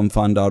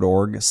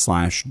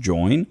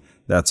MaximumFun.org/join.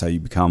 That's how you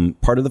become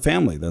part of the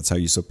family. That's how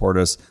you support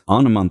us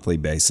on a monthly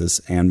basis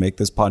and make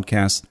this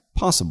podcast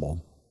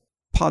possible.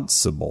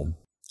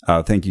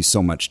 Thank you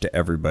so much to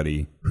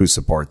everybody who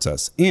supports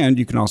us. And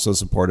you can also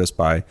support us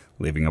by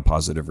leaving a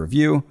positive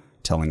review,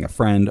 telling a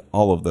friend.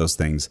 All of those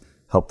things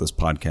help this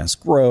podcast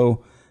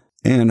grow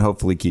and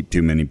hopefully keep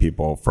too many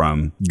people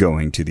from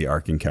going to the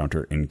Ark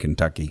Encounter in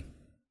Kentucky.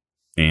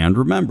 And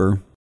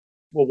remember...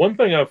 Well, one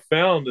thing I've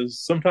found is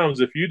sometimes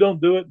if you don't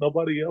do it,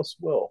 nobody else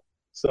will.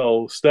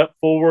 So step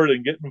forward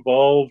and get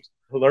involved.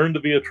 Learn to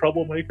be a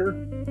troublemaker.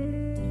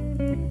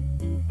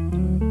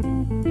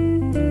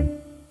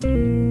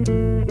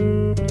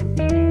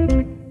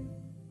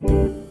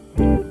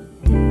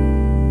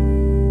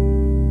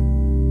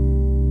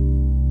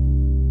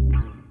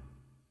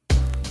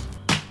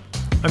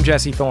 I'm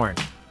Jesse Thorne.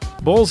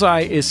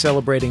 Bullseye is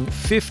celebrating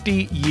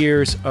 50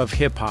 years of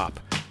hip-hop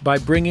by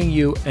bringing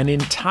you an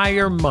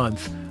entire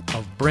month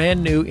of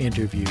brand new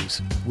interviews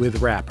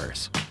with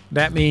rappers.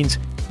 That means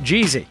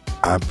Jeezy.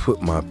 I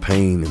put my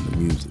pain in the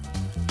music.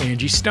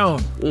 Angie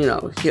Stone. You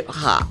know, hip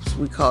hops.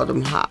 We called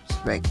them hops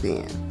back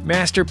then.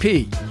 Master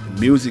P.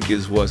 Music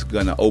is what's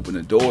going to open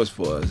the doors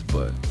for us,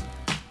 but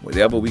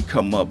whatever we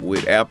come up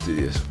with after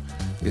this,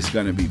 it's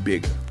going to be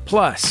bigger.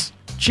 Plus,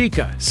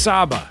 Chica,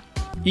 Saba,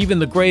 even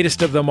the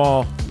greatest of them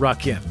all,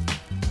 Rakim.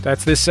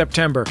 That's this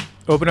September.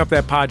 Open up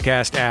that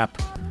podcast app,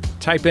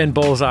 type in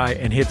Bullseye,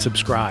 and hit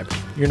subscribe.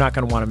 You're not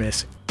going to want to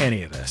miss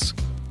any of this.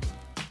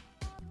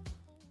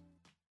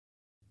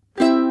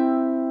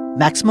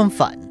 Maximum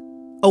Fun,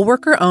 a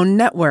worker-owned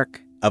network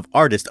of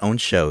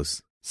artist-owned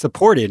shows,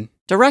 supported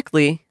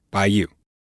directly by you.